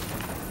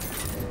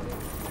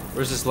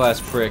 Where's this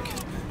last prick?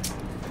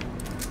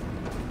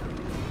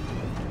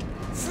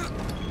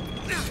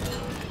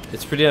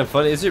 It's pretty damn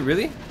fun. Is it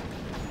really?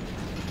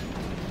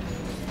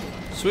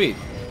 Sweet.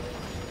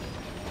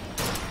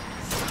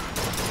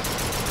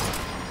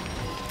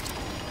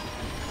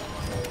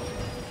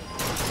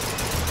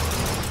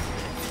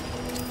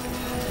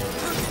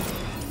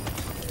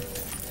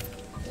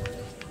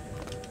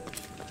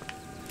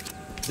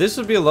 This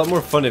would be a lot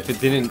more fun if it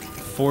didn't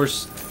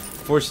force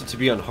it to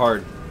be on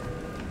hard.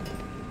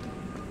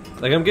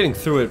 Like, I'm getting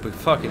through it, but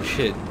fucking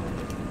shit.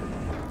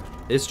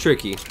 It's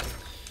tricky.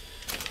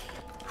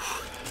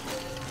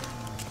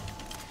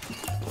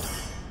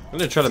 I'm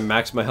gonna try to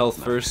max my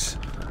health first.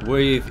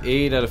 Wave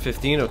 8 out of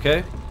 15,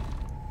 okay?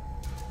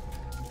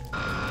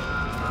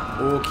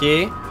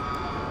 Okay.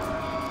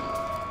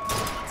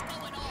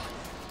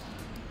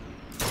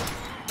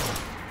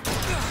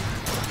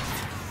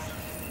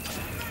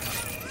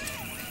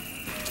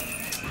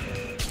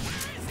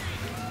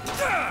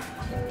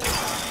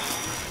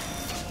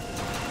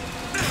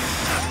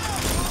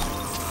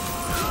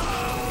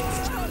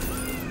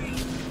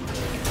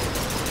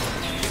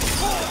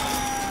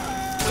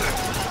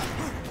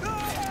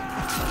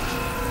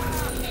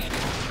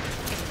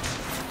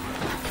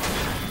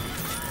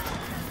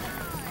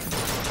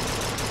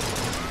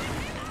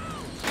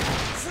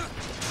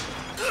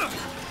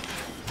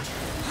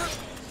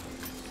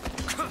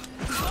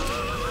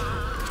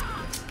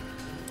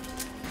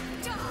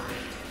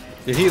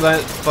 Did he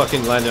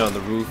fucking landed on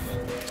the roof?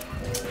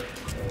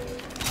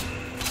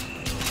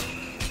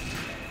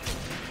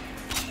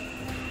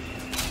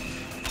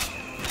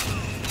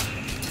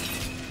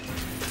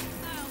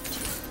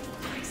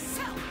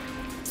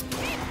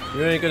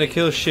 You ain't gonna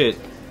kill shit.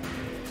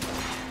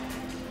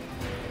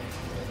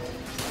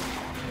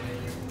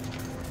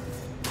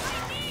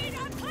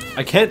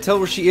 I can't tell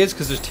where she is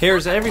because there's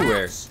tears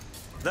everywhere.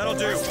 That'll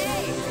do.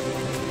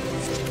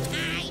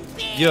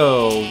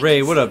 Yo,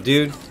 Ray, what up,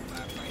 dude?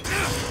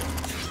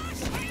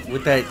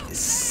 With that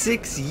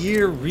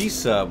 6-year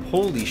resub,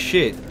 holy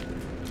shit.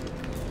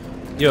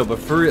 Yo, but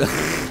for real,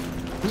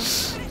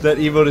 that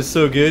emote is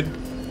so good.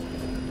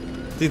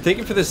 Dude, thank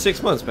you for the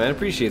 6 months, man.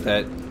 Appreciate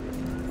that.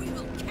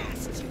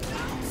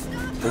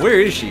 Where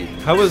is she?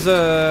 How was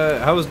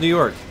New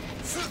York?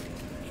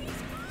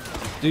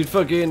 Dude,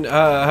 fucking,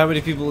 how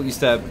many people you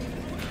stabbed?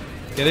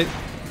 Get it?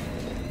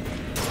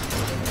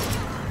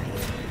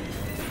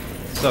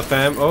 What's up,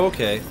 fam? Oh,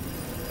 okay.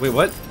 Wait,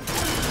 what?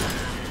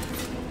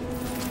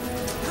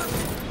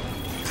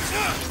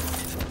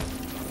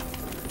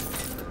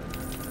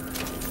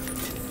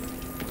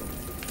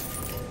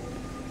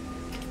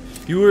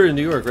 You were in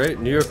New York, right?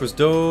 New York was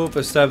dope.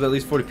 I stabbed at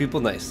least 40 people.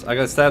 Nice. I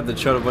got stabbed and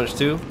shot a bunch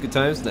too. Good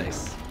times.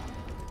 Nice.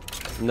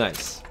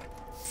 Nice.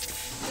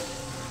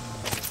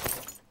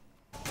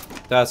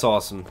 That's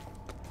awesome.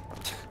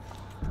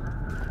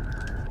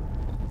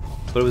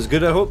 But it was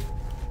good, I hope.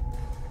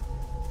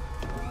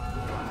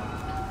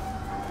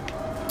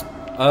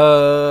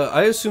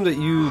 I assume that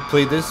you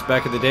played this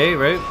back in the day,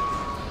 right?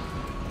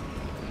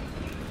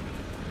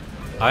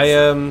 I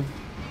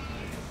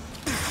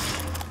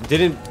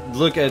didn't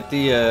look at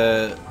the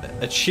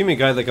achievement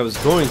guide like I was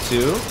going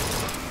to.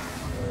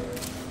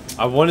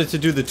 I wanted to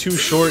do the 2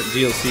 short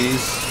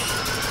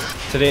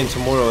DLCs today and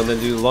tomorrow, and then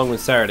do the long one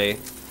Saturday.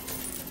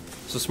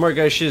 So Smart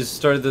Guy Shiz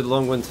started the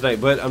long one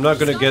tonight, but I'm not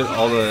gonna get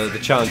all the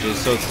challenges,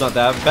 so it's not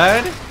that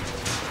bad.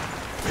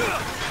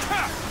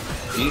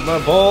 Eat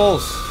my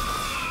balls.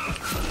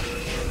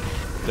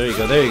 There you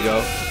go, there you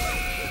go.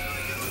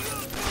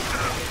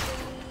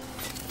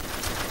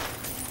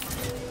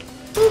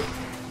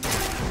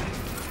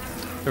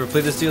 Ever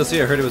played this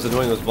DLC? I heard it was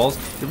annoying as balls.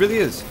 It really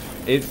is.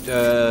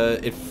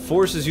 It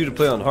forces you to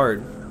play on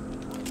hard.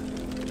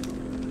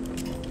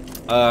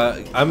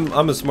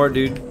 I'm a smart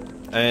dude,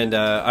 and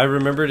I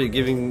remembered it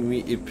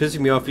pissing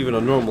me off even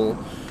on normal.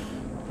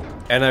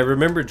 And I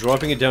remember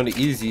dropping it down to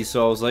easy,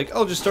 so I was like,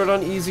 I'll just start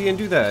on easy and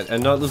do that,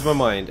 and not lose my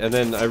mind. And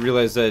then I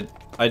realized that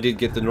I did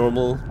get the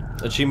normal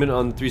achievement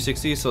on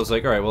 360, so I was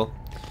like, alright, well,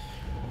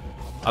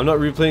 I'm not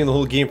replaying the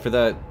whole game for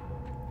that.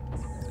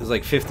 It's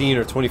like 15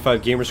 or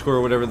 25 gamer score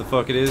or whatever the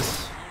fuck it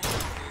is.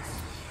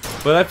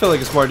 But I felt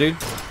like a smart dude.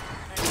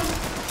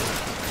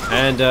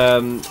 And,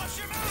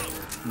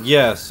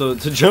 yeah, so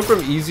to jump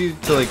from easy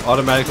to like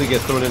automatically get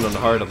thrown in on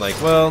hard, I'm like,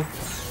 well...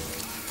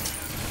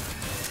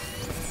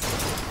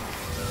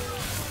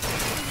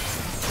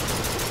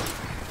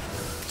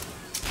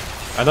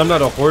 And I'm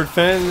not a Horde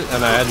fan,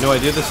 and I had no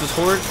idea this was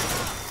Horde.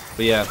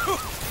 But yeah.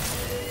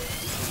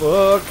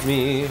 Fuck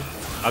me.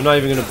 I'm not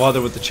even going to bother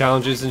with the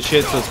challenges and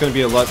shit, so it's going to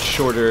be a lot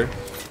shorter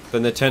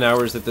than the 10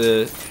 hours that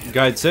the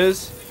guide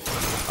says.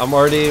 I'm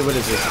already, what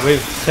is this,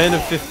 wave 10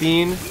 of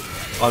 15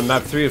 on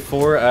map 3 of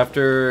 4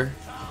 after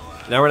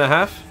an hour and a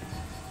half.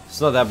 It's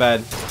not that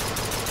bad.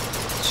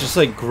 It's just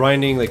like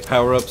grinding like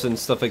power-ups and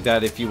stuff like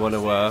that if you want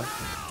to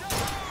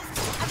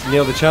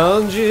nail the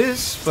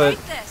challenges, but...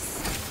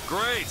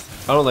 Great.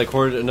 I don't like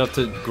Horde enough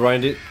to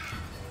grind it.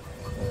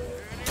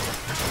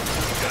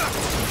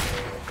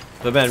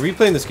 But man,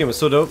 replaying this game was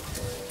so dope.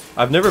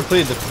 I've never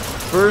played the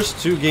first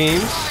 2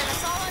 games,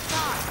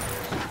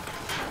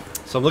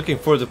 so I'm looking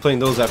forward to playing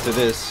those after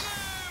this.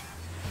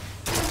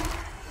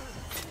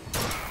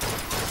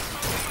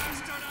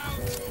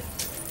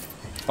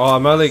 Oh,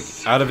 am I like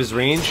out of his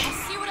range?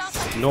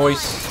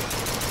 Noise.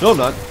 No, I'm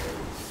not.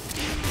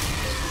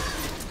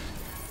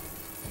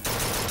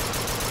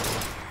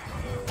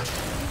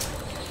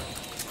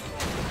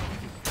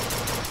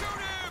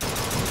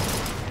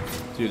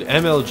 Dude,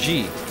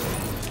 MLG.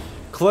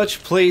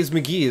 Clutch Plays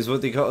McGee is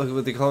what they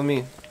call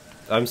me.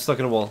 I'm stuck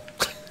in a wall.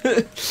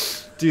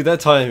 Dude, that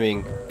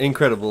timing,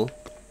 incredible.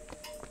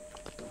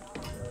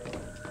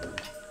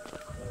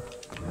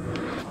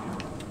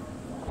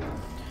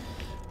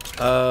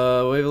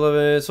 Wave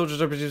 11,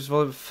 soldiers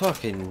RPGs,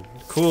 fucking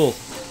cool.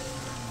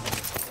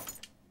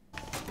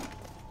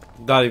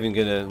 Not even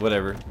gonna,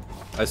 whatever.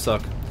 I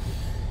suck.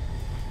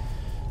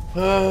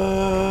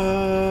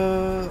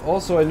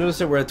 Also, I noticed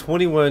that we're at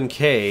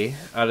 21k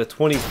out of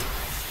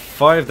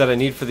 25 that I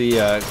need for the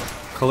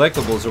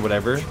collectibles or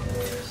whatever.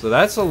 So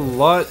that's a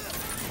lot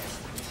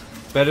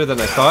better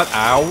than I thought.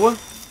 Ow! What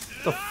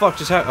the fuck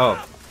just happened?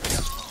 Oh.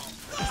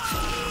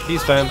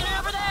 Peace, fam.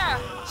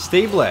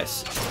 Stay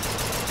blessed.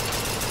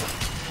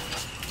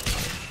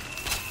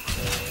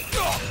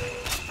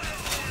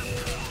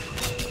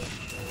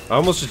 I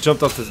almost just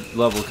jumped off this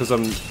level because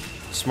I'm a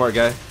smart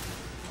guy.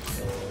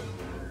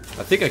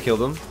 I think I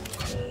killed him.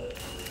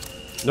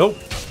 Nope.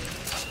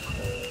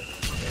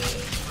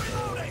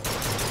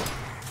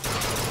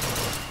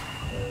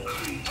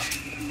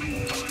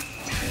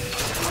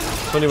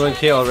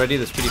 $21k already,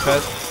 that's pretty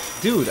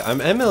fast. Dude, I'm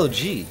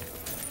MLG.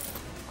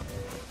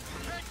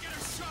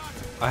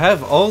 I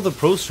have all the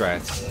pro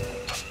strats.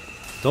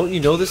 Don't you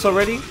know this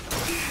already?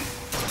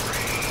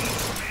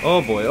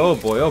 Oh boy, oh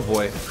boy, oh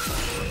boy.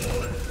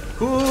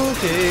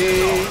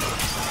 Okay.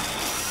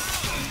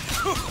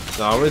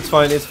 No, it's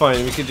fine, it's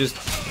fine. We could just...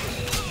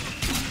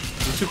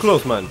 You're too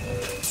close, man.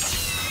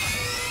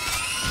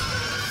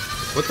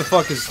 What the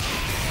fuck is...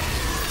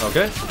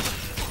 Okay.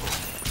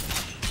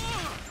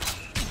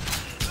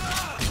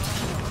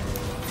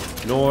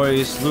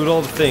 Noise, loot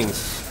all the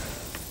things.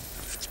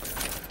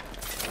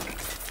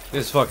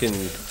 This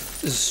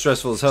is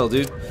stressful as hell,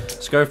 dude.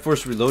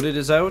 Skyforce Reloaded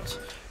is out.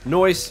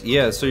 Noise,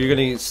 yeah, so you're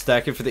gonna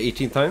stack it for the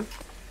 18th time?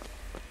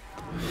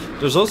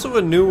 There's also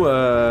a new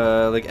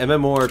like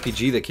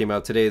MMORPG that came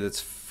out today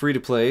that's free to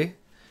play.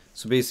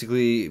 So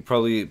basically,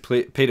 probably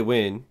pay to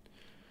win.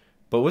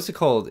 But what's it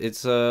called?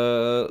 It's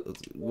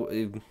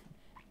it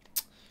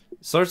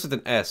starts with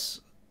an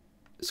S.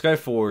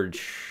 Skyforge.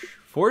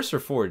 Force or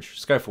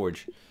Forge?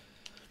 Skyforge.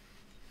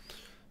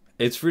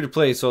 It's free to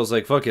play, so I was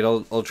like, fuck it,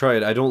 I'll try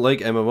it. I don't like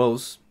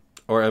MMOs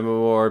or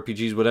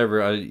MMORPGs,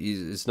 whatever.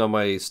 It's not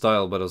my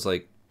style, but I was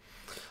like,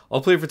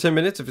 I'll play it for 10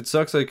 minutes. If it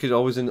sucks, I could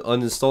always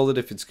uninstall it.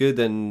 If it's good,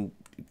 then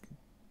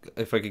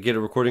if I could get a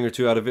recording or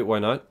two out of it, why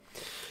not?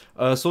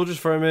 Soldiers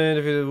farming,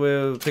 if you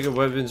will pick up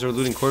weapons or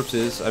looting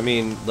corpses. I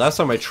mean, last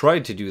time I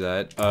tried to do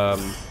that, I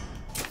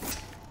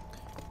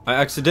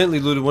accidentally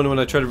looted one when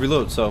I tried to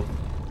reload, so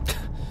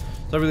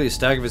it's not really a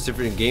stack if it's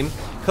different in game.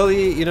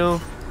 Cully, you know,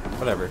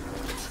 whatever.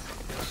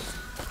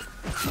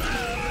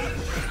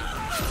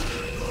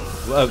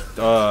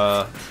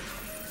 That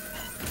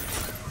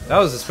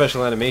was a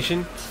special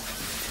animation.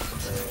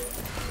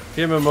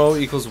 PMMO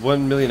equals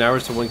 1 million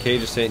hours to 1k,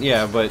 just saying,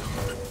 yeah, but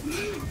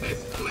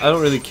I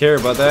don't really care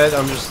about that.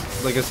 I'm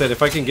just, like I said,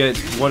 if I can get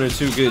 1 or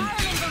 2 good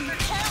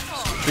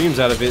streams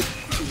out of it,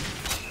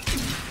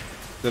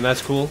 then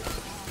that's cool.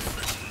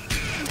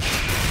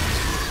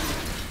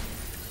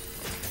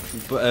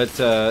 But,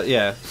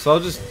 yeah, so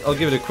I'll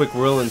give it a quick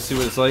whirl and see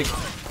what it's like.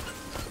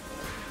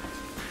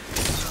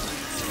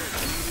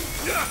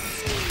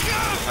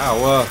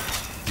 Ow,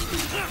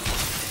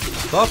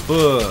 stop,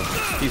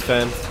 peace,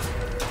 fam.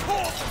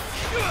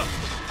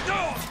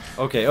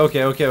 Okay,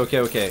 okay, okay, okay,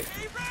 okay.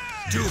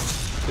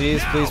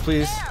 Please, please,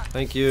 please.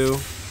 Thank you.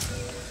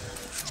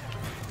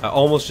 I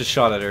almost just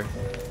shot at her.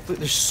 Look,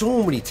 there's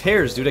so many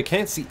tears, dude. I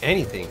can't see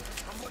anything.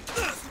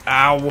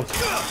 Ow.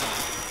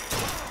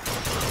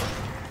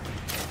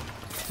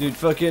 Dude,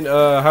 fucking,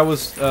 how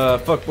was,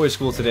 fuckboy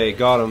school today?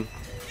 Got him.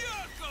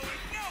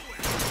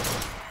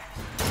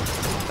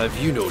 Have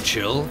you no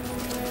chill?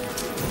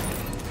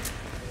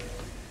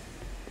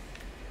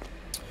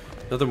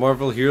 Another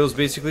Marvel Heroes,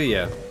 basically,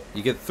 yeah.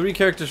 You get 3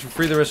 characters for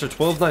free, the rest are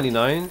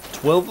 $12.99.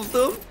 12 of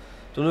them?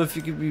 Don't know if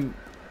you can be...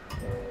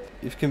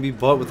 if it can be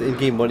bought with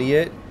in-game money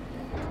yet.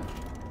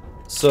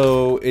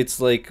 So, it's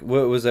like,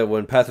 what was that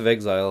one? Path of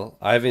Exile.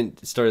 I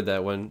haven't started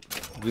that one.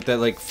 With that,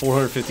 like,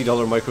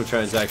 $450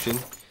 microtransaction.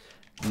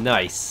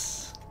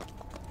 Nice.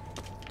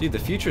 Dude, the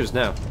future is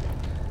now.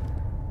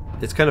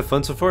 It's kind of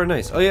fun so far.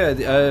 Nice. Oh yeah,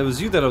 it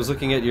was you that I was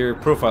looking at your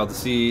profile to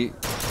see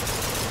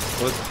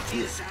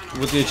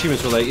what the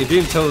achievements were like. It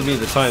didn't tell me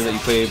the time that you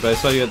played, but I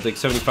saw you had like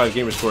 75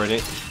 gamer score in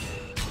it.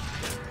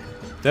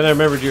 Then I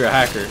remembered you're a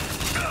hacker.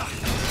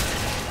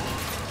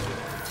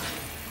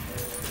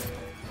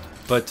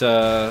 But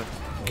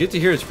good to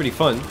hear it's pretty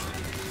fun.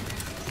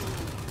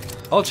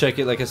 I'll check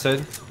it, like I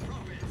said.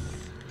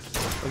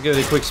 I'll give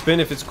it a quick spin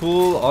if it's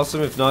cool.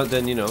 Awesome. If not,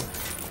 then you know,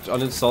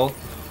 uninstall.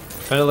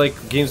 Kind of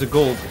like Games of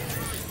Gold.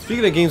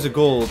 Speaking of Games of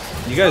Gold,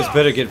 you guys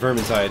better get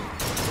Vermintide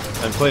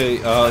and play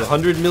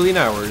 100 million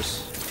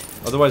hours.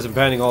 Otherwise, I'm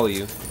banning all of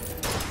you.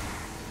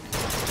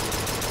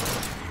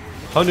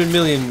 100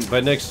 million by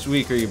next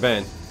week or you're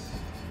banned.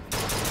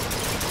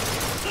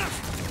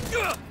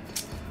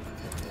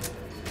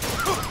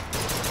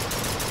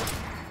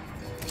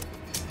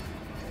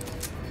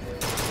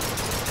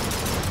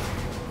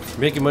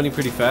 Making money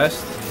pretty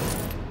fast.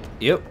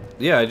 Yep.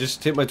 Yeah, I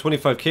just hit my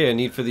 25k I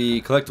need for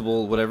the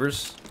collectible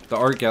whatevers. The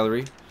art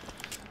gallery.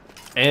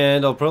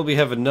 And I'll probably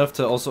have enough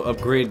to also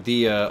upgrade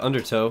the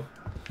Undertow,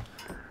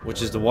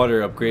 which is the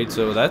water upgrade,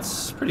 so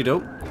that's pretty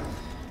dope.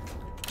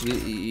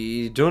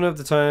 You don't have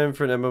the time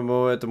for an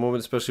MMO at the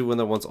moment, especially one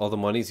that wants all the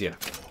monies, yeah.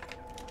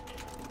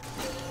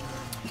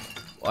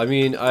 I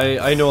mean,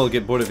 I know I'll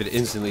get bored of it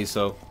instantly,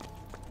 so...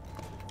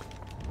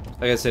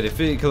 like I said, if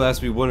it could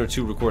last me 1 or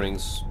 2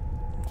 recordings.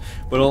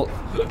 But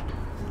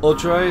I'll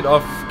try it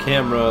off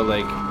camera,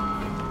 like...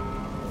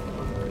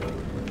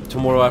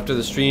 tomorrow after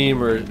the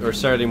stream or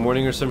Saturday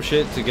morning or some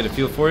shit to get a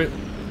feel for it.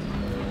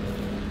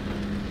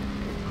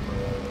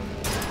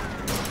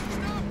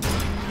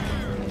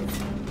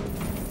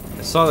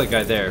 I saw that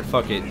guy there.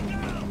 Fuck it.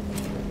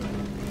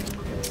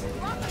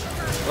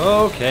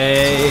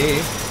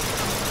 Okay.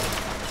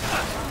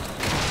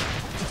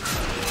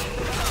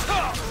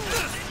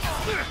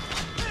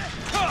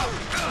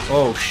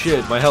 Oh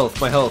shit, my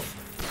health, my health.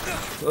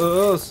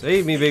 Oh,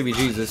 save me, baby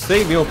Jesus.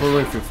 Save me,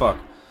 Oprah Winfrey, fuck.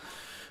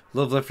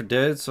 Love Left 4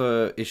 Dead,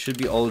 so it should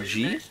be all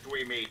G.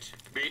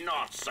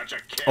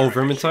 Oh,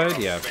 Vermintide?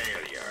 Yeah.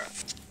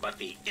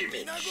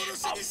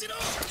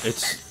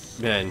 It's,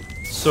 man,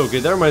 so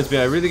good. That reminds me,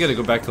 I really gotta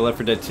go back to Left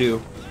 4 Dead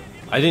 2.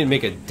 I didn't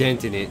make a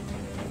dent in it.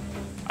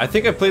 I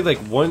think I played like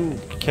 1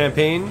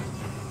 campaign.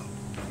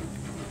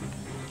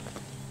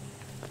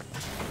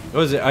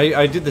 What was it?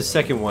 I did the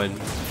second one.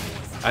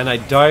 And I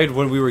died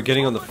when we were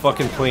getting on the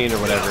fucking plane or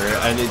whatever.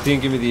 And it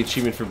didn't give me the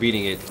achievement for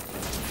beating it.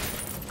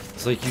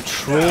 It's like, you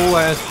troll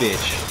ass bitch.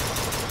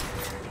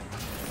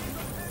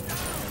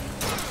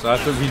 So I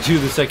have to redo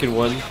the second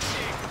one.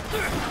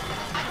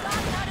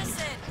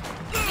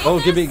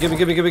 Oh, give me.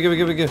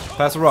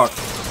 Pass the rock.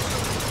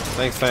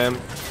 Thanks, fam.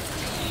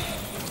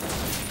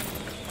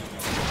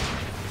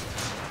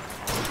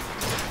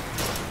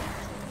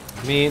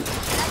 I mean,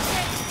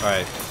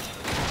 alright.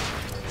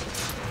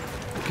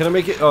 Can I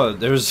make it? Oh,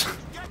 there's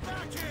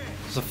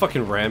a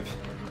fucking ramp.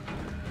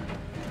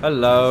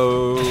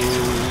 Hello.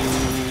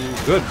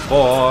 Good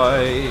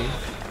boy.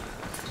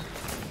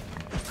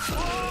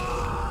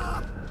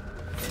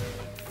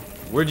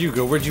 Where'd you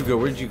go? Where'd you go?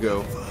 Where'd you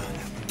go?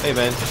 Hey,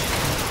 man.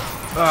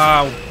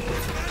 Ow.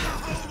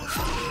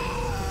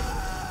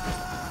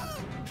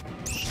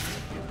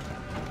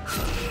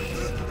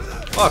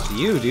 Fuck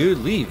you, dude.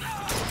 Leave.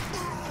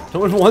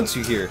 No one wants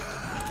you here.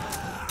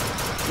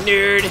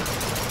 Nerd.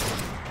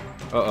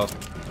 Uh-oh.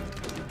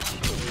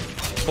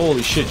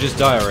 Holy shit, just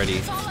die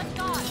already.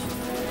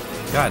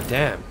 God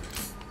damn.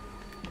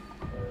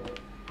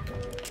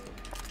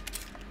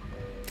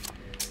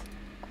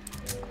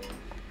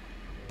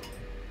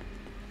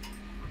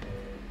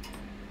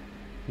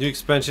 New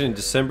expansion in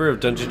December of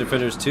Dungeon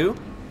Defenders 2?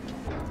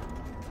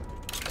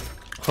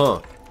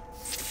 Huh.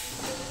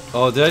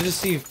 Oh, did I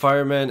just see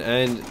Fireman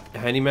and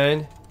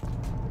Handyman?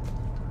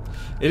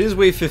 It is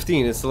wave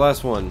 15, it's the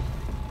last one.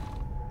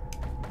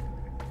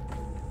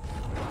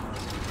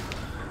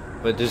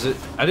 But there's a...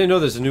 I didn't know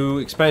there's a new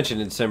expansion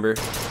in December.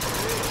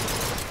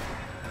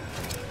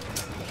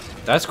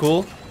 That's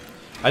cool.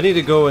 I need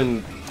to go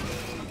and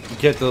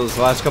get those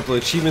last couple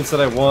of achievements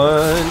that I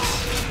want.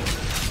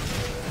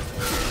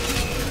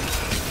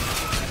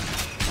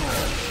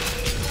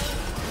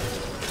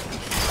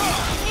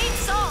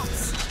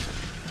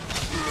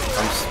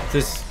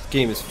 This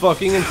game is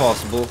fucking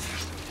impossible.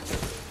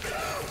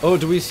 Oh,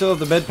 do we still have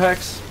the med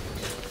packs?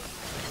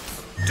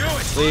 Do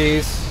it!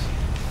 Please.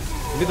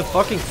 Give me the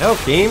fucking hell,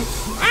 game.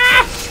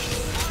 Ah!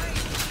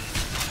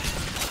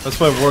 That's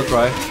my war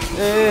cry.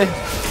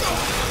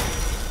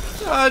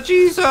 Oh,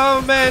 jeez,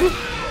 oh, man.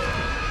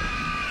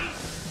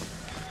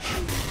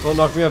 Don't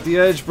knock me off the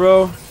edge,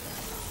 bro.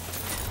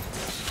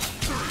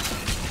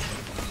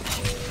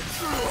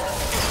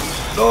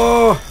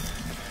 Oh!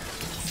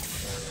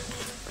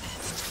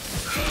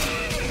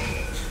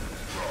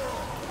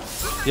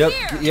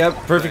 Yep,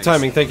 perfect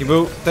timing. Thank you,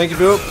 Boo. Thank you,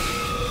 Boo.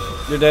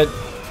 You're dead.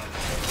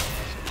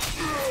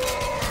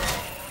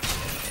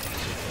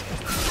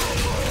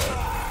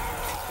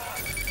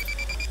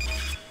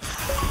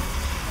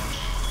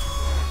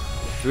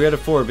 Three out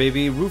of 4,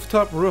 baby.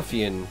 Rooftop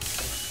Ruffian.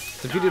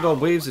 Defeated all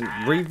waves in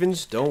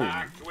Raven's Dome.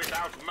 Act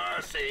without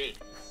mercy.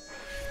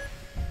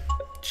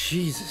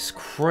 Jesus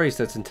Christ,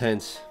 that's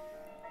intense.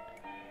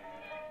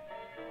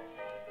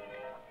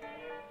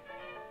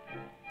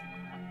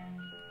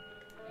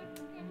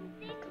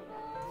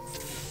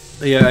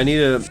 Yeah, I need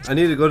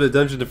to go to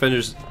Dungeon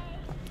Defenders.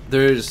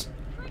 There's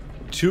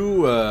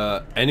 2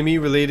 enemy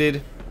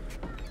related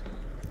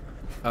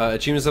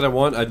achievements that I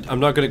want. I'm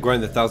not gonna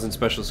grind the 1,000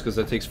 specials because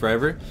that takes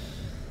forever.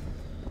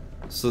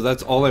 So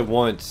that's all I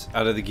want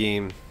out of the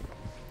game,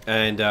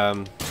 and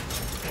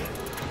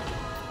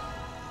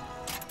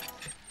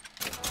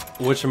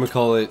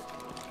whatchamacallit,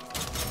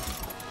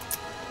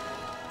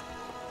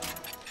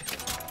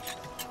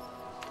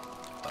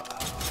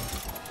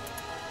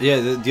 yeah,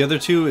 the other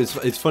 2 is,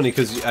 it's funny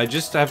because I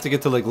just have to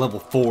get to like level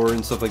 4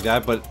 and stuff like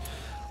that, but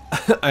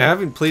I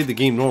haven't played the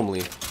game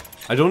normally.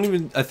 I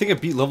think I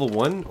beat level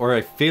 1 or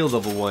I failed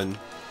level 1.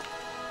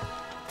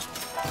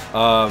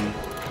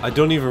 I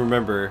don't even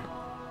remember.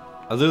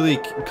 I literally,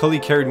 Cully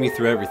carried me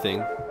through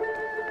everything.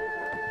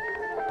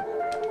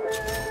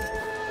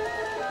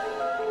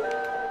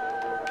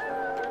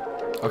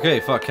 Okay,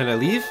 fuck, can I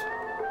leave?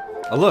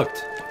 I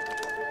looked.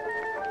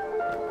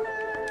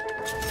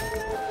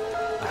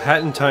 A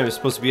Hat in Time is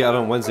supposed to be out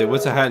on Wednesday.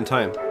 What's A Hat in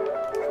Time?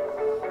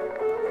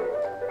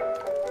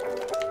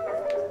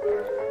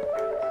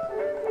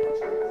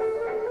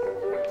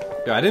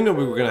 Yeah, I didn't know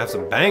we were gonna have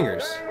some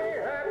bangers.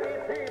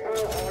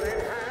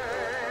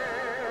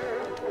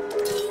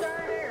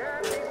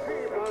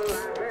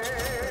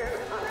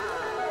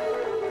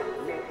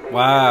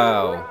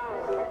 Wow.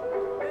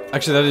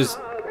 Actually, that is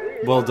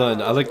well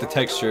done. I like the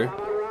texture.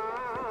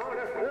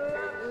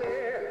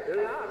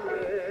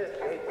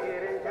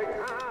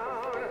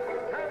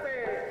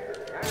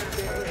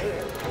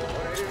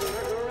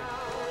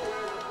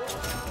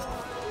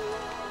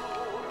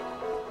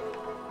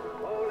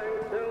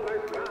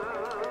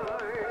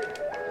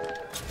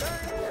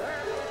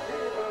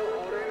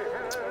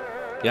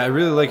 Yeah, I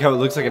really like how it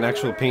looks like an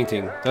actual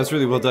painting. That's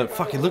really well done.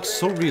 Fuck, it looks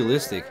so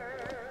realistic.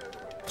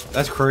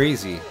 That's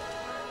crazy.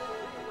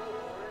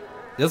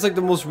 That's like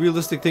the most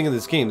realistic thing in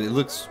this game. It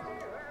looks...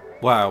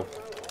 Wow.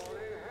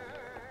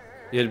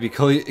 You had to be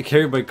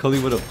carried by Cully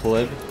with a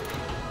pleb.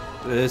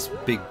 This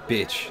big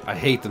bitch. I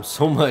hate them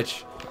so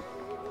much.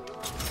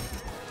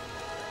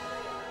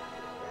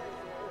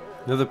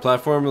 Another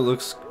platform. It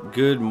looks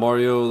good.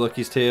 Mario,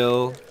 Lucky's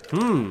Tale.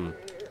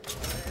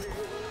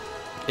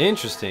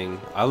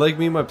 Interesting. I like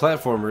me and my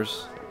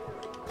platformers.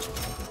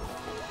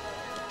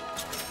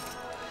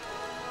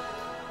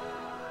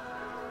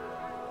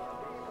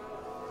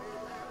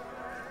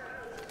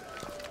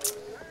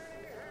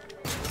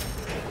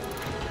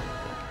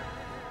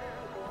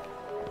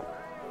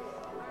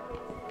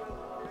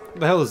 What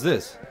the hell is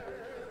this?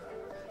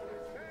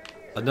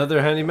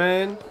 Another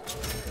handyman?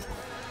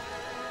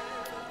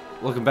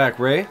 Welcome back,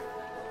 Ray.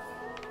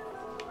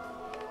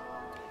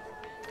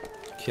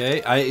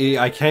 Okay,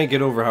 I can't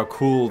get over how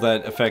cool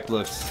that effect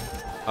looks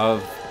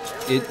of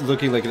it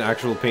looking like an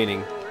actual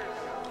painting.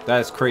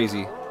 That's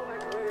crazy.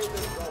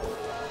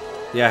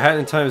 Yeah, Hat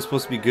in Time is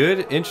supposed to be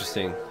good.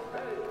 Interesting.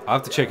 I'll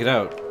have to check it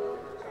out.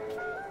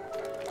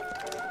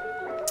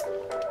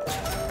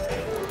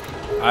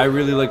 I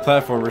really like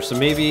platformers, so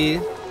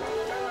maybe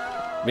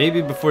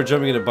before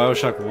jumping into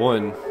BioShock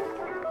 1,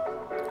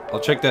 I'll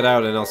check that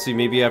out and I'll see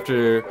maybe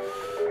after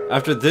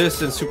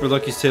this and Super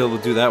Lucky's Tale we'll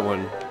do that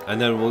one. And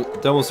then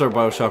we'll start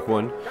BioShock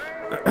 1.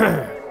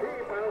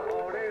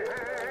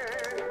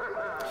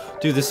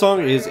 Dude, this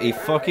song is a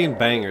fucking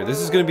banger. This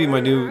is gonna be my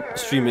new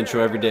stream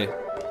intro every day.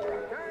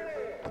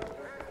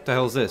 What the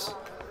hell is this?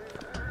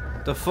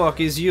 The fuck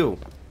is you?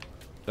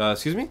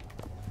 Excuse me?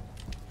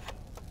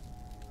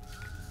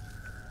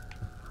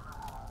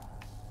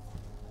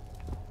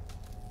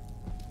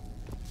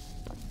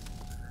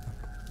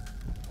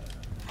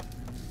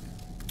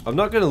 I'm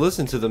not gonna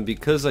listen to them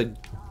because I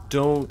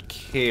don't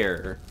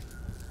care.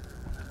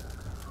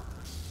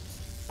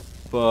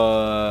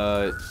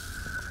 But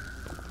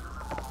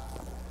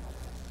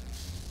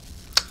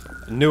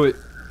I knew it.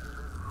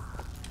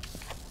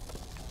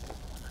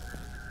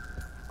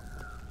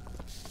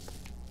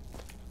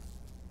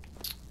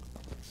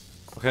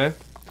 Okay.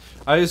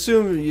 I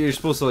assume you're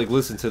supposed to like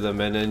listen to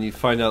them and then you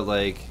find out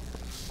like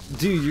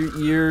Dude,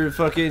 you're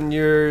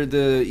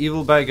the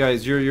evil bad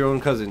guys. You're your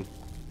own cousin.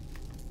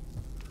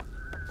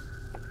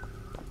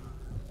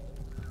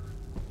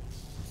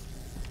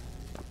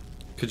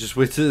 Could just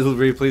wait till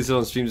Ray plays it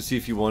on stream to see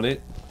if you want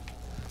it.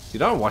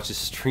 Dude, I don't watch his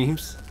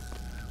streams.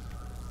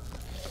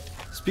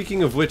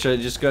 Speaking of which, I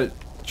just got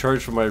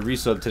charged for my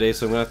resub today,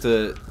 so I'm gonna have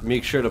to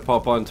make sure to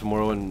pop on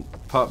tomorrow and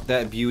pop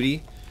that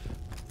beauty.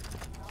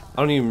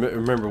 I don't even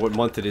remember what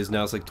month it is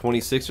now. It's like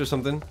 26 or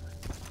something.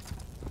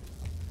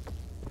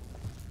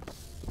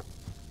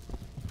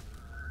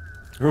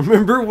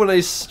 Remember when I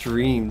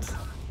streamed?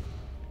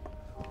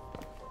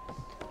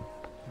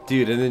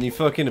 Dude, and then you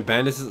fucking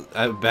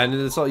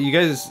abandoned us all. You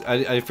guys,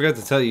 I forgot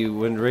to tell you,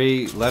 when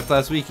Ray left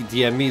last week, he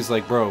DM'd me, he's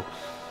like, bro,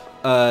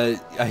 I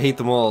hate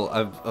them all.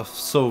 I'm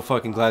so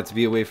fucking glad to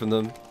be away from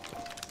them.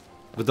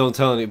 But don't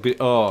tell anybody.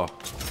 Oh.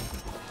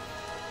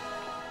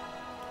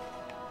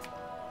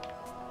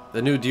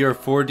 The new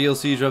DR4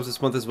 DLC drops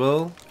this month as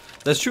well.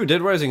 That's true,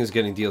 Dead Rising is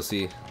getting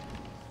DLC.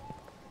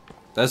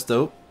 That's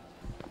dope.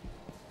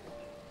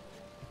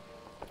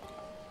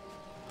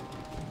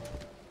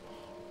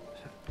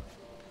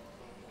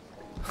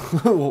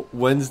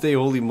 Wednesday,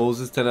 Holy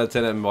Moses, 10 out of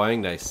 10 I'm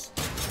buying. Nice.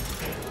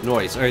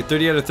 Nice. Alright,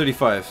 30 out of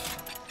 35.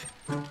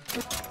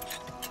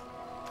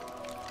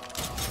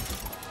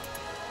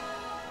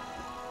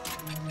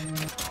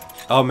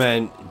 Oh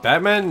man,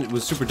 Batman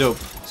was super dope.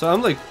 So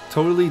I'm like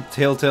totally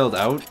telltaled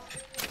out.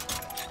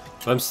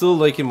 But I'm still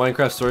liking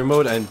Minecraft story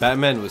mode, and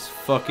Batman was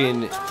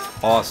fucking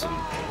awesome.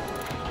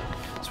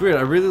 It's weird,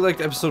 I really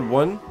liked episode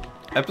 1.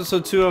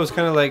 Episode 2 I was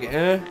kind of like,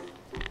 eh.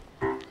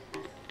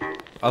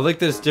 I like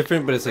that it's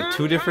different, but it's like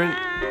too different.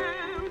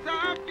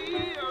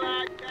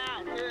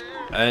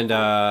 And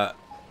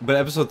but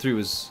episode 3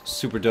 was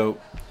super dope.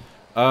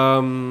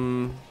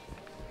 What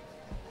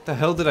the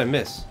hell did I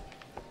miss?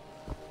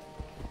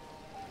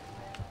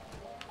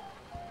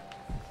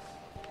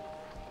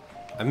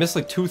 I missed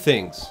like 2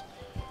 things.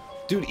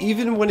 Dude,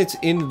 even when it's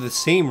in the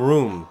same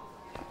room,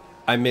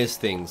 I miss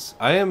things.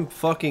 I am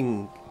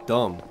fucking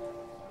dumb.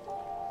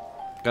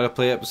 Gotta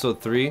play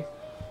episode 3.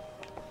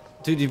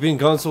 Dude, you've been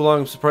gone so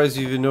long, I'm surprised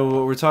you even know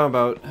what we're talking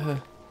about.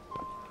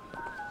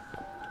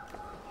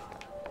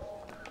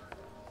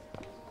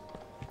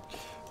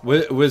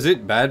 Was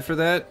it bad for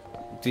that?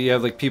 Do you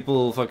have like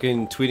people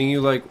fucking tweeting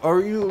you like, are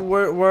you,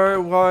 why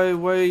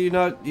are you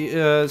not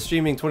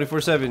streaming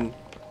 24/7?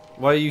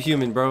 Why are you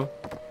human, bro?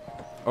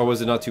 Or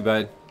was it not too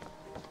bad?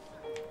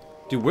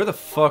 Dude, where the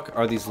fuck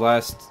are these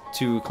last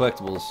 2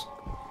 collectibles?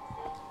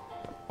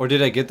 Or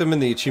did I get them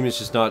and the achievement's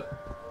just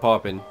not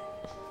popping?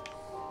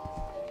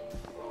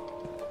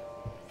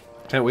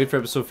 Can't wait for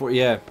episode 4.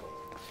 Yeah.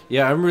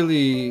 Yeah, I'm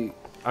really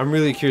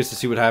curious to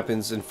see what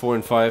happens in 4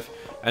 and 5.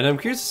 And I'm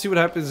curious to see what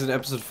happens in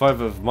episode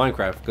 5 of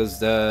Minecraft,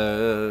 because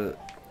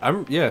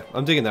I'm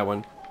digging that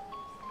one.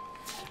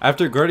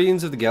 After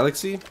Guardians of the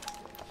Galaxy,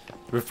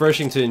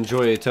 refreshing to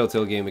enjoy a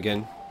Telltale game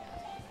again.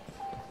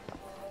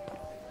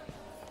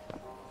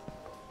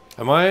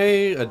 Am I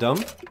a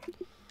dumb?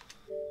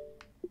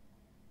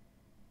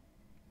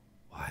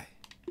 Why?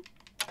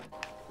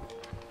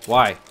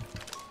 Why?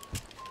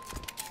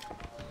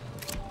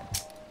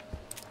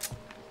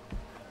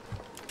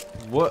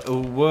 What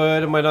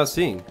am I not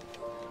seeing?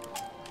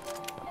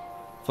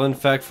 Fun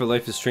fact for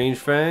Life is Strange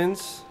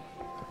fans.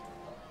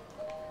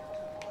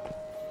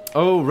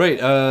 Oh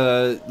right,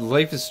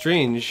 Life is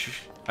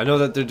Strange. I know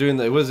that they're doing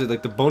the, what is it,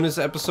 like the bonus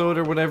episode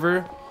or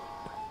whatever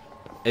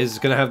is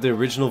gonna have the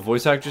original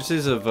voice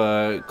actresses of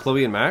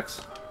Chloe and Max.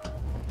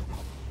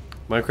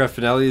 Minecraft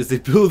finale is they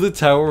build a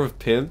tower of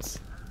pimps.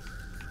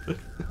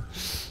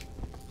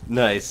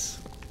 Nice.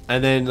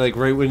 And then like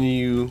right when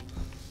you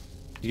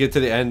get to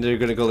the end, they're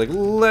gonna go like,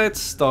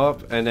 let's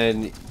stop, and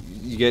then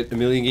you get a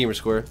million gamer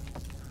score.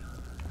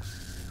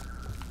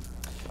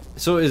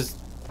 So is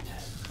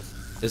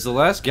the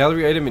last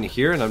gallery item in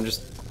here and I'm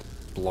just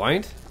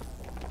blind?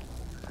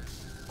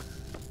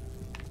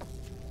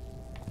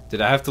 Did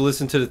I have to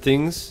listen to the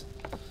things?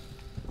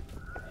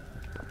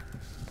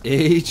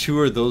 H, who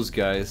are those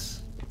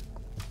guys?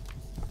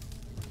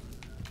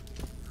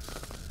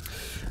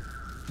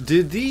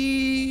 Did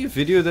the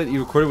video that you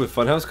recorded with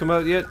Funhouse come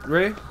out yet,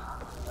 Ray?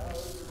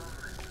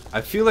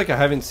 I feel like I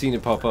haven't seen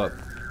it pop up.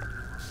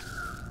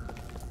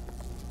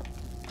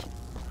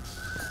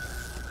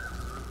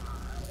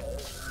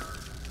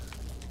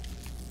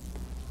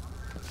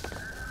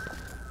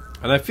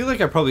 And I feel like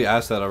I probably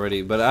asked that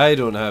already, but I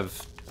don't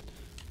have...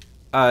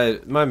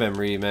 my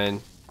memory, man.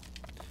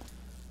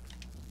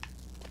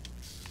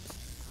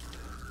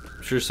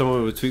 I'm sure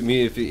someone would tweet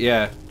me if it,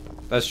 yeah,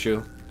 that's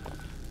true.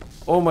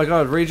 Oh my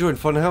god, Ray joined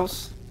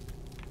Funhouse?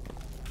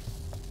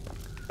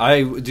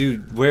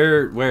 Dude,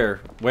 where's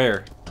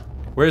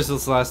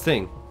this last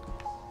thing?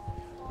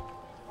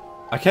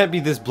 I can't be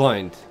this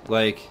blind,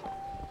 like...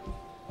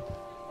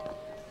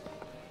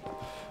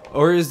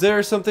 Or is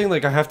there something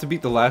like I have to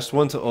beat the last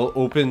one to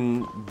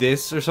open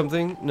this or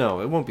something?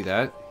 No, it won't be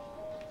that.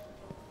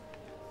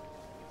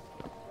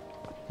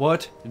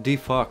 What the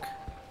fuck?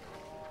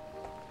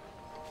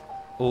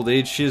 Old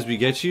age shiz, we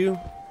get you?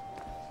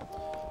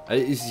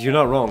 You're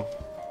not wrong.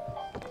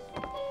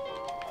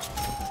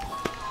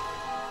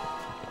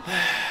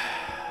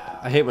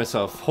 I hate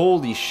myself.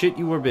 Holy shit,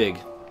 you were big.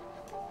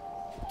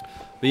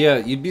 But yeah,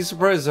 you'd be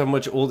surprised how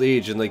much old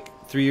age and like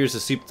 3 years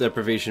of sleep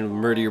deprivation will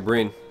murder your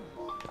brain.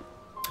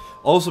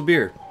 Also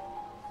beer.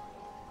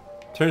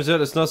 Turns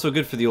out it's not so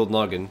good for the old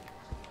noggin.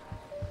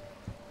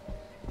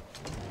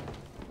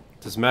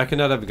 Does Macca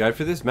not have a guide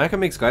for this? Macca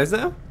makes guides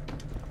now?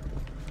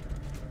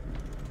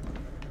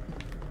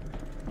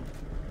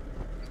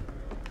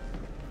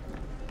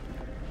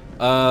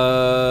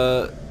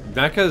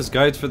 Macca has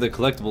guides for the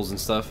collectibles and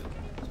stuff.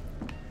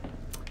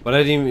 But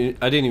I didn't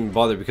even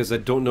bother because I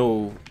don't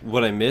know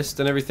what I missed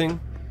and everything.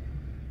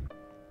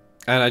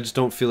 And I just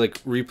don't feel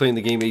like replaying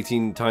the game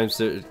 18 times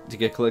to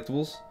get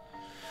collectibles.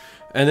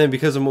 And then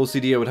because I'm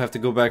OCD, I would have to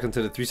go back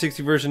into the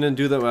 360 version and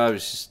do that.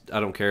 I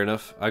don't care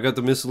enough. I got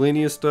the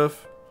miscellaneous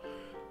stuff.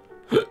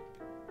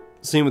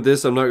 Same with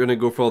this, I'm not going to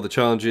go for all the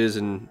challenges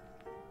and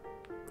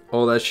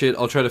all that shit.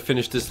 I'll try to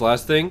finish this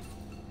last thing.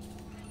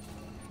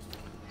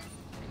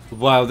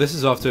 Wow, this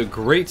is off to a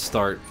great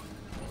start.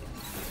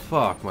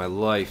 Fuck my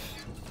life.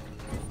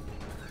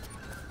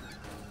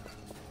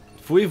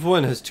 If Wave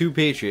 1 has 2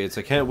 Patriots,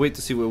 I can't wait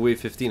to see what Wave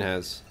 15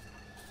 has.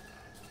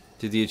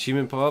 Did the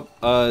achievement pop?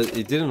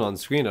 It didn't on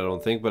screen, I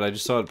don't think, but I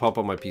just saw it pop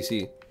on my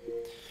PC.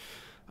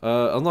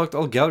 Unlocked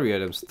all gallery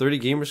items. 30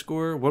 gamer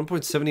score,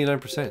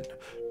 1.79%.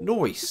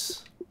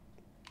 Nice!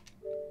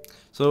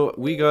 So,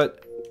 we got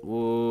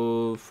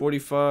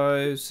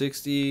 45,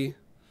 60,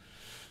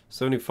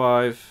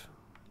 75,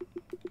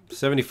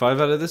 75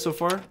 out of this so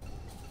far.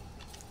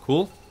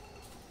 Cool.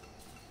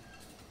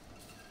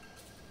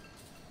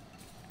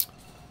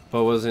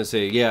 But what was I gonna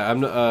say? Yeah, I'm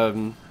not,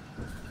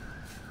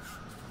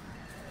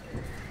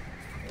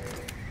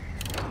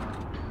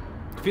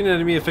 defeat an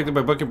enemy affected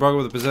by Bucket Bronco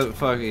with a possess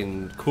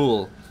fucking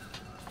cool.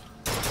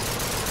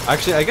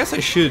 Actually, I guess I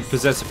should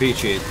possess a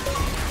Patriot.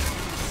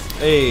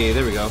 Hey,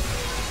 there we go.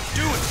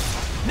 Do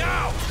it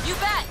now. You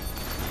bet.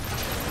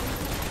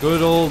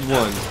 Good old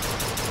one.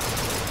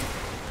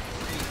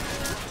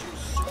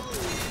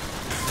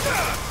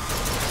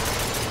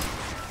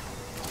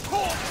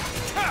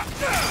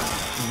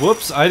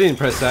 Whoops, I didn't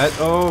press that.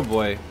 Oh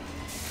boy.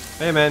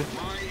 Hey man.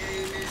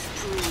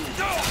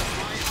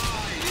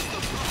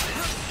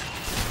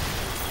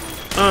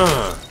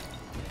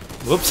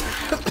 Whoops.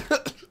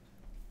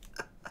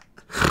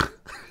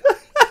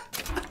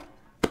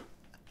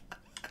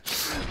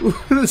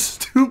 What a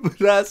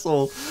stupid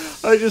asshole.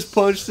 I just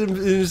punched him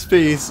in his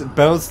face,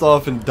 bounced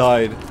off and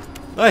died.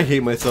 I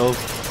hate myself.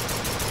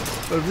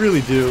 I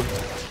really do.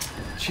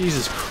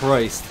 Jesus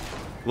Christ.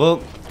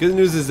 Well, good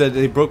news is that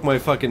they broke my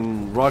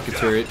fucking rocket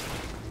turret.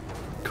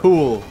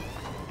 Cool.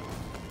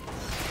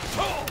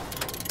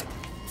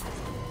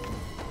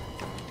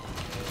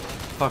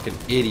 Fucking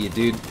idiot,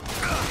 dude.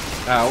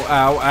 Ow,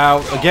 ow,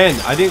 ow. Again,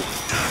 I didn't...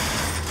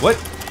 What?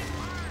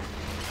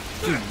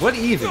 Dude, what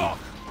even?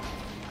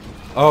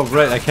 Oh,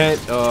 right, I can't,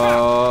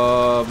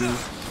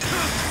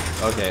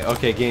 Okay,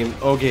 okay, game,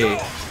 okay.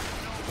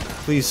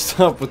 Please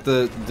stop with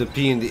the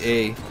P and the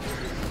A.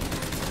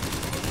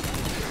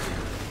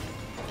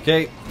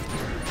 Okay.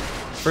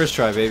 First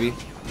try, baby.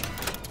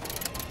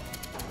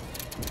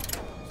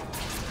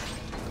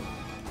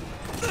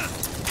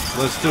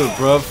 Let's do it,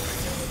 bruv.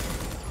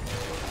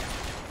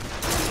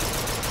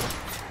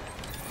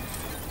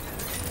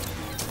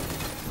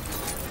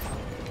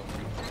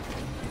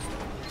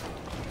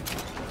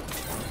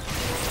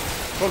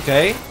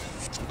 Okay.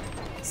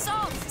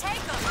 Salt, take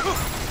 'em.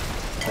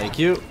 Thank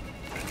you.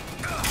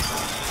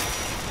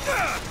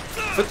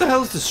 What the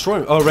hell is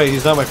destroying? Oh, right,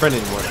 he's not my friend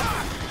anymore.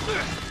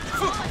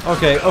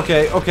 Okay,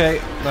 okay, okay.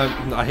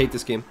 I hate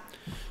this game.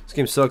 This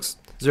game sucks.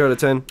 0 out of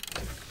 10.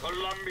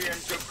 Colombian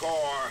to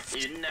core,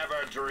 he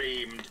never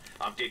dreamed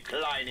of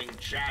declining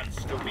chance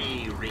to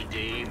be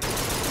redeemed.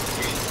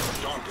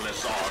 Against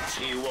dauntless odds,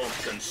 he won't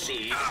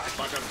concede,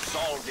 but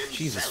absolve himself.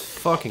 Jesus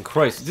fucking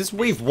Christ. This is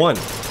wave 1.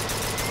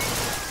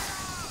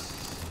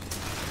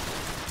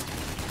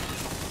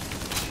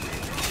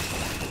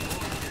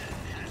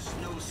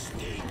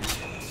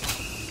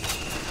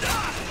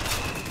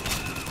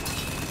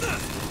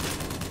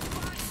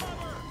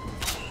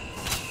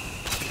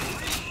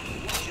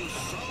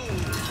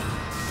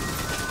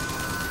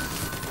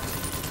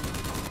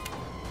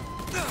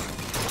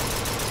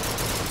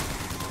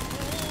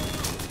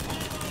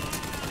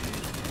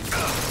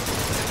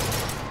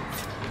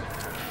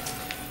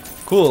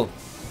 Cool.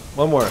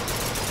 One more.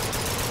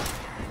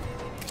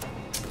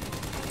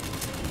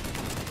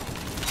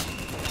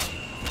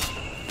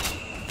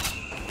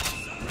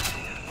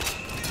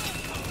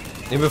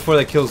 Even before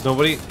that kills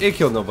nobody, it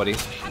killed nobody.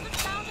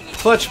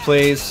 Clutch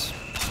plays.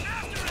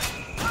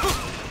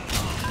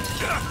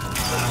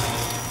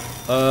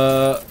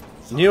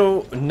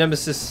 Neo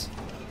Nemesis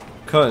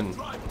Kun.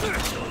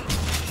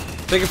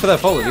 Thank you for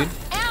that follow, dude.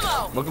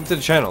 Welcome to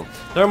the channel.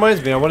 That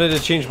reminds me, I wanted to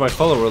change my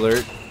follower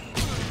alert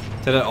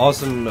to that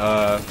awesome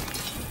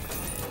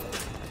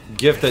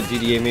gift that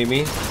DDA made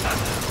me.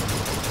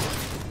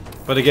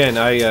 But again,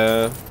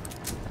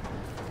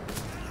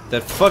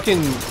 that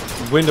fucking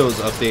Windows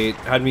update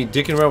had me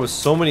dicking around with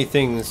so many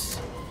things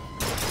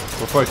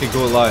before I could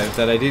go live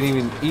that I didn't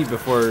even eat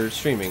before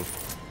streaming.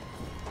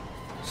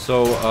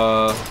 So,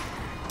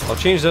 I'll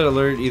change that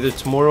alert either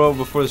tomorrow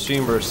before the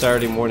stream or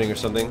Saturday morning or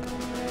something.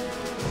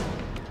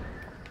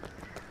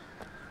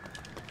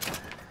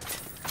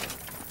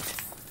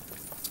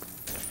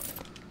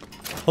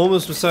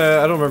 Homeless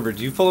Messiah, I don't remember.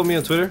 Do you follow me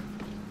on Twitter?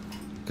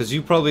 Because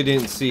you probably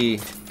didn't see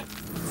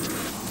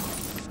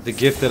the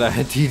gift that I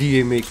had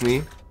DDA make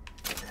me.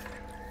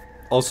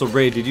 Also,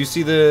 Ray, did you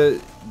see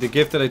the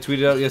gift that I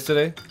tweeted out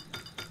yesterday?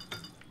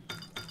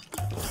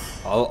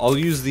 I'll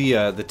use the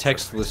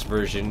textless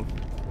version.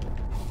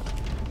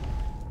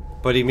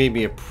 But he made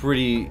me a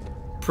pretty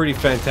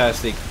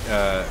fantastic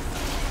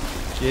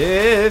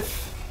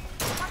GIF.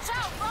 Watch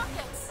out,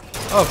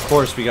 rockets! Of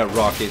course we got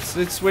rockets.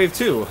 It's wave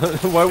 2.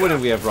 Why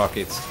wouldn't we have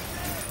rockets?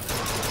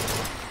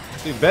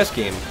 It's the best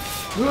game.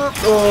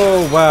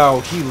 Oh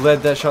wow, he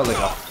led that shot like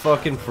a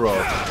fucking pro.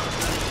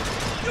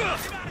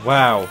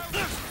 Wow.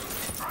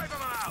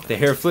 The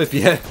hair flip,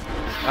 yeah.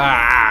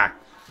 Ah.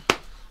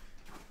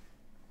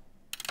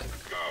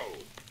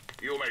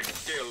 You may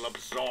still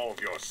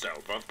absolve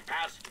yourself of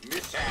past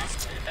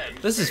mishaps and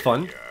This is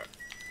fun.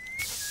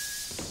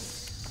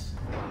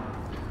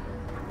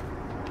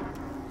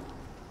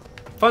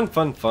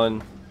 failure.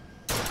 Fun.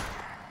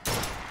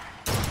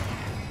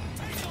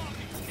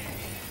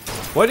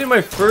 Why did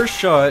my first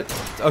shot...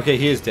 Okay,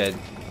 he is dead.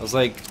 I was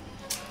like...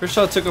 First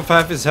shot took off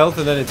half his health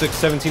and then it took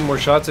 17 more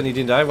shots and he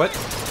didn't die? What?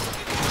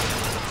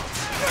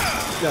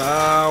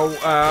 Ow,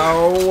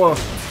 ow.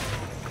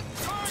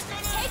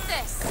 Take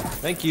this!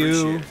 Thank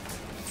you.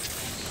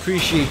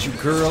 Appreciate you,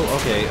 girl.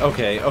 Okay.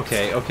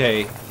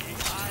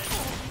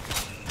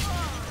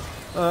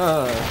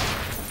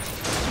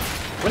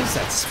 What is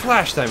that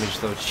splash damage,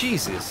 though?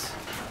 Jesus.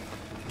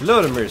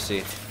 Lord of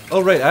mercy.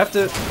 Oh, right. I have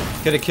to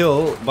get a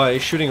kill by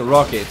shooting a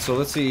rocket. So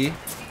let's see.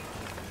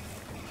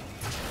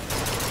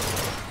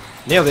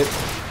 Nailed it.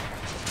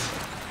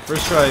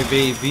 First try,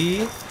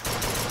 baby.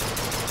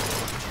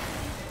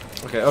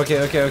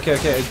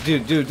 Okay.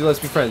 Dude, let's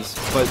be friends.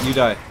 But you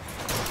die.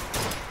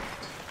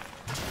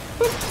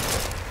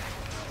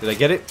 Did I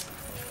get it?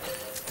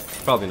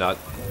 Probably not.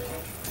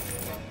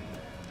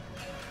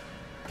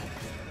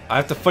 I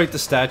have to fight the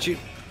statue.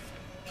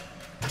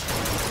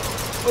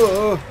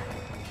 Oh.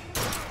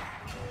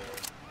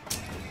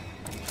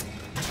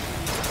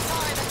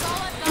 Sorry, that's all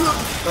I've got.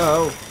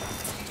 Oh.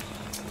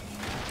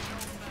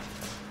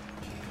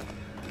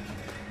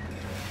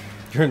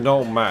 You're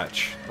no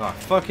match. Ah,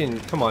 fucking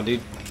come on,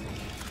 dude.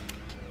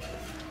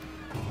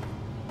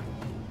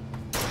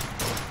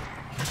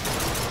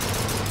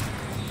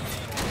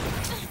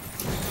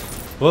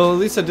 Well, at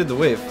least I did the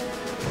wave.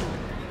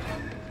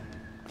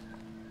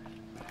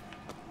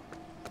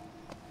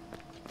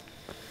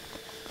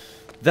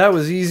 That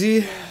was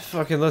easy.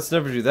 Fucking let's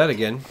never do that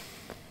again.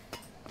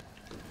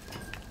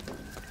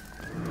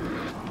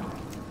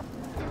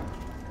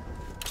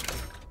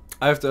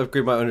 I have to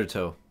upgrade my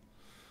undertow.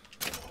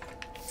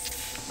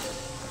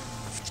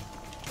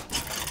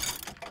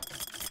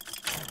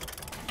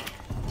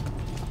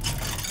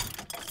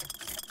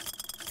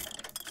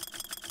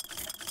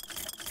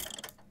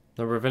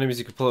 Number of enemies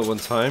you can pull at one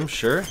time,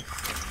 sure.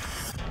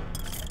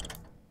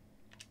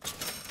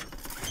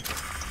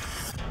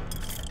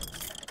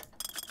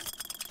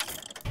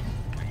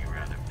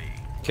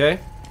 Okay.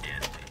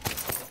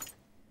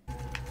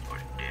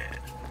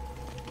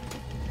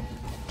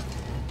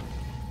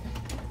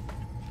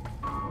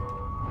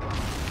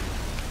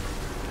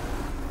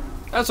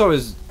 That's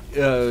always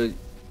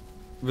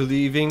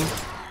relieving.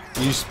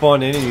 You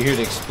spawn in and you hear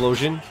an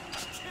explosion.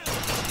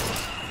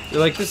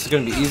 You're like, this is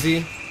gonna be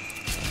easy.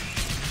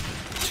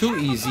 Too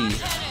easy.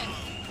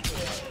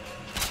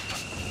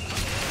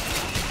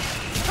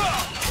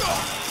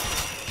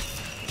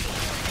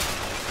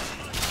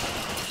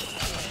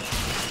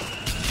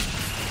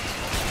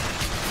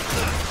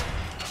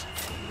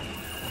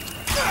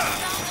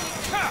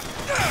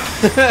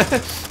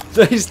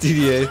 Nice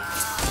DDA.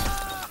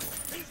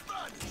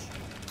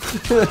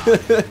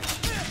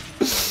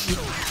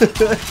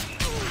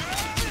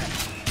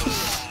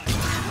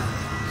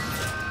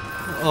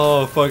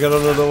 Oh fuck, I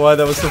don't know why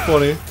that was so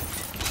funny.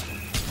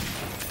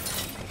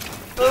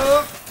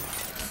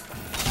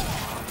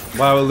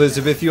 Wow,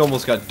 Elizabeth, you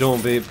almost got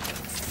domed, babe.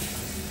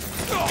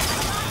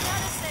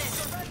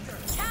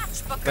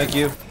 Thank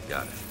you.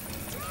 Got it.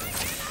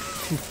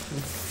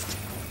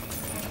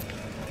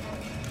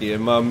 Get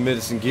my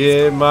medicine,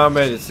 get my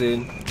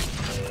medicine.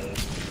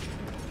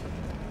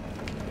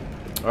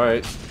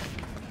 Alright.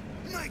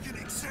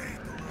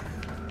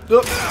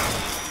 Oh.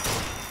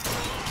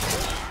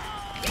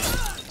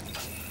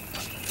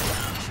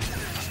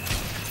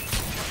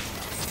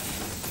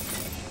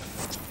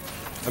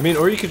 I mean,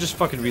 or you could just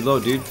fucking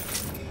reload, dude.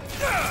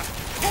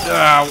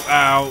 Ow,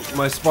 ow,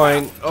 my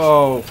spine.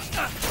 Oh.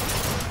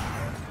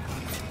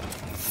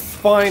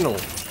 Spinal.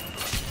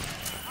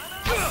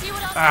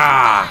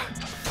 Ah.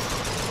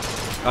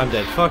 I'm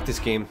dead. Fuck this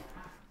game.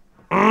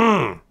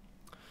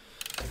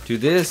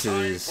 Dude, this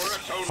is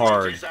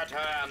hard. Is at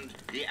hand.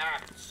 He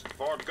acts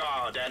for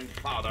God and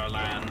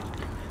fatherland.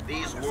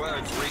 These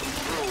words ring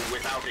true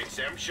without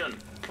exemption.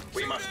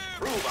 We must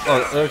prove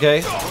ourselves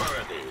okay.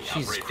 worthy of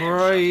Jesus redemption.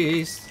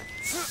 Christ.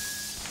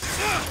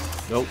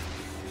 Nope.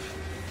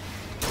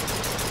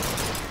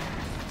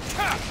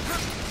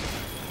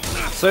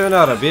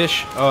 Sayonara,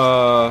 bitch.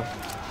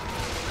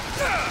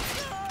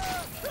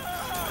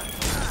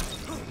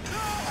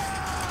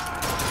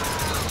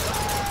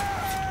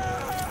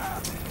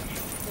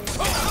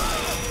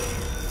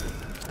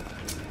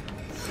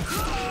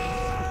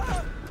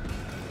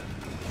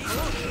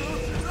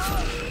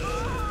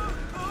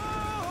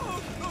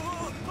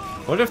 I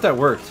wonder if that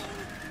worked.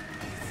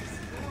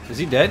 Is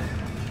he dead?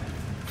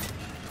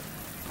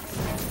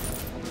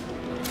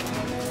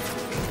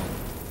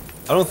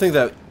 I don't think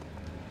that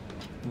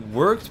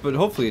worked, but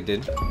hopefully it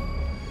did.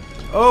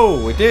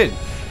 Oh, it did!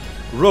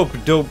 Rope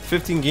dope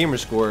 15 gamer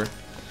score.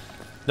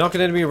 Knock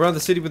an enemy around the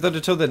city with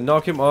undertow, then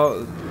knock him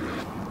off.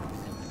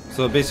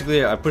 So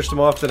basically I pushed him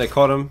off, then I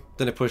caught him,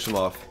 then I pushed him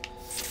off.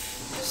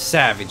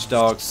 Savage,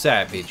 dog,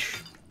 savage.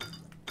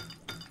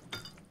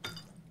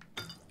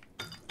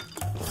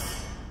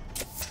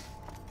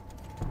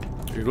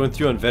 You're going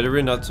through on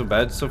veteran, not so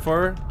bad so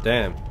far?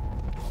 Damn.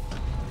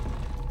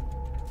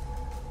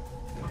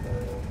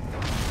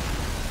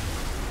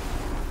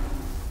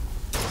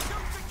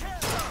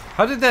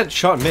 How did that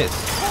shot miss?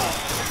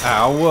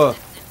 Ow.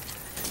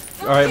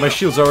 Alright, my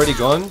shield's already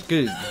gone.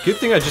 Good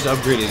thing I just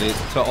upgraded it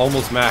to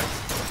almost max.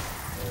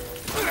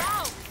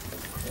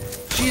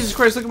 Jesus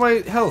Christ, look at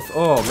my health.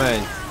 Oh,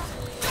 man.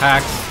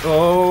 Hacked.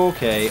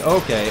 Okay,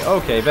 okay,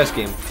 okay. Best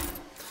game.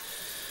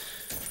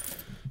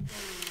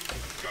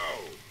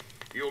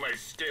 You may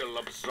still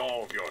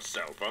absolve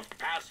yourself of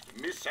past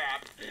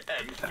mishap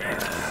and failure.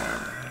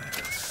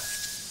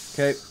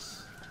 Okay.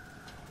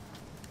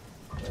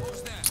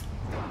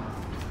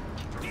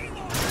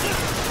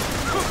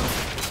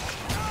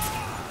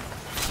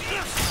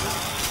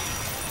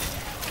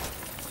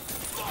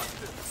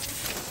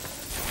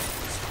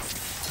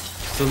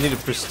 Still need a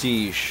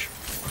prestige.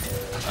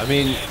 I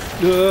mean,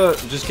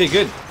 just get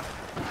good.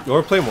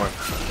 Or play more.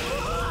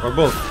 Or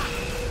both.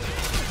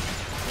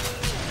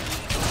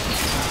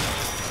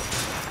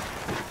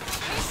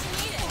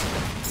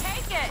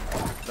 Take it.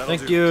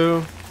 Thank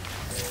you.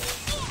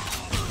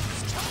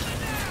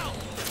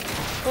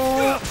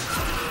 That's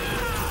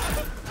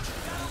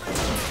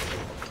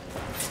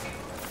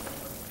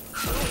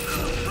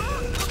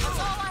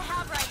all I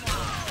have right now.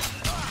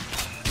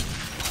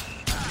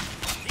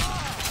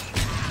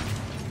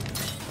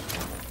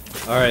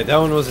 Alright, that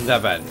one wasn't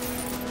that bad.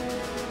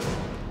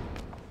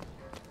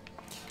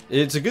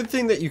 It's a good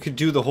thing that you could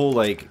do the whole,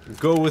 like,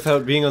 go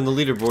without being on the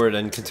leaderboard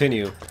and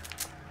continue.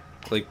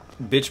 Like,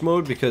 bitch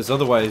mode, because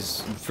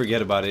otherwise,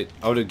 forget about it.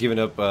 I would have given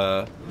up,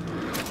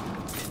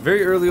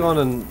 very early on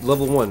in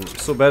level 1.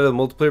 So bad at the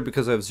multiplayer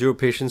because I have zero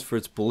patience for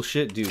its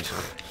bullshit. Dude,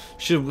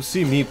 should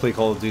see me play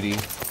Call of Duty.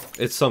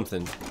 It's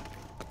something.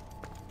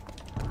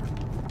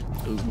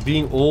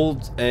 Being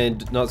old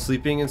and not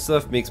sleeping and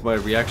stuff makes my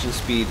reaction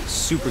speed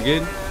super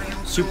good.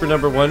 Super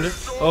number 1.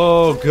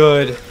 Oh,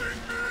 good.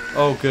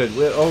 Oh, good.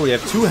 Oh, we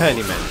have 2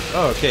 handymen.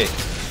 Oh, okay.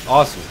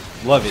 Awesome.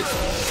 Love it.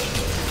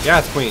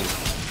 Gas Queen.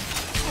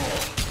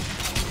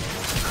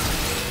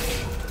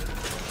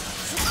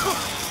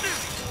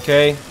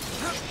 Okay.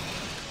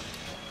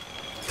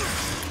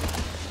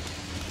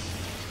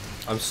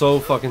 I'm so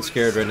fucking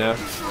scared right now.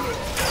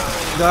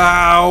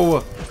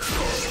 No!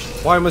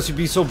 Why must you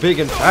be so big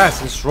and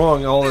fast and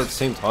strong all at the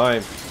same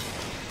time?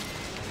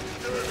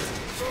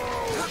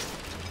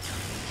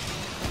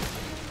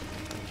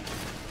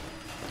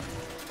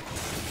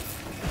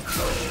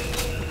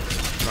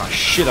 Oh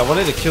shit, I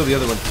wanted to kill the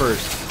other one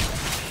first.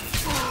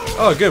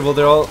 Oh good, well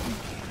they're all...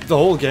 the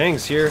whole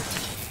gang's here.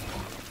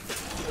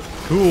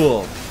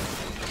 Cool.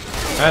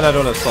 And I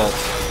don't have salt.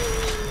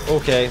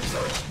 Okay.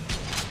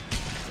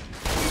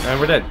 And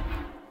we're dead.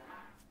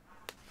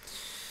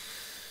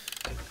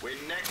 When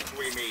next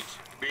we meet,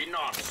 be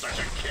not such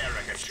a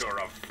caricature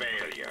of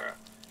failure,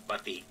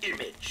 but the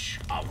image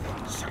of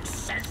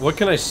success. What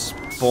can I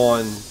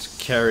spawn to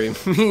carry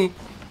me?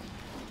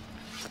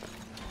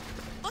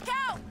 Look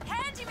out!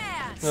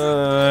 Handyman!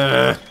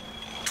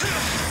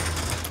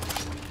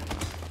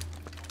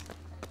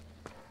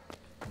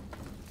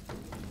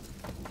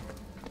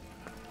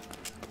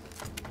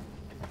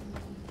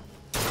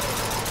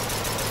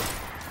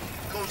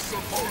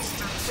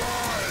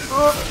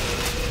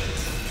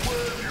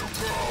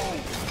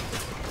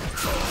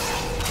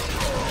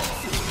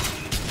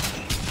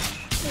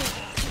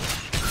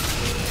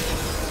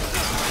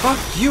 Fuck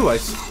you! I'm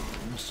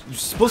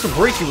supposed to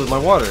break you with my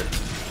water.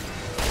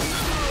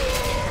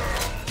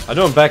 I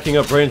know I'm backing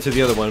up right into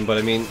the other one, but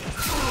I mean...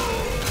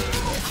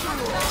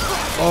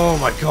 Oh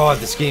my god,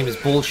 this game is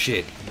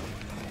bullshit.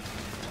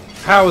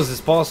 How is this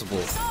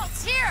possible?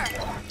 Salt's here!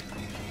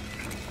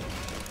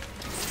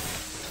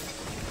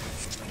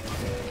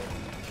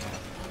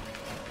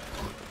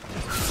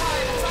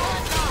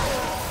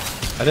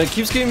 And it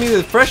keeps giving me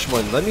the fresh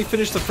one. Let me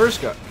finish the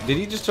first guy. Did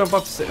he just jump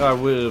off the... I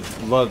would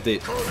have loved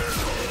it.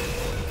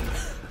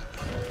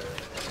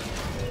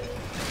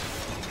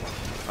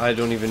 I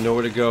don't even know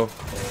where to go.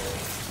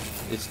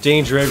 It's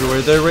danger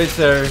everywhere. They're right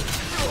there.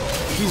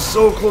 He's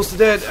so close to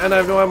dead, and I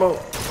have no ammo.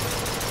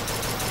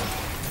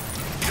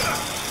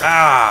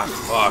 Ah,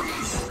 fuck.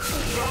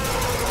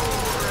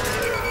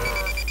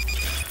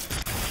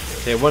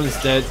 Okay, one is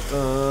dead.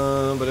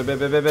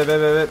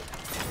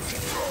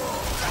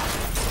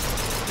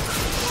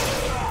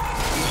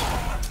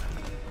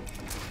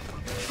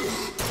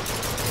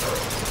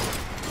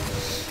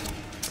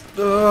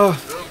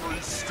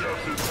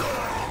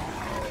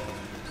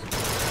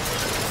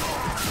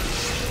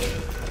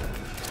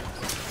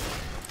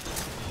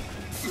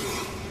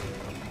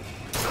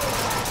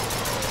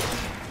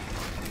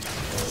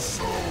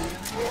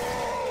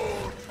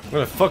 I'm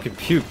gonna fucking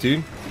puke,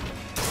 dude.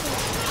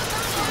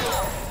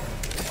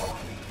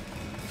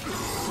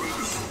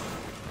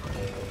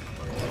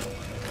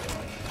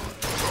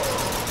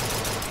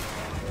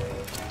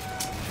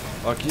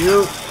 Fuck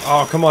you.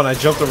 Oh, come on, I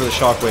jumped over the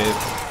shockwave.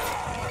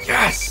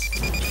 Yes!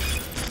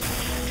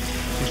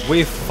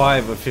 Wave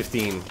 5 of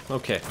 15.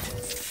 Okay.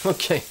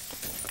 Okay.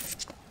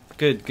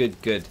 Good,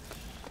 good, good.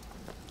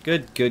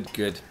 Good, good,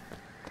 good.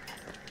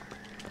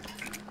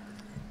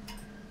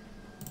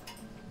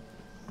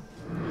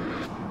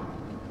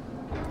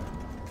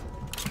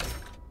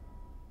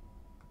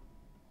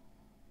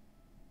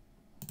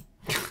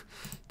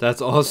 That's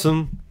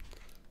awesome.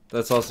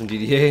 That's awesome,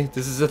 DDA.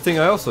 This is a thing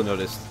I also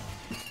noticed.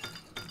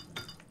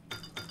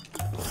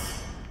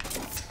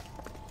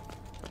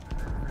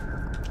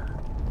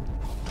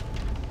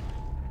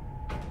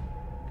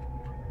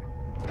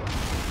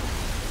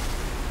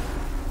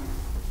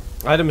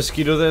 I had a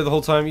mosquito there the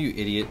whole time, you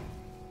idiot.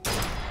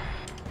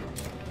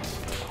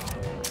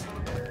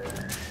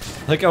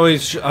 Like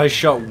I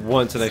shot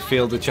once and I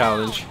failed the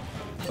challenge.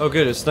 Oh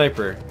good, a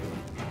sniper.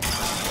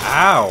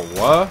 Ow,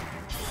 what?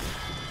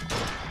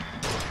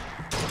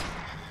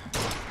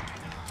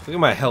 Look at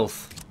my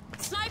health.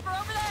 Sniper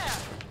over there.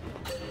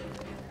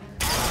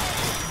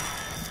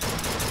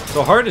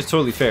 So hard is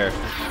totally fair.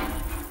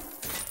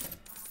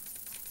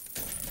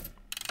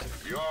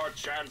 Your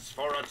chance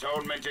for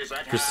atonement is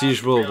at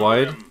Prestige hand,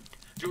 worldwide. William.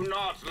 Do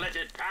not let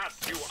it pass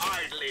you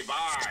idly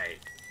by.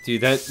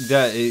 Dude,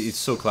 it's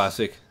so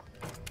classic.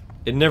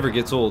 It never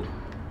gets old.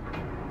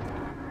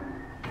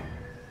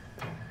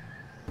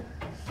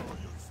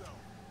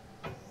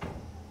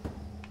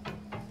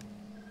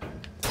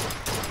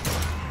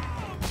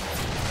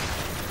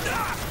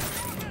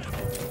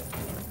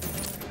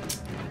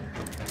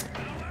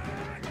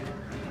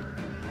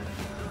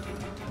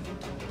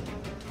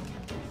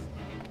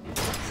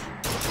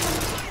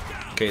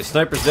 Okay,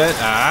 sniper's dead.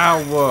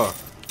 Ow!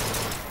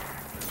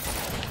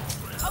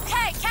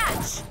 Okay,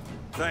 catch.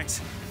 Thanks.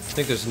 I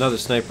think there's another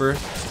sniper.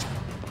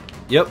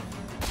 Yep.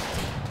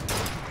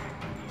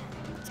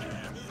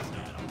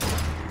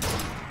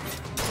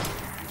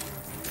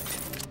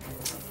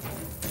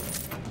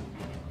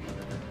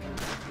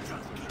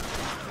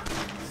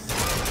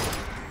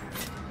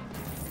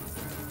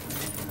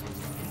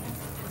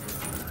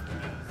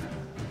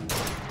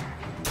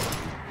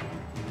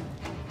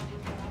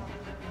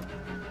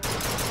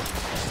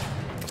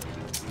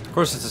 Of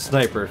course it's a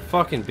sniper.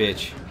 Fucking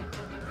bitch.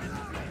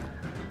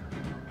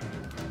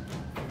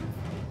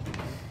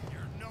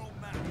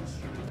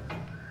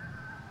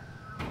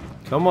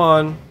 Come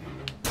on.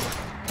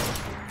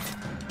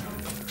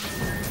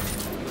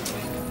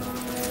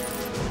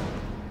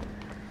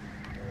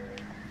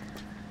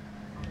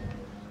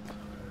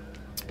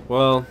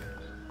 Well,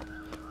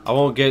 I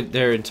won't get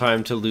there in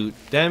time to loot.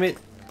 Damn it.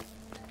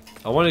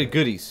 I wanted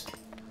goodies.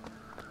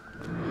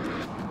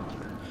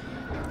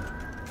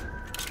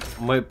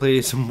 Might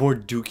play some more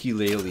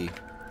Dookie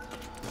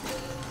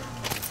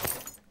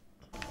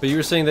But you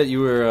were saying that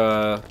you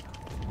were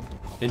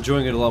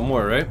enjoying it a lot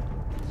more, right?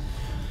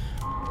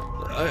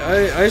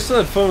 I still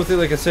had fun with it,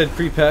 like I said,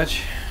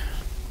 pre-patch.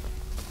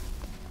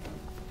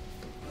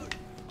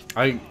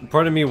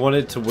 Part of me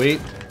wanted to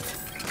wait.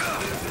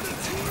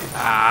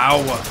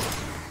 Ow!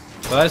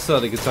 But I still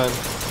had a good time.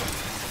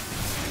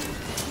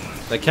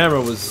 That camera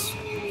was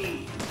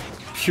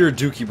pure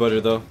Dookie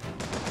butter, though.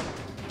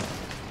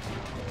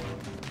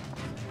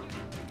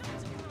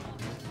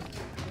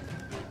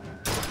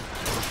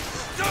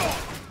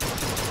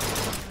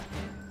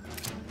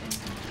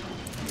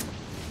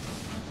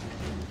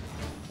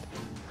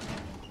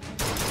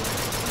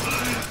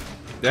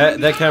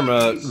 That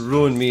camera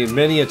ruined me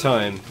many a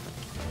time.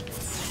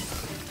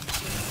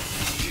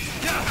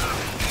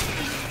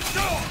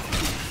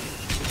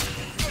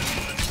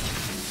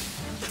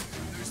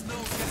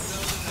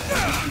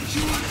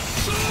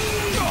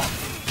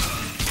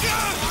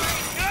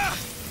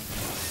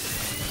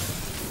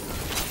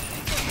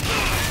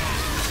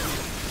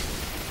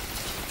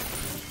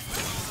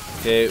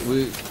 Okay,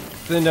 we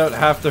thinned out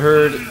half the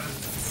herd.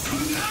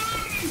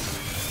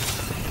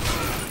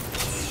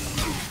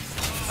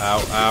 Ow,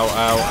 ow,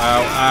 ow,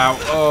 ow, ow.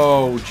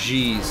 Oh,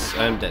 jeez.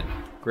 I'm dead.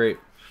 Great.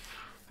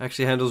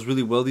 Actually handles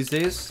really well these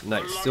days.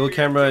 Nice. Still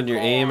camera and your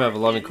aim have a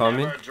lot in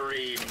common.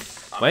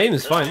 My aim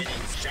is fine.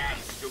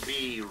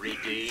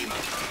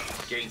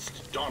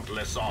 Against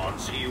dauntless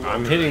odds, he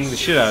I'm hitting the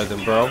shit out of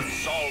them, bro.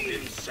 absolve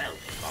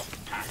himself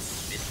of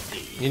past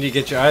misdeeds. You need to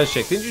get your eyes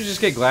checked. Didn't you just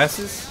get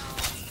glasses?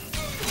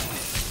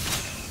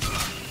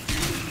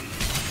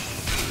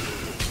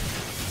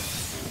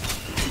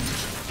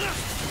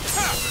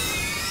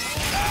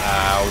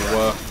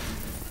 Ow.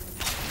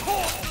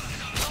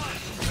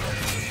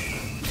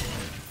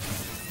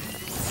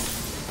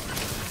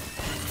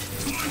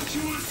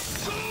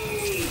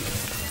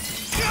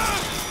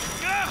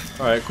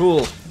 Alright,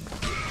 cool.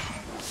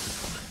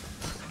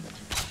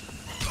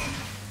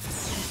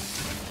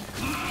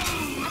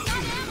 I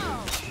got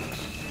ammo.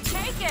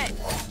 Take it.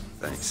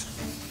 Thanks.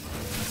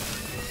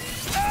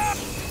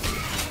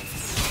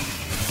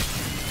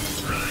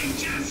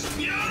 Righteous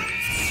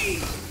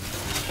fury!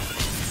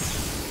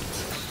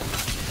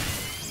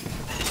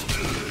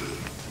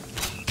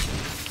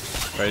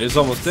 Alright, it's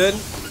almost dead.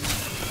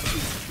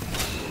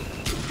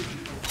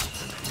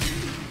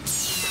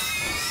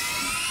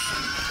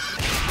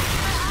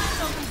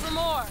 Open some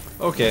more.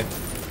 Okay.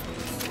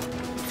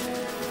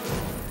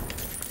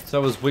 So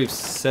that was wave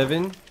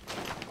 7.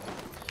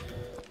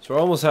 So we're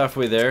almost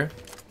halfway there.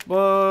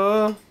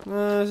 Nailed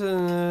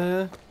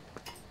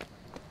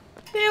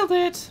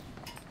it!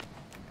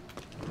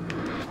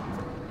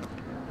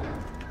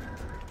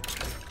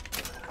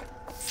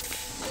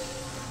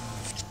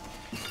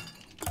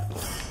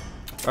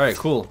 Alright,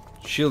 cool.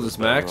 Shield is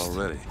maxed.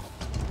 Already.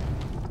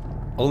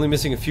 Only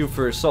missing a few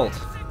for assault.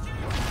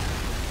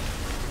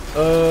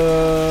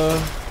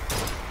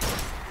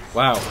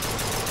 Wow.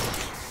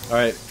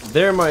 Alright,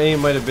 there my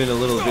aim might have been a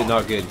little bit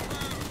not good.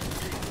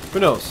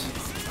 Who knows?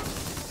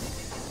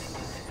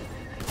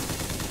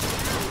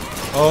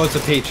 Oh, it's a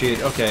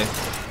Patriot. Okay.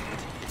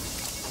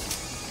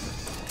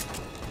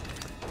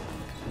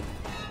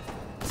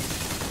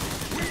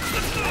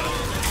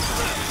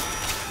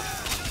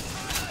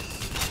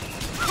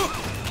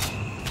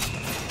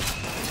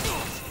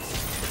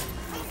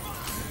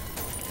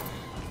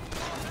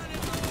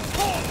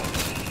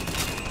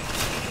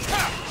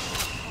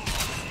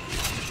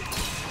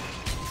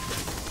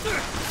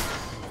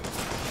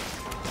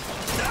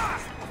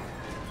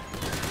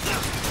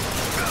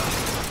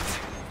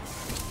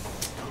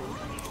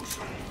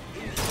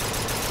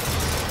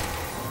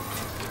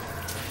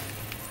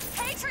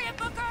 Patriot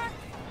Booker.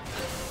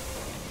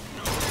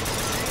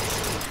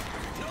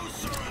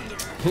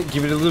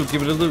 Give it a loop,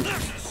 give it a loop.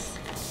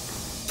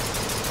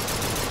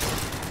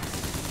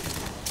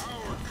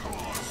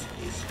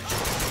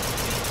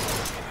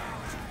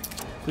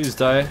 Please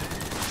die.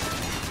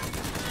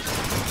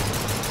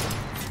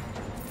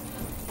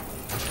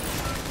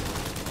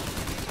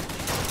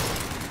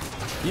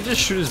 You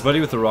just shoot his buddy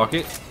with a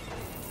rocket?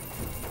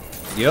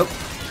 Yep.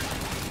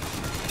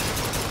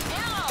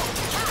 Ammo.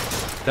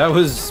 That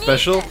was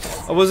special.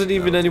 I wasn't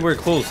even anywhere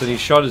close and he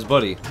shot his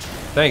buddy.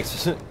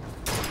 Thanks.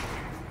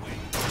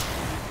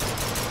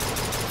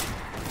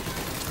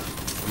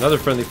 Another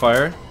friendly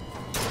fire.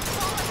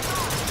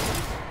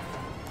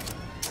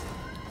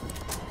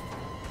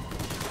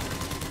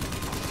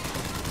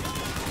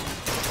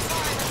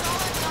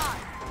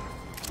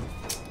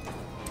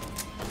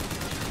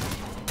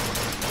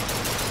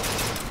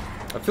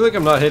 I feel like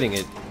I'm not hitting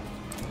it.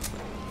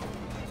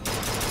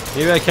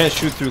 Maybe I can't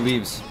shoot through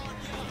leaves.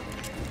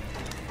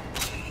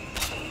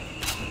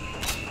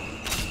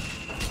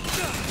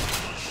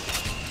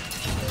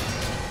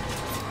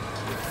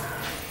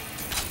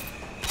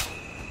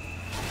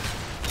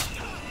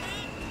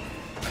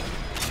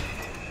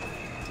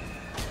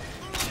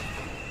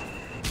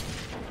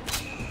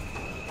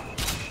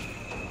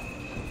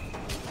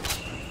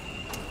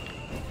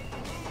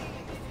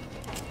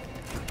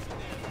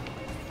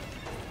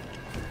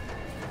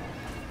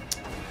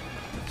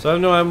 So I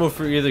have no ammo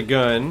for either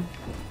gun.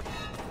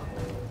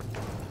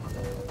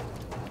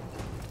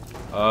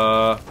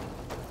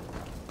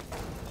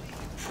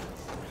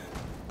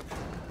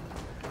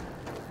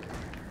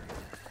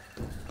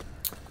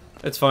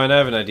 It's fine, I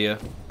have an idea.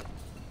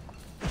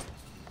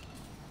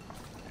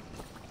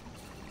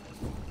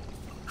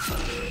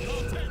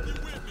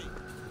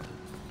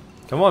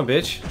 Come on,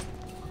 bitch.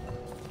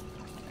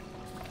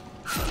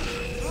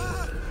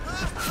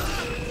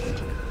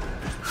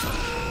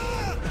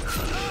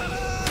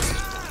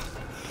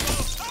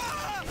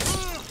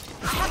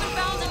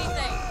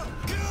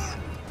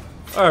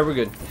 Alright, we're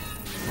good.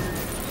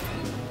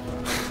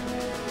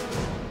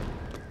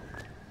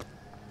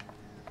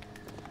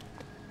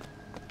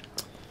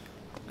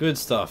 Good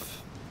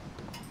stuff.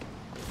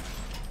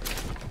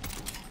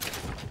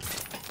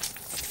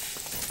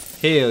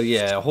 Hell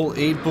yeah, a whole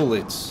 8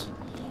 bullets.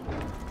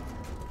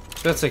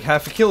 That's like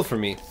half a kill for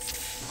me.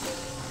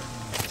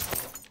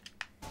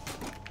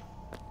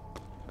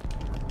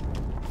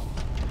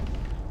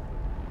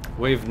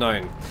 Wave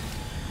 9.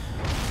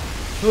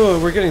 Oh,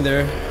 we're getting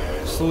there.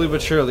 Slowly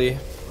but surely.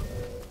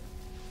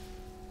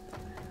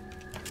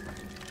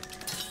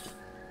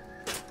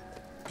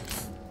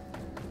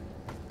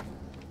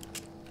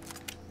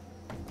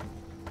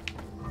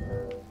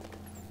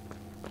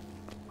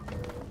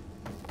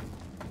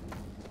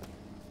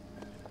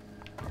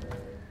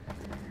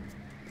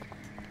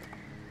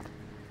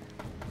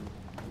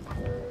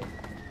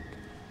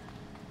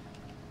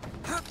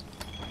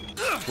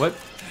 What?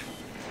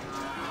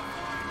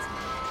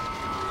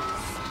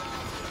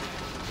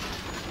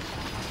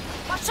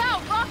 Watch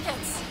out,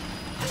 rockets!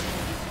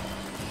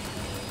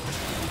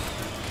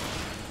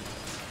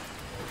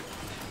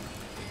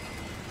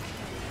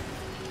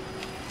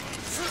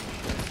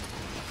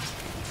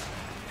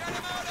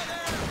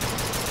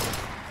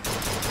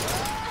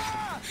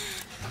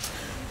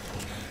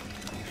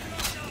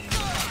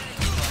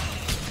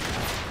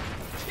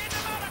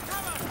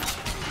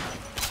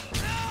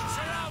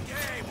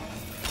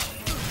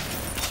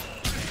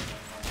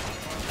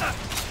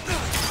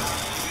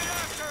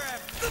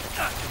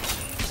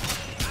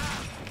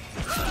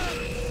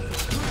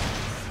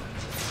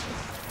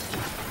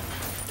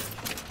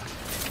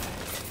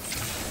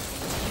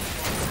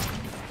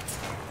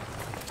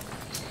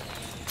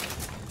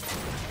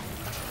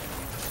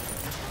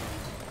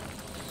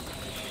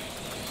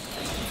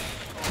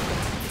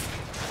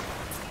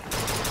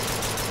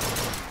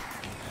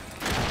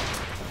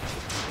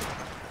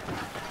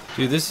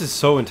 Dude, this is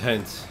so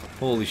intense.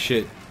 Holy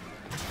shit.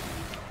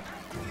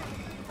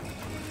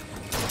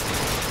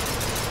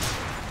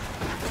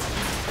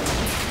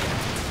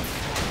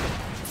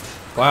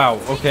 Wow,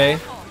 okay.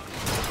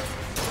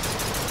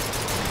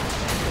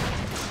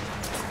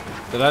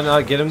 Did I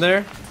not get him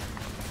there?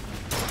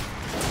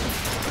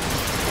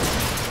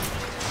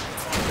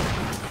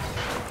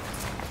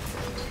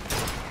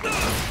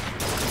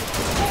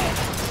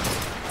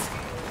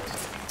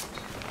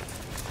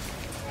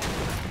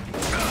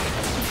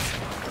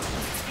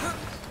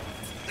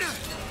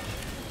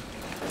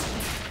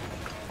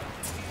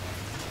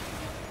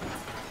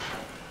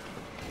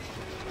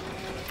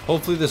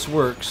 Hopefully this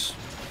works.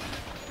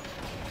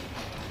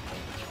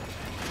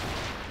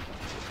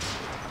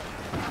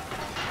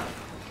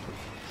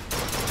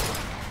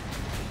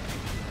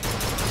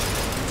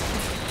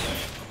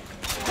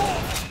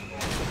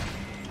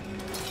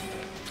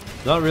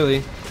 Not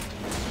really.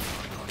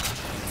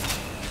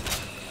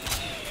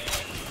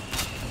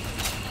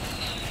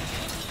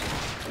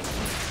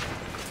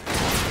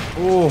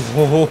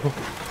 Oh,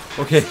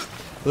 okay.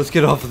 Let's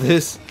get off of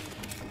this.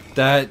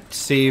 That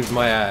saved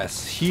my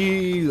ass.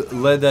 He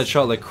led that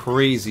shot like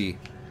crazy.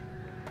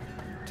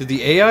 Dude,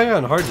 the AI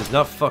on hard does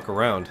not fuck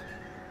around.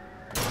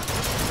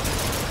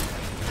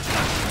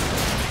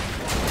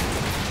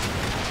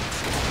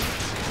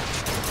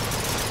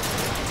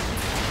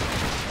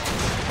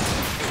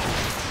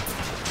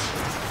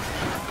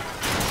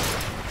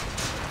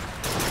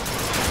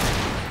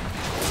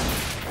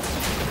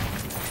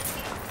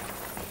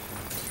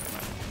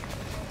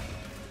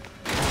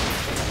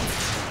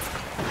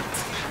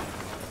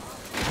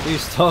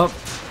 Please stop.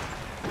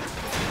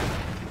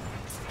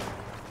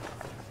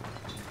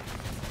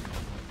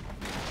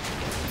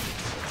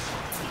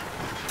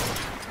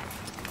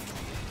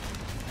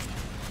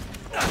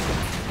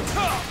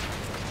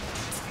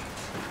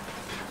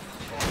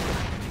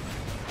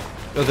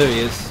 Oh, there he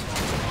is.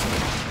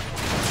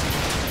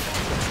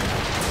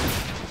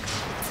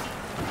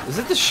 Is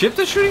it the ship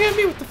that's shooting at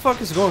me? What the fuck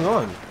is going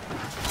on?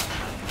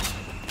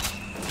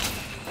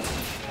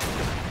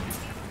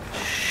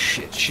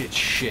 Shit, shit,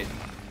 shit.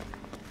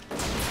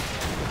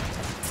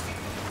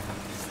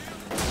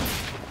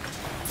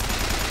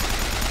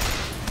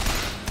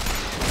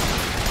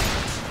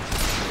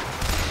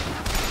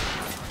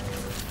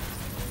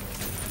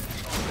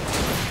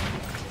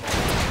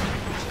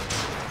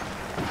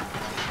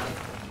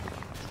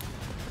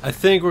 I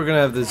think we're gonna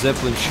have the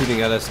Zeppelin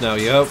shooting at us now,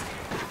 yup.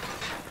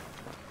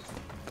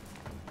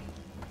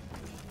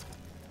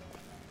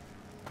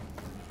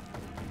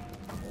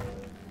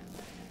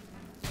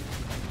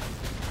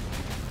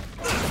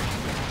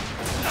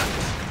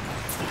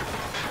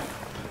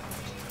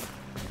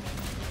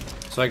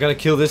 So I gotta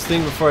kill this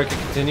thing before I can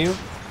continue?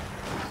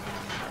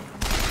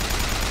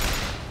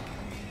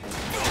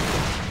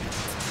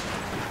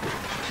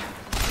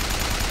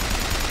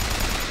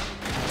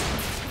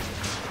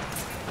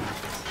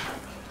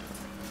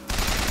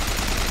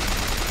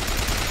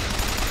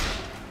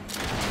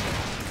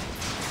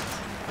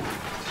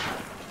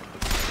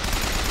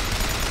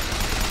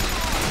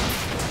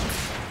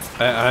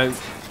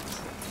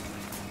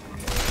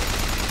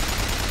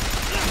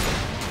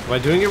 Am I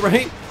doing it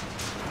right?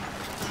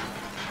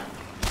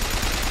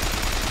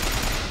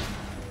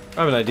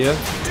 I have an idea. Do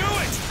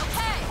it!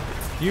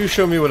 Okay. You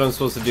show me what I'm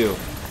supposed to do.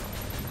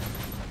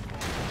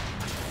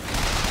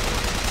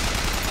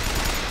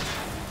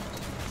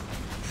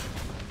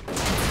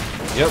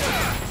 Yep.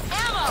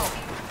 Ammo!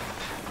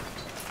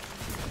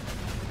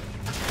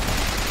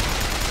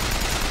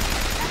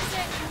 That's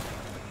it.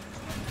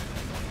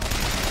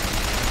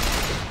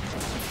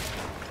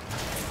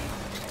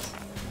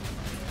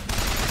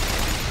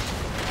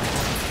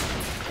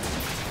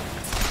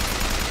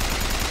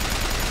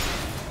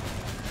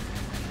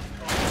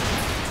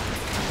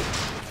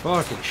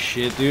 Fucking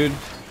shit, dude.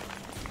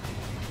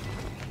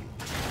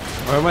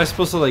 Or am I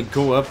supposed to like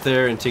go up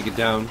there and take it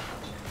down?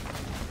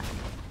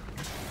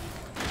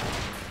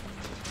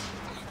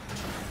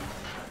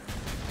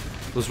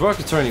 Those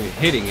rockets aren't even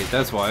hitting it,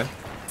 that's why.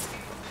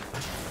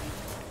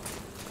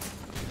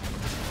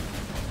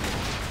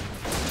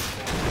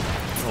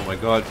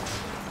 god.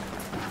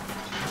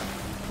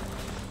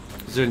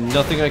 Is there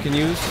nothing I can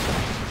use?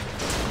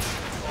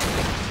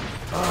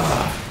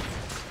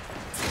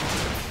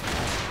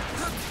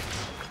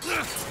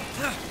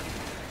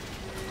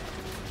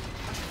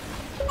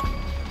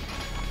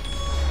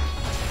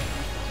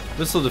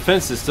 Missile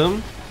defense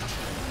system.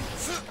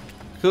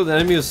 Kill the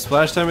enemy with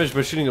splash damage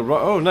by shooting a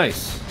rock. Oh,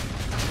 nice.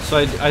 So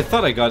I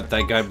thought I got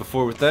that guy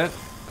before with that.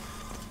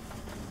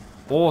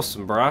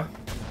 Awesome, brah.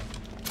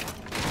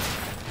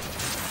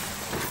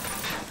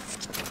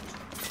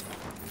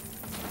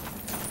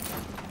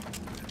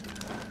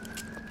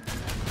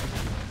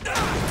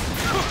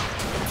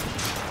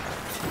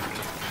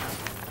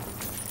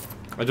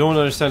 I don't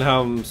understand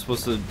how I'm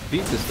supposed to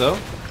beat this though.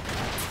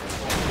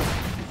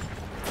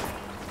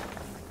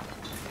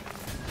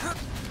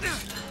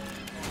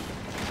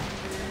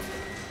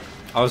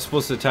 I was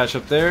supposed to attach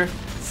up there.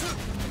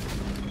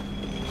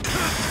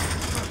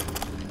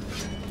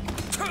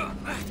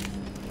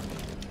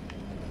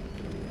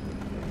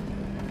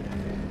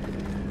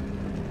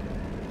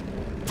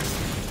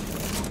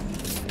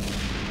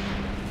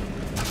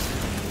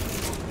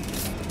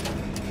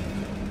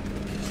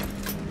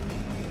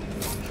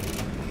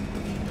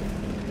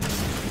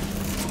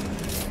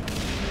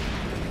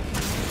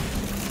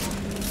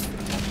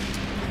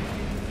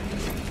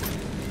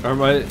 Or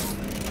am I...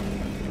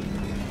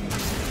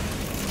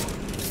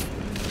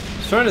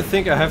 trying to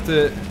think I have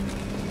to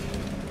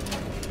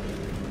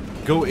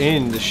go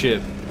in the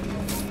ship.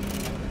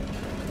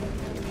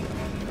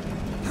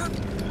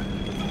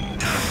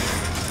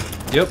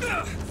 Yep.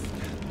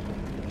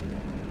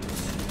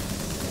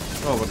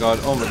 Oh my god,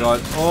 oh my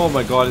god, oh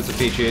my god, it's a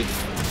Patriot.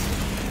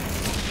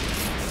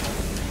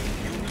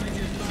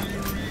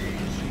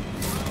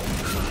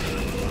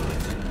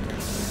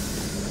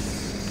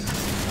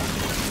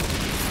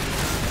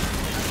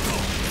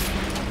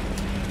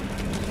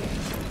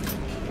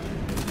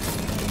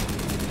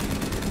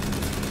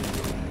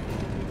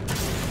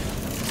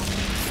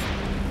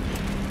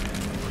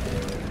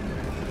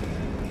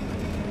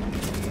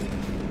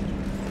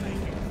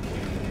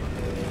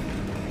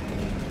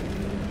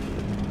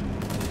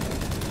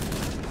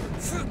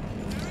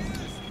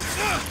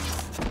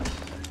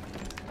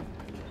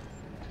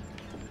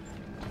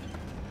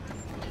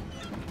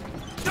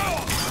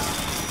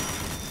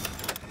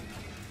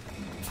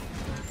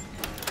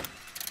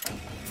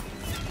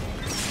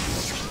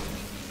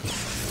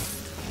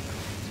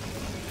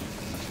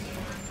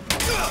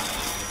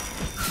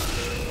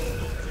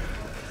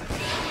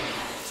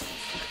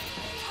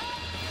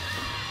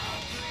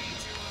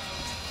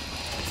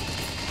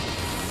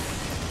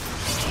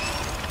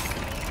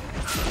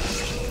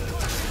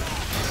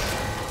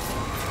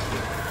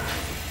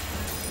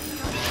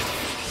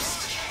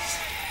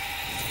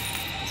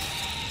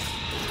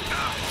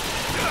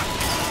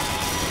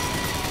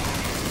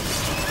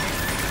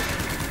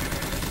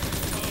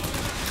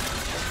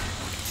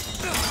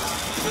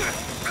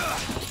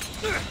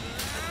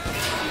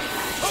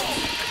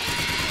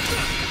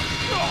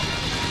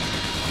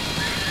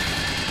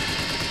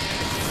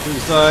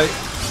 Suicide.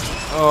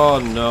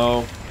 Oh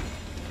no.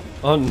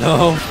 Oh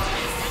no.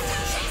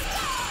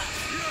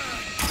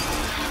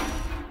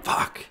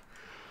 Fuck.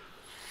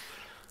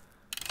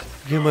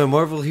 Get my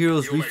Marvel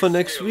Heroes refund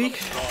next week?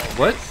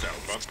 What?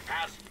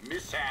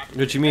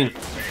 What you mean?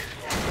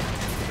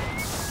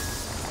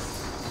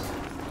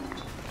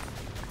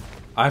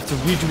 I have to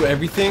redo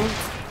everything?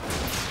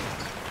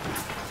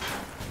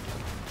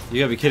 You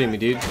gotta be kidding me,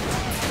 dude.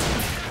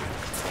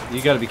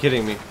 You gotta be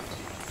kidding me.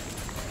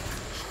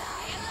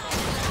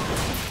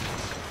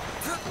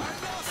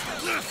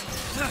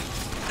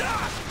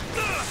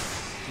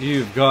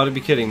 You've got to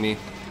be kidding me.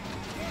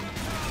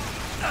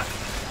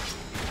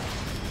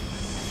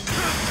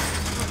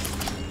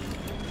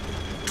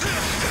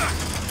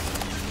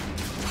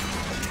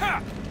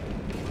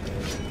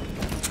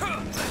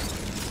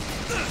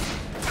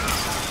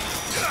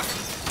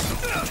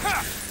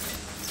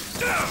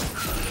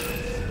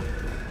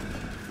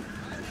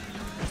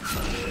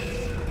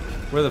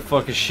 Where the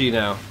fuck is she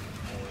now?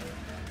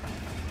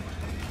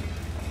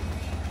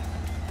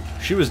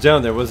 She was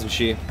down there, wasn't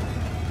she?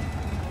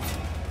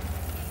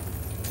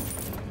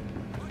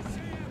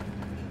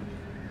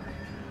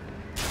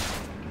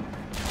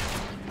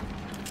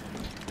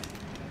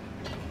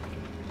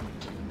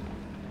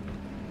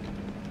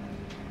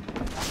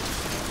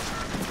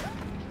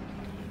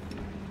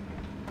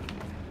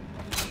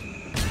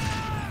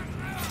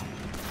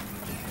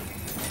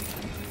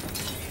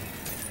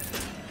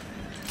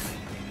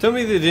 Tell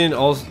me they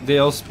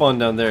all spawned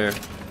down there.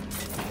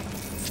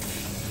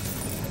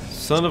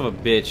 Son of a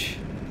bitch.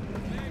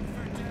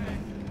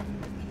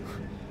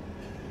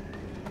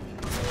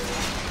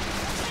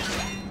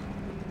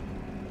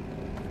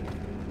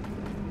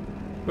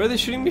 Where are they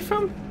shooting me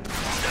from?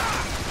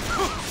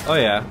 Oh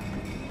yeah.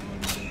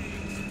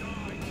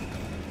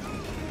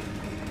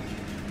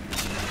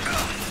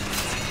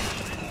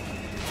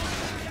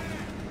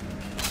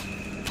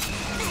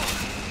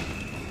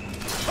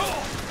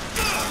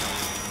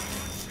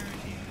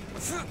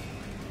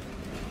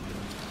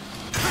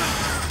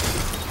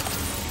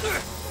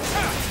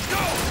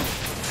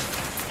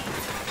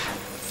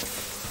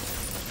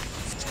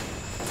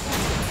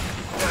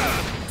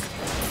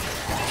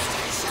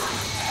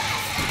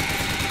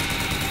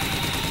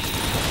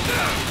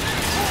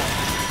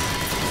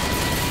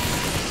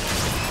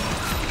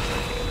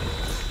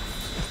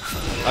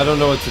 I don't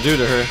know what to do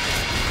to her.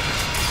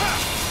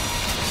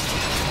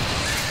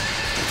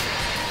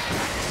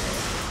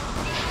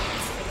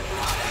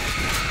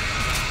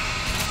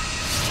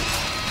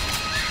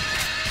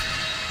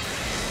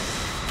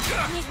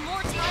 I need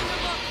more time to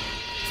look.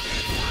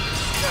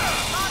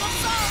 Bottle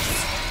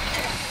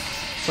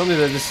salts. Tell me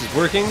that this is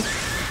working.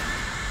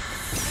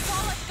 That's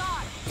all I've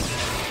got.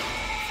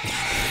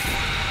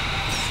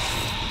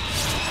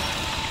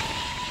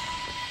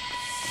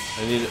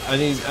 I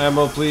need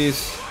ammo,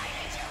 please.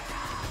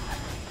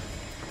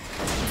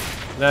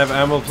 Can I have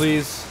ammo,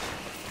 please?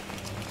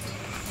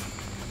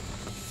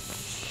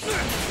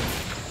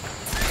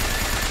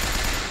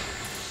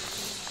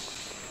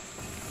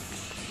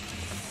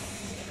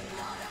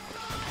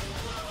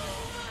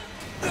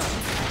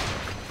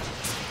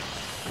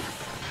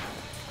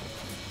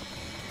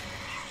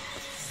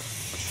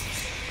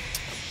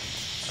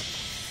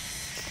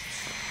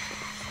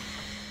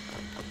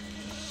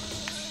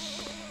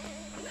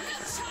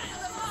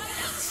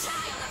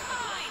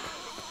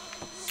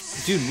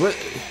 Dude, what?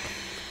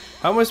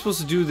 How am I supposed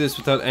to do this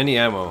without any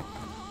ammo?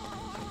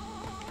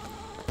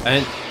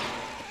 And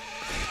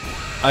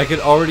I could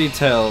already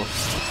tell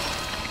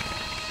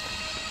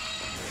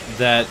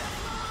that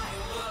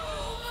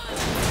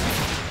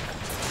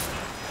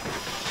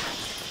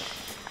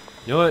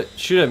you know what?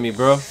 Shoot at me,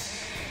 bro.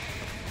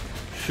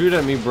 Shoot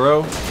at me,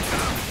 bro.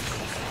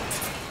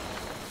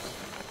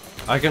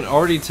 I can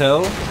already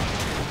tell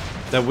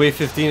that wave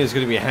 15 is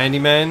going to be a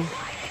handyman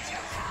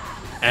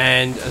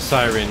and a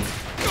siren.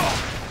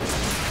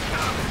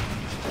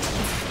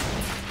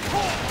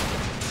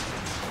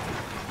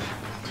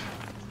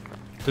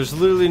 There's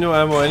literally no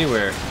ammo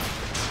anywhere.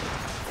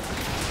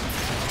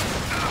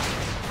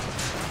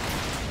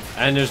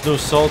 And there's no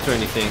salt or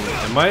anything.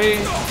 Am I...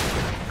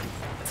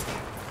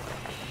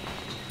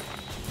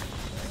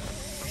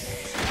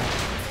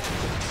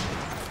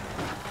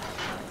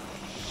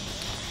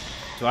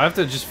 Do I have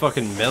to just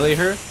fucking melee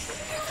her?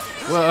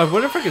 Well, I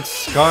wonder if I could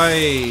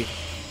sky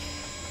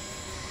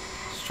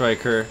strike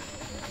her.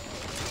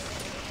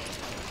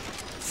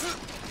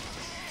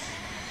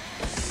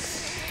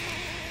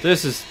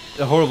 This is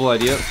a horrible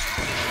idea.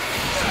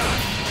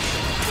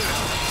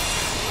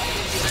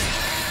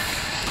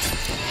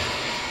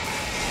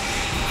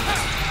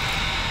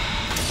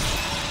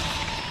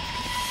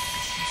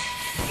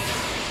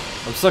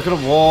 I'm stuck on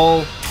a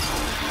wall.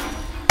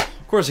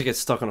 Of course I get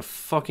stuck on a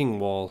fucking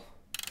wall.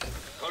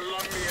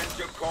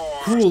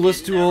 Cool,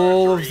 let's do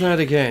all of that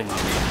again.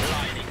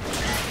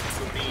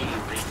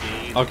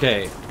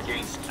 Okay,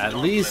 at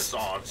least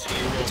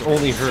it's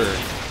only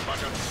her.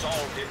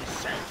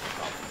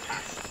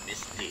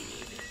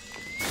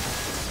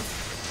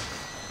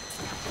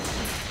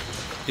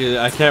 Dude,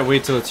 I can't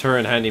wait till it's her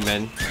and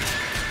Handyman.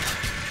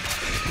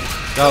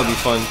 That'll be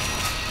fun.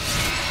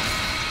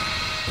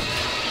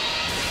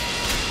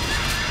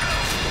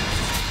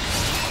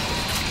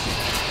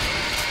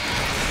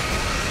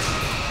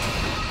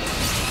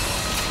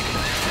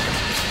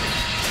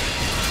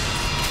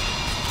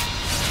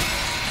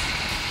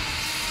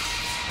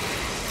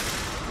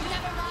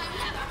 Never mind,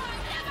 never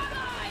mind, never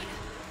mind.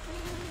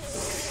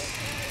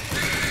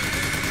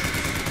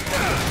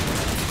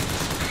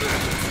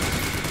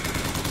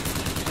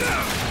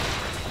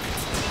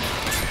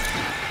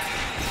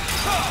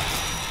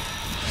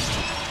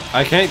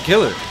 I can't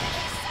kill her.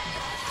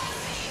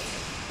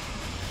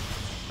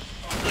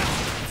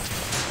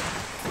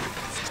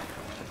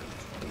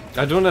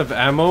 I don't have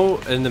ammo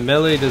and the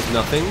melee does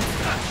nothing.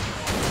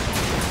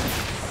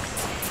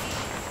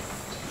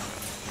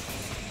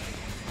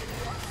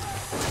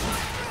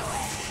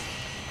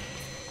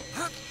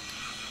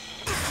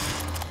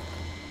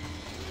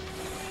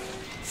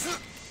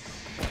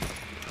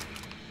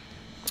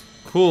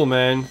 Cool,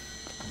 man.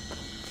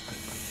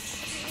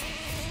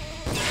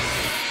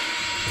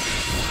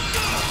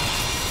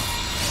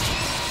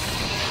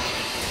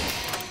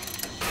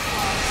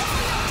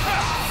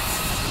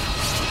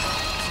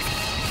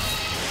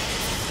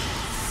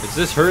 Is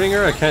this hurting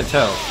her? I can't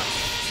tell.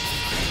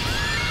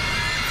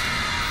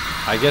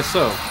 I guess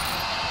so.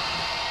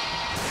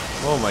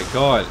 Oh my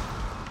god.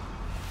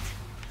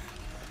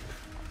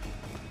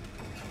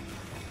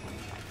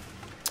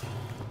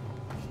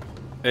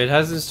 It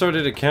hasn't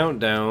started a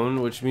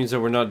countdown, which means that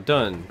we're not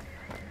done.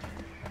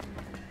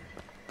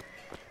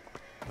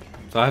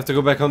 So I have to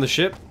go back on the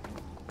ship?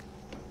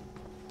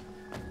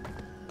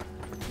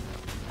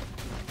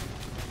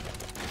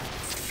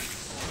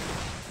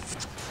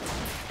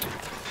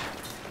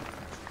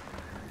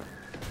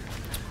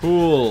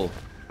 Cool.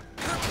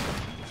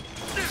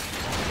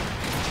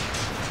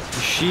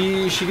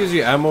 She gives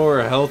you ammo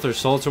or health or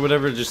salts or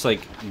whatever, just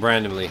like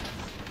randomly.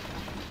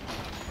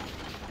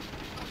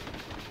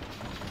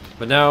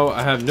 But now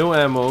I have no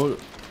ammo.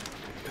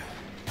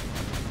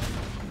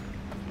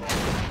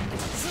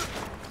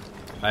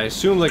 I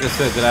assume, like I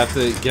said, that I have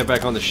to get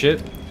back on the ship.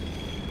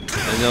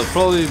 And there'll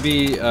probably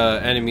be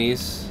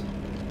enemies.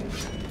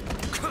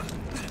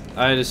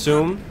 I'd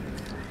assume.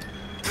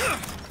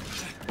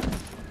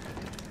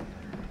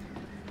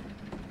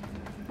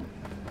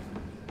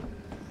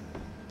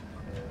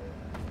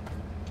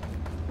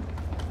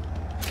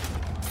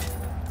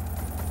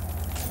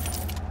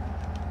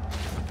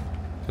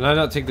 Can I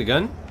not take the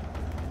gun?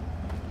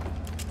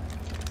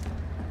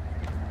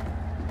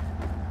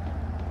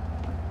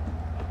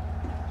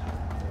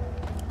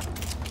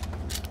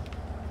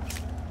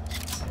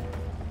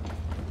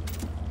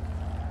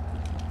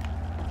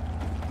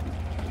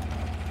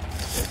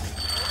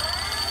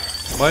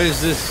 Why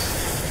is this?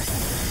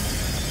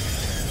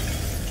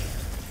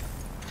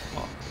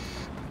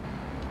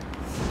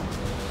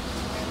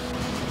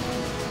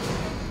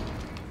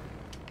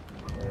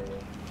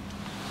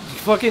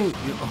 Fucking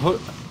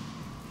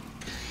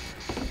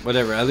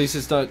whatever, at least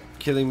it's not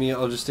killing me.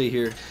 I'll just stay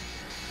here.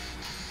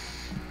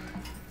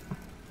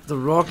 The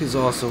rock is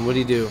awesome. What do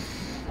you do?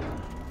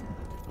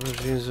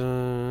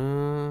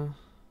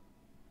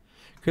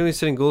 Currently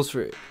setting goals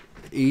for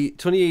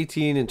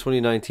 2018 and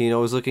 2019.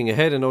 Always looking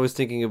ahead and always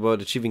thinking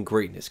about achieving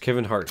greatness.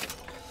 Kevin Hart.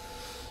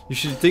 You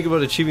should think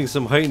about achieving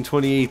some height in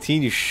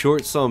 2018, you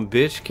short some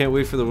bitch. Can't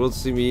wait for the world to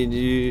see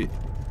me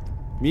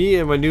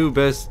and my new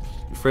best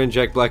friend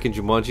Jack Black and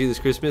Jumanji this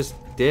Christmas.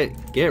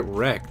 Get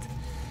wrecked.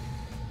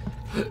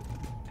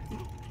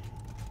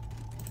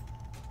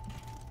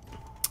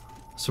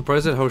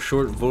 Surprised at how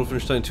short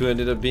Wolfenstein 2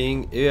 ended up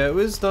being. Yeah, it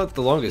was not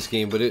the longest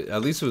game, but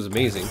at least it was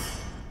amazing.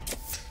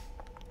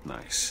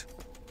 Nice.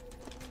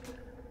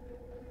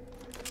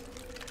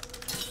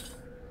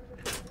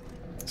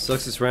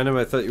 Sucks it's random.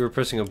 I thought you were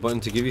pressing a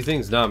button to give you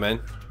things. Nah, man.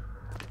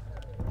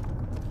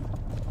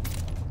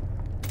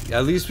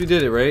 At least we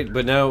did it, right?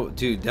 But now,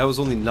 dude, that was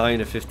only 9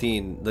 of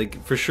 15.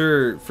 Like, for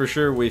sure,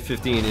 wave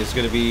 15 is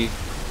gonna be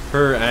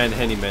her and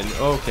Hennyman.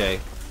 Okay.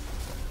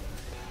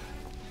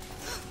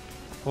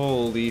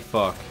 Holy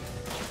fuck.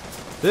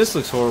 This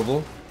looks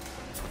horrible.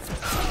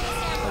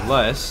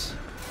 Unless...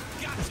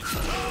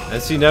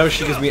 And see, now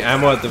she gives me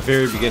ammo at the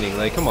very beginning.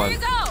 Like, come on. Here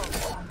you go.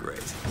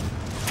 Great. See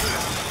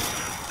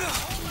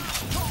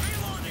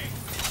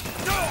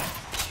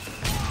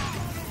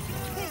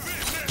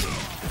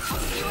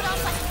what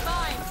else I can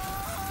find.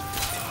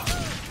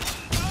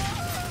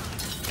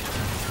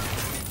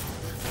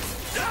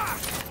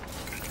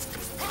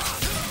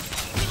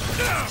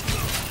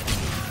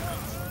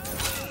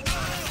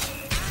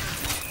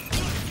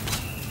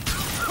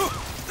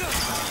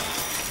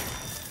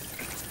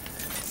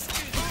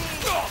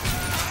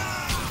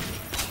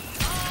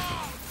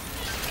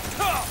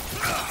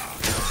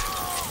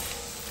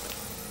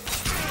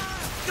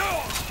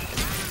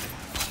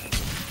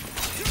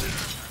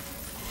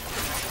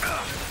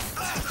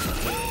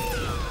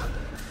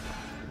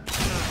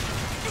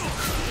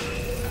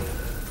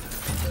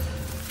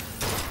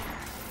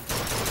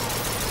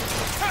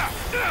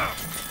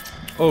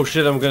 Oh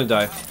shit, I'm gonna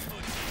die.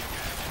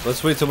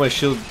 Let's wait till my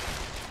shield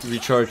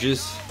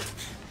recharges.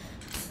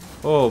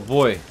 Oh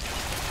boy.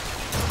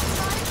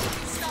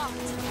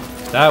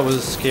 Stopped. That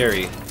was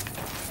scary.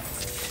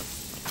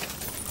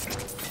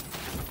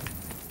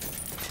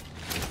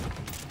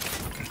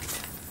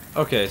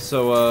 Okay,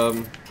 so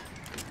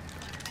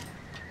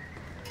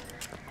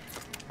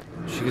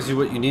she gives you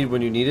what you need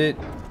when you need it.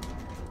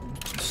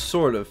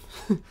 Sort of.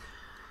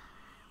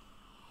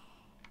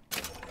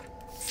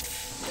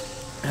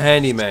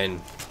 Handyman.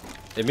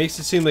 It makes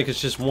it seem like it's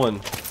just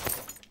one.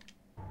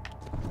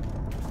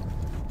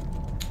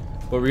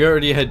 But we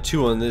already had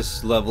 2 on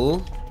this level.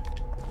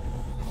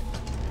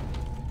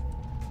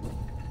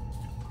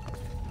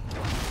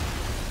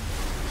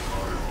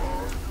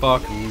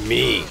 Fuck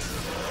me.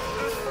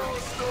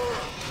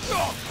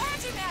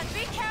 Handyman,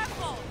 be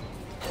careful.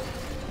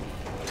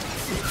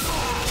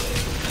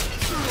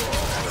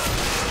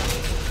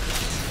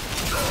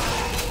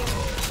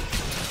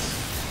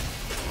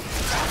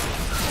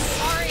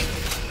 Sorry.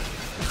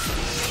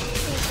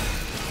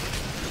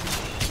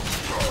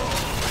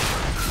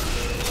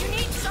 You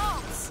need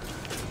salts.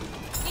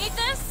 Need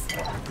this?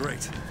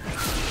 Great.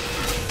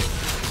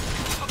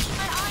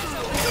 My eyes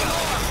open.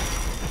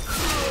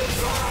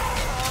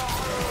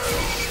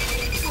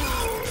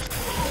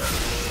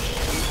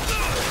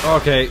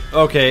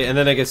 Okay, and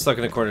then I get stuck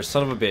in a corner.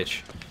 Son of a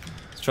bitch.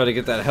 Let's try to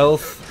get that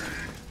health.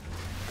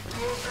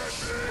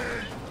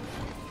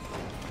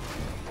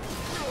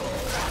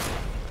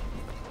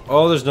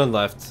 Oh, there's none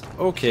left.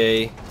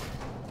 Okay.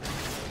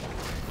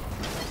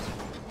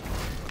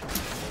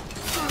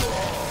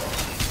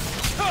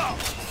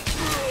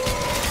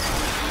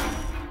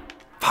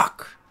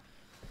 Fuck.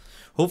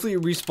 Hopefully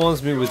it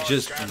respawns me with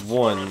just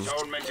one.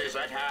 Atonement is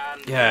at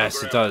hand,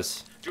 Yes, it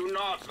does. Do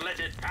not let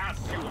it pass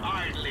you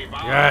idly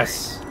by.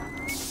 Yes.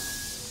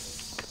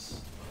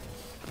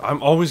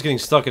 I'm always getting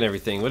stuck in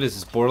everything. What is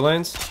this,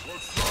 Borderlands? Found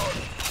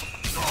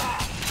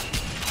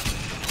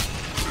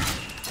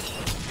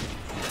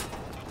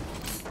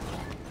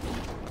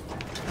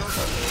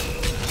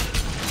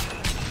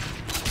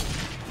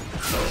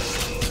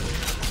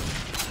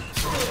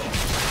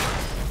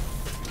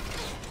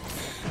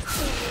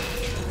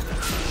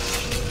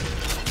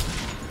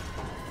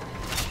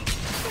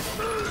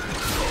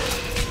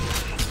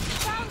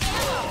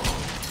ammo.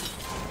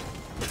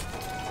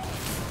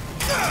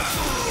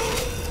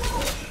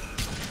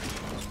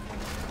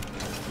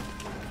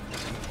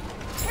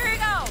 Here you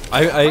go.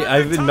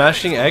 I've been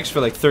mashing X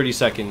for like 30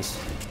 seconds.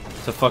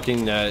 to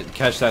fucking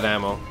catch that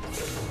ammo.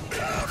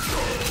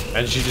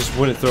 And she just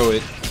wouldn't throw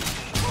it.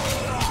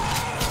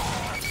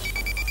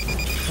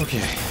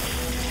 Okay.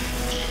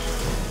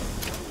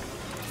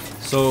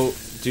 So,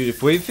 dude,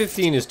 if wave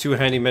 15 is 2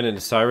 handymen and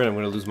a siren, I'm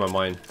gonna lose my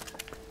mind.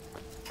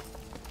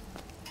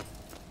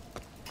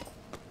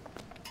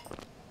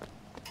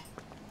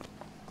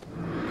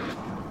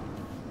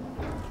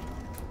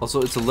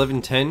 Also, it's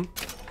 11:10.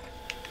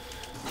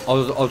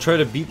 I'll try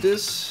to beat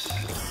this,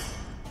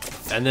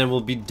 and then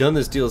we'll be done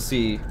this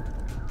DLC.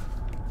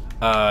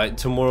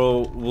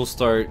 Tomorrow we'll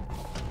start.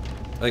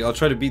 Like, I'll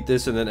try to beat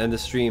this and then end the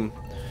stream,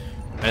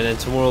 and then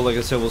tomorrow, like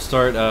I said, we'll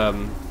start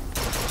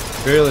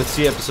Burial at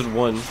Sea episode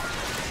 1.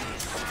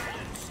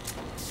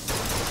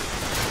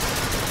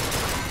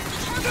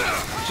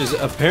 Which is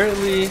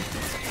apparently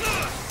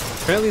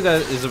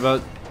that is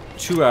about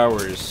 2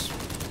 hours.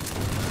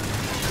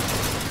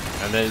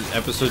 And then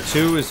episode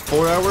 2 is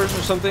 4 hours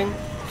or something?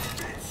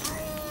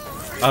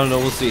 I don't know,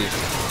 we'll see.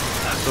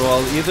 So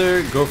I'll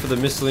either go for the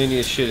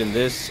miscellaneous shit in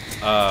this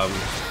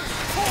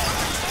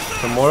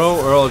tomorrow,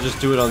 or I'll just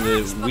do it on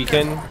the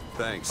weekend.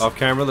 Thanks. Off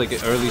camera, like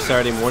early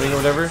Saturday morning or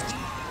whatever.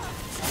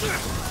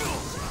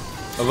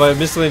 Oh, by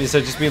miscellaneous, I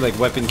just mean like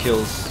weapon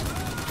kills.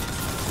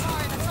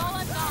 Sorry, that's all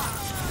I've got.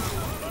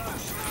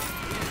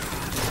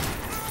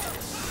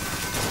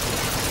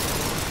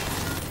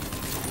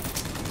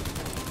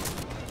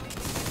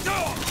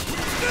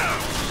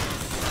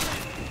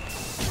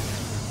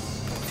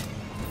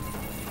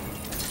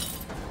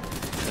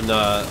 And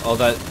all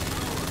that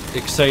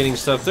exciting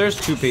stuff. There's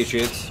 2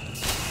 Patriots.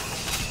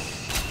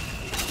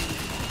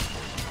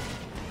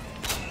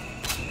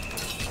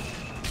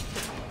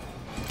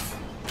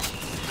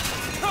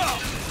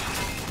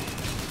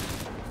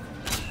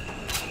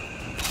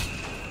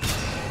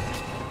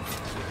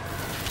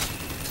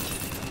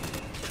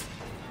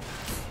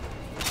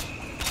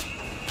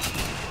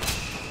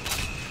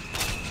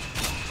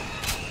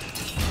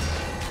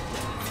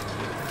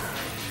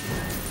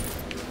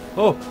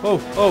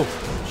 Oh,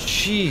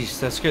 jeez,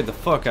 that scared the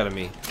fuck out of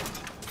me.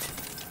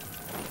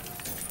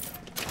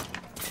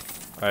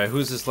 Alright,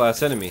 who's this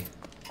last enemy?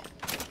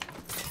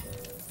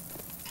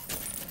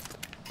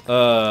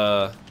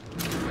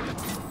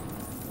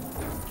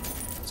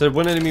 Said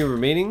 1 enemy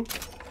remaining,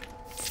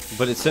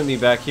 but it sent me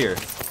back here.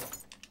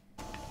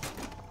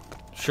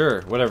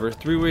 Sure, whatever,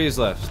 3 ways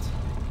left.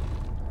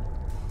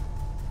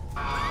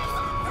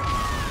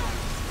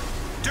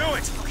 Do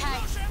it! Okay.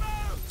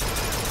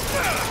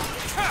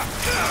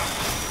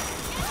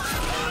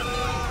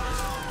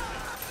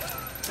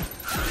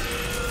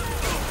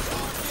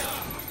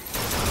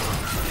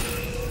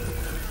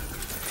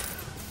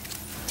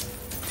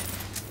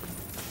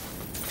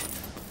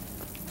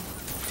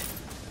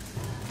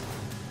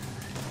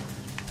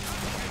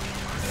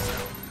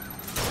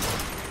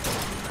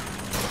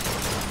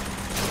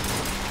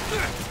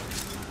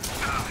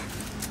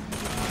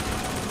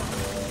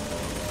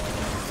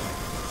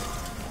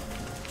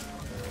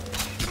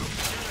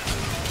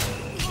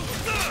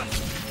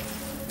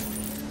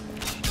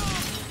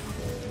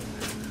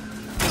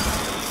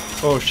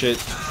 Oh shit.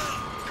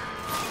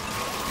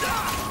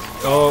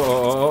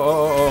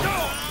 Oh.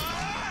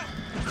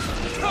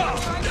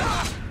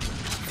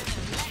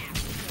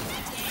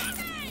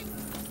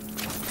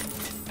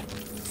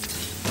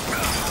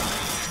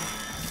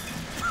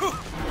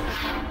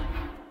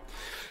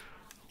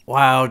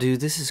 Wow,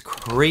 dude, this is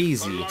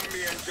crazy.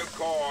 Colombian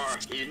decor,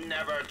 he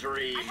never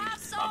dreamed I have of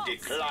sauce.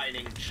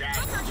 declining chance.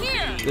 Over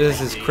here.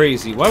 This is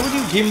crazy. Why would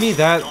you give me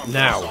that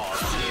now?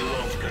 He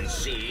won't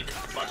concede,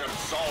 but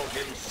absolve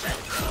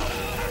himself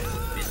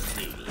of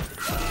misdeed.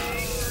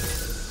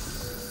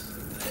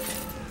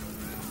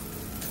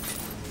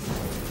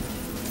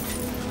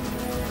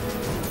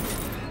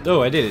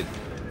 Oh, I did it.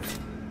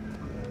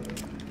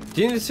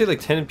 Didn't it say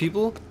like 10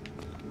 people?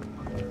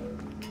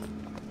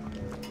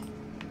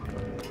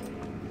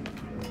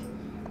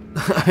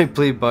 I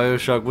played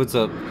BioShock, what's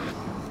up?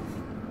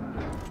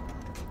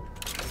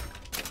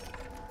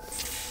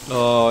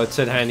 Oh, it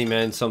said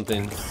handyman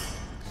something.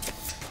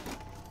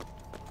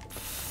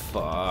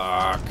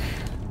 Fuck.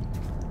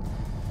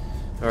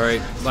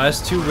 Alright,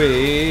 last 2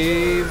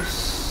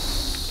 waves.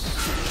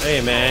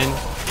 Hey, man.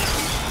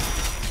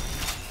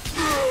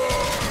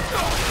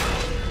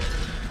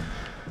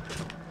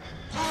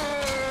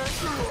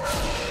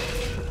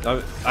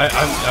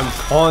 I'm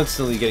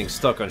constantly getting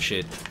stuck on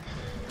shit.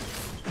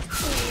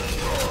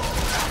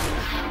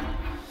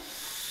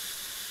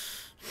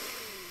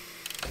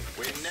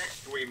 When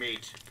next we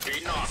meet,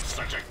 be not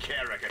such a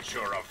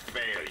caricature of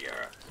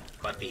failure,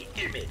 but the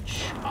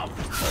image of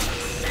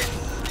success.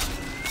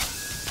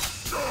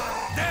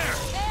 There!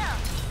 There.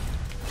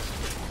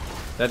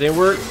 That didn't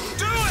work.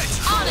 Do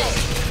it! On it.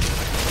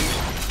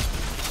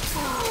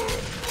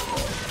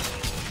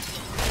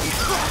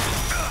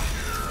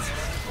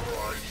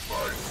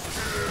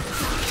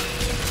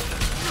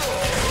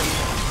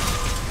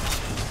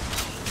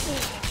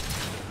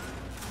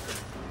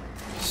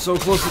 So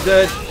close to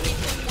dead.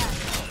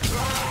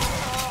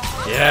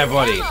 Yeah,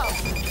 buddy.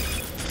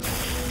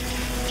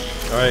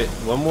 Alright,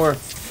 one more.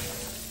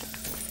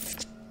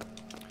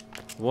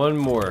 One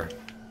more.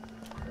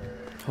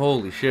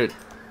 Holy shit.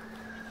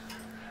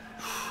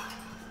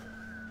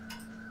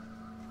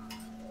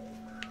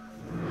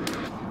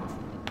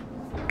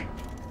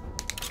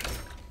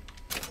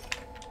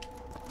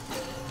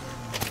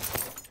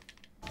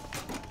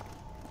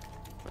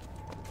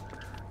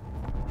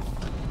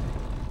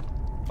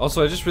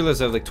 Also, I just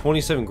realized I have like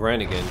 27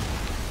 grand again.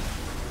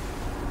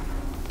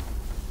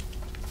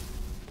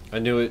 I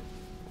knew it.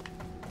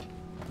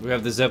 We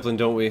have the Zeppelin,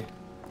 don't we?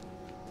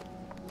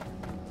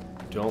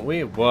 Don't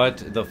we?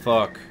 What the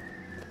fuck?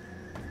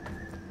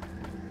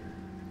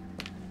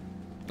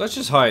 Let's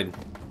just hide.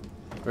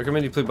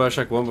 Recommend you play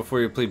BioShock 1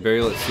 before you play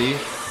Burial at Sea.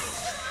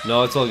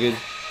 No, it's all good.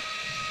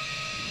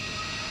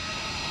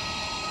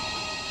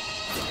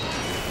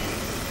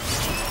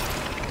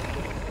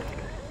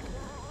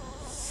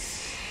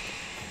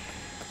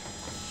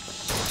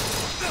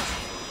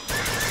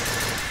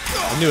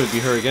 I knew it'd be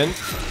her again.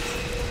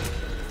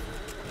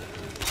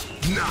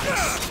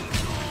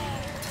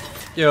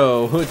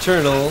 Yo,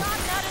 Eternal.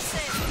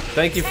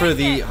 Thank you for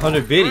the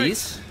 100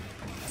 biddies.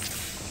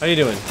 How you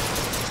doing?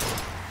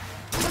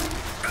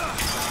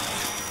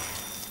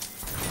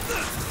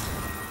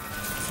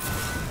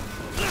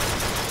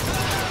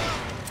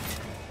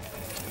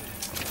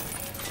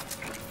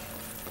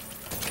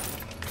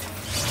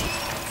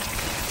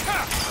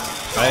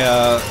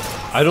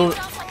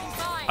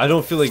 I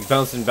don't feel like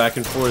bouncing back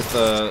and forth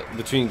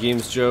between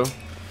games, Joe.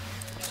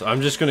 So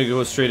I'm just gonna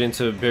go straight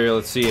into Burial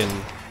at Sea, and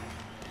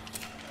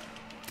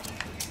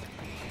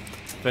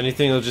if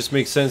anything, it'll just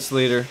make sense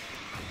later.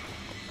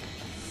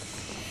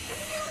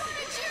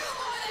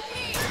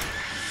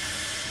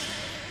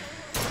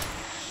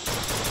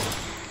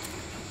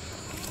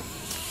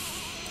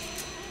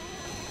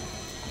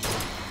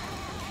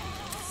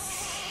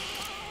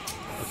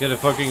 I'll get a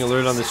fucking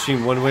alert on the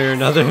stream one way or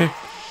another.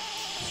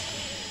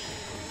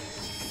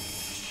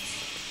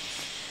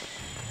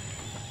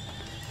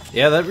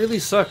 Yeah, that really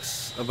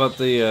sucks about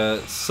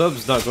the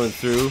subs not going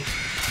through.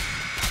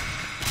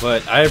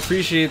 But I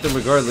appreciate them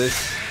regardless,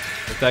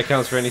 if that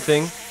counts for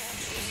anything.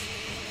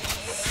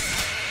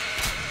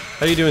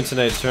 How you doing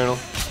tonight, Eternal?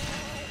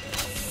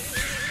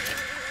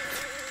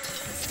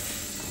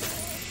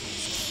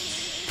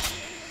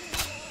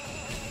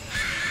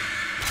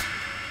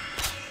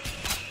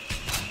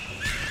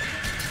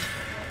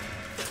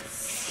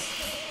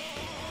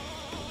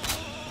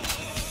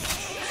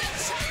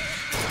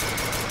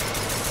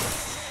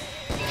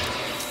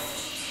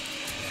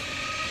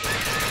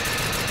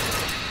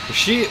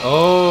 She?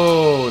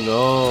 Oh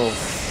no.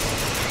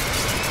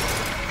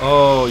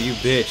 Oh, you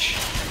bitch.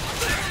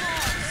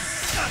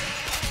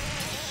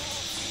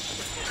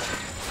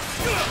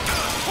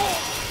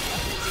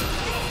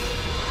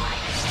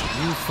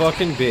 You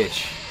fucking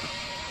bitch.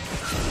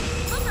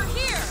 Over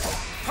here.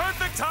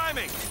 Perfect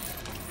timing.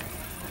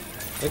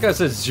 That guy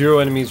said 0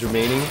 enemies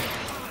remaining.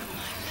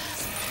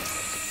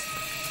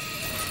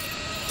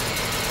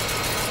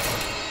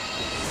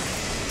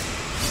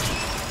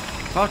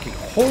 Fucking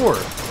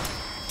whore.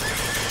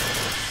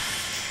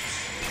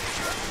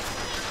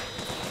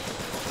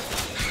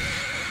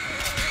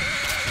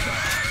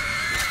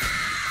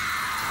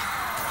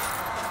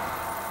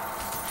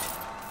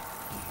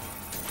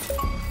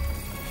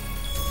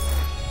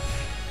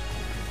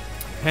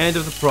 Hand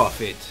of the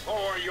Prophet.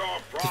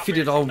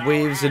 Defeated all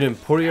waves in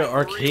Emporia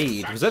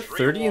Arcade. Was that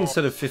 30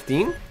 instead of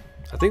 15?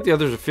 I think the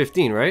others are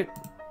 15, right?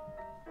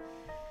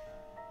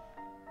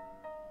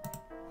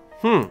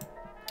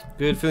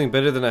 Good, feeling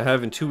better than I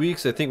have in 2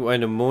 weeks. I think my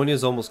pneumonia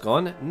is almost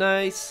gone.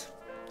 Nice.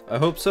 I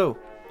hope so.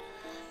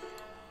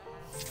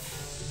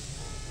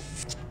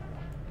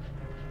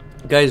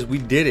 Guys, we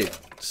did it.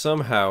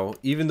 Somehow.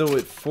 Even though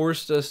it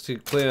forced us to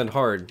play on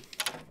hard.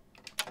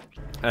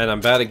 And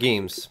I'm bad at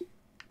games.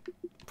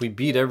 We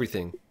beat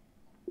everything.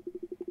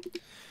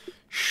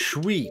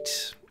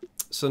 Sweet.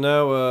 So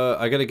now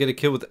I gotta get a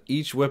kill with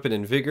each weapon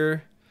in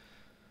vigor.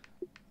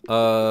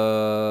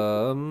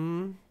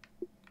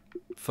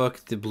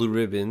 Fuck the blue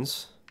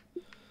ribbons.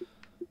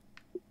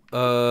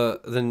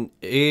 Then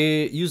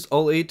use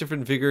all 8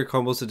 different vigor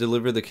combos to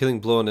deliver the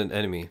killing blow on an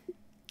enemy.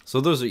 So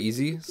those are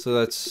easy. So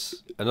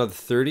that's another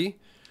 30.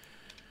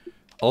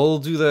 I'll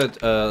do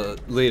that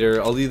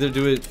later. I'll either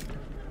do it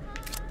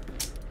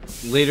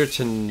later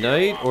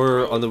tonight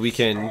or on the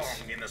weekend.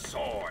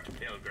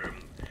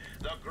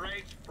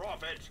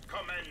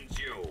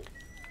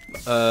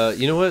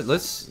 You know what?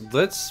 Let's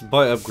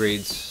buy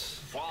upgrades.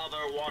 Father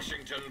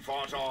Washington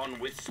fought on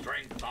with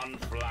strength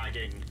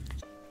unflagging.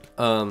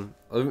 I'll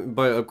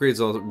buy upgrades.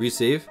 I'll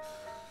resave.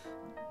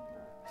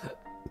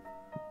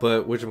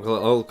 But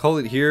I'll call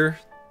it here.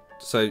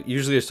 So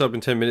usually I stop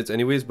in 10 minutes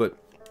anyways, but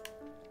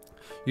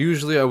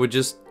usually I would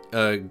just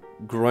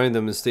grind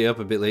them and stay up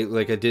a bit late,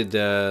 like I did,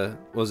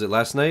 what was it,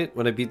 last night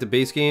when I beat the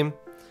base game?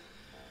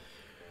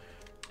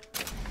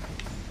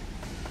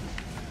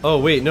 Oh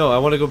wait, no, I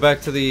want to go back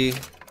to the...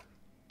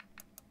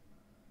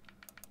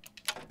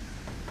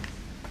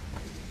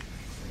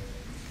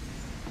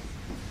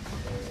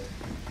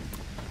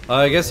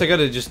 I guess I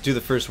gotta just do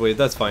the first wave,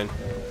 that's fine.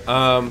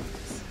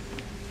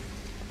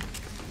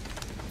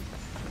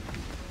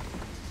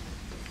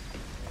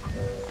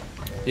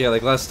 Yeah,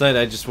 like last night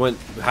I just went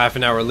half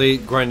an hour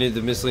late, grinded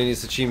the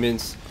miscellaneous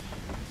achievements,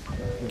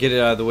 get it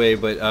out of the way,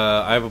 but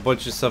I have a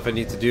bunch of stuff I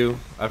need to do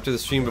after the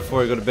stream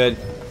before I go to bed.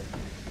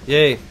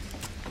 Yay.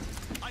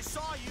 I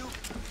saw you.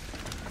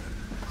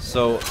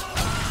 So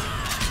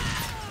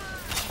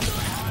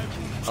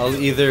I'll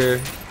either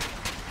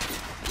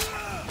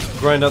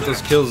grind out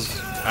those kills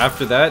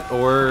after that,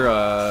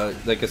 or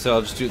like I said,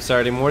 I'll just do it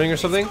Saturday morning or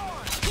something.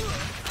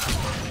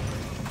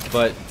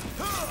 But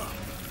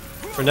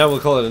for now, we'll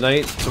call it a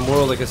night.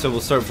 Tomorrow, like I said,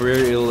 we'll start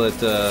Burial at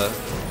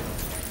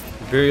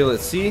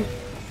Sea.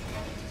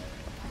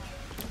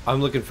 I'm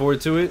looking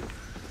forward to it.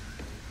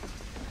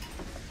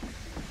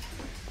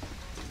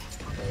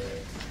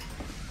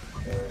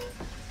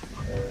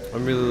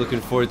 I'm really looking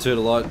forward to it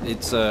a lot.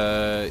 It's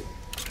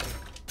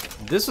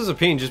this is a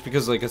pain just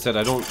because, like I said,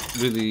 I don't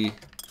really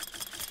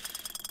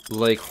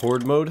like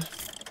horde mode.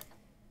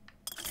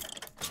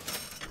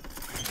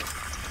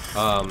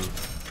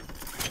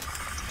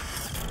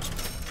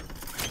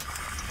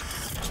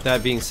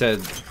 That being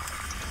said,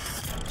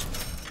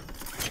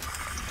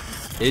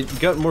 it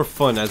got more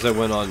fun as I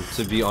went on,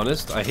 to be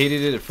honest. I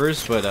hated it at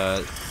first, but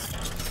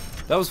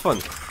that was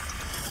fun.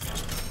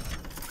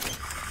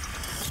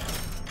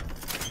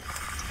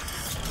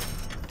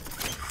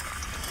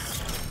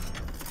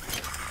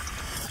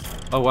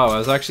 Oh wow, I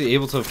was actually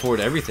able to afford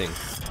everything.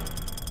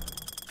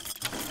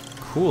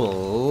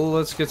 Cool,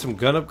 let's get some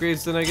gun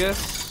upgrades then, I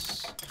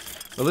guess.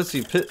 Well, let's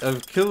see,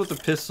 I've killed with the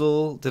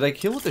pistol. Did I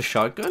kill with the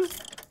shotgun?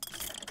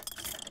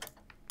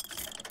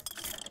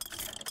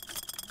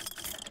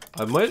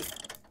 I might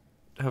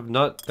have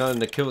not gotten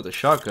the kill with the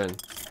shotgun.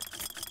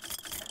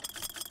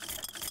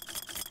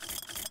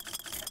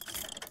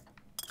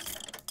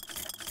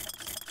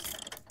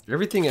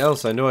 Everything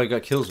else I know I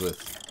got kills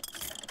with.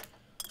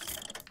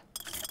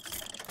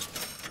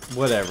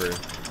 Whatever.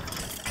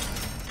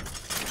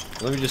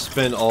 Let me just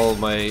spend all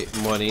my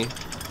money.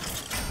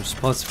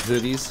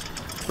 Responsibilities.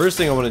 First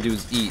thing I want to do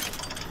is eat.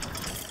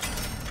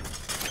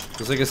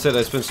 Because like I said,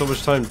 I spent so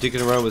much time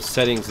dicking around with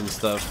settings and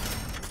stuff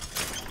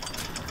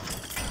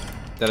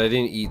that I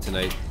didn't eat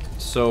tonight.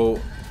 So,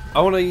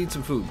 I want to eat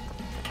some food.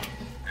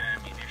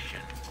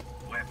 Ammunition,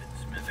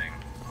 weaponsmithing,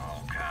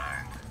 all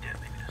kinds of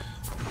deadliness.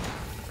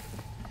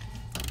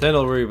 Then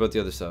I'll worry about the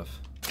other stuff.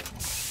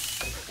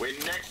 When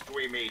next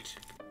we meet,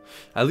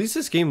 At least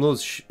this game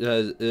loads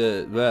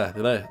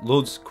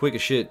loads quick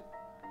as shit.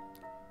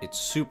 It's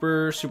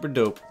super, super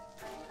dope.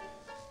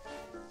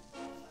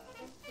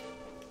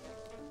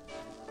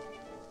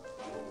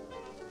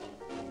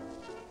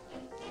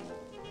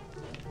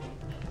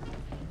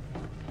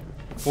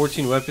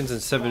 "14 weapons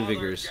and 7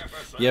 vigors."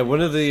 Yeah,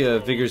 one of the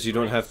vigors you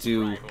don't have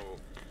to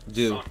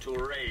do. sought to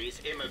raise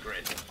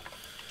immigrants.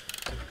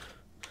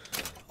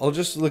 I'll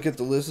just look at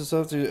the list and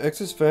stuff. Do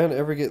X's fan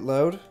ever get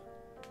loud?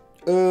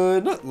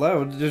 Not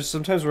loud. There's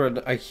sometimes where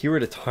I hear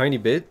it a tiny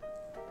bit.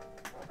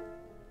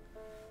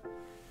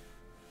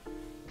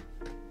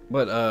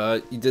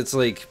 But, it's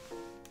like...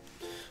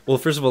 Well,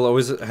 first of all, I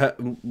always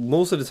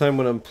most of the time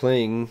when I'm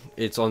playing,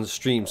 it's on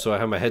stream, so I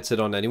have my headset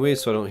on anyway,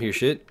 so I don't hear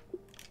shit.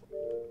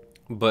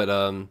 But,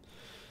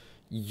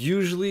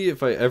 usually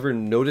if I ever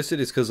notice it,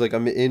 it's because, like,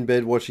 I'm in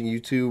bed watching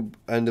YouTube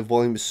and the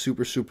volume is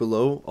super, super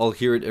low. I'll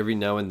hear it every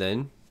now and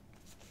then.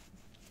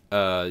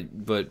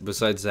 But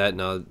besides that,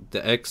 no,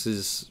 the X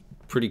is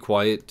pretty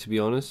quiet, to be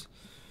honest.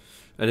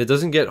 And it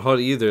doesn't get hot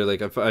either.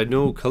 Like, I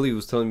know Cully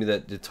was telling me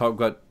that the top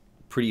got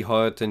pretty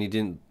hot and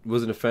he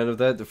wasn't a fan of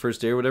that the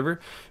first day or whatever.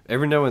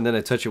 Every now and then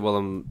I touch it while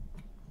I'm...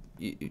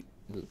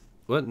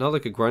 What? Not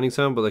like a grinding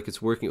sound, but like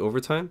it's working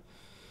overtime.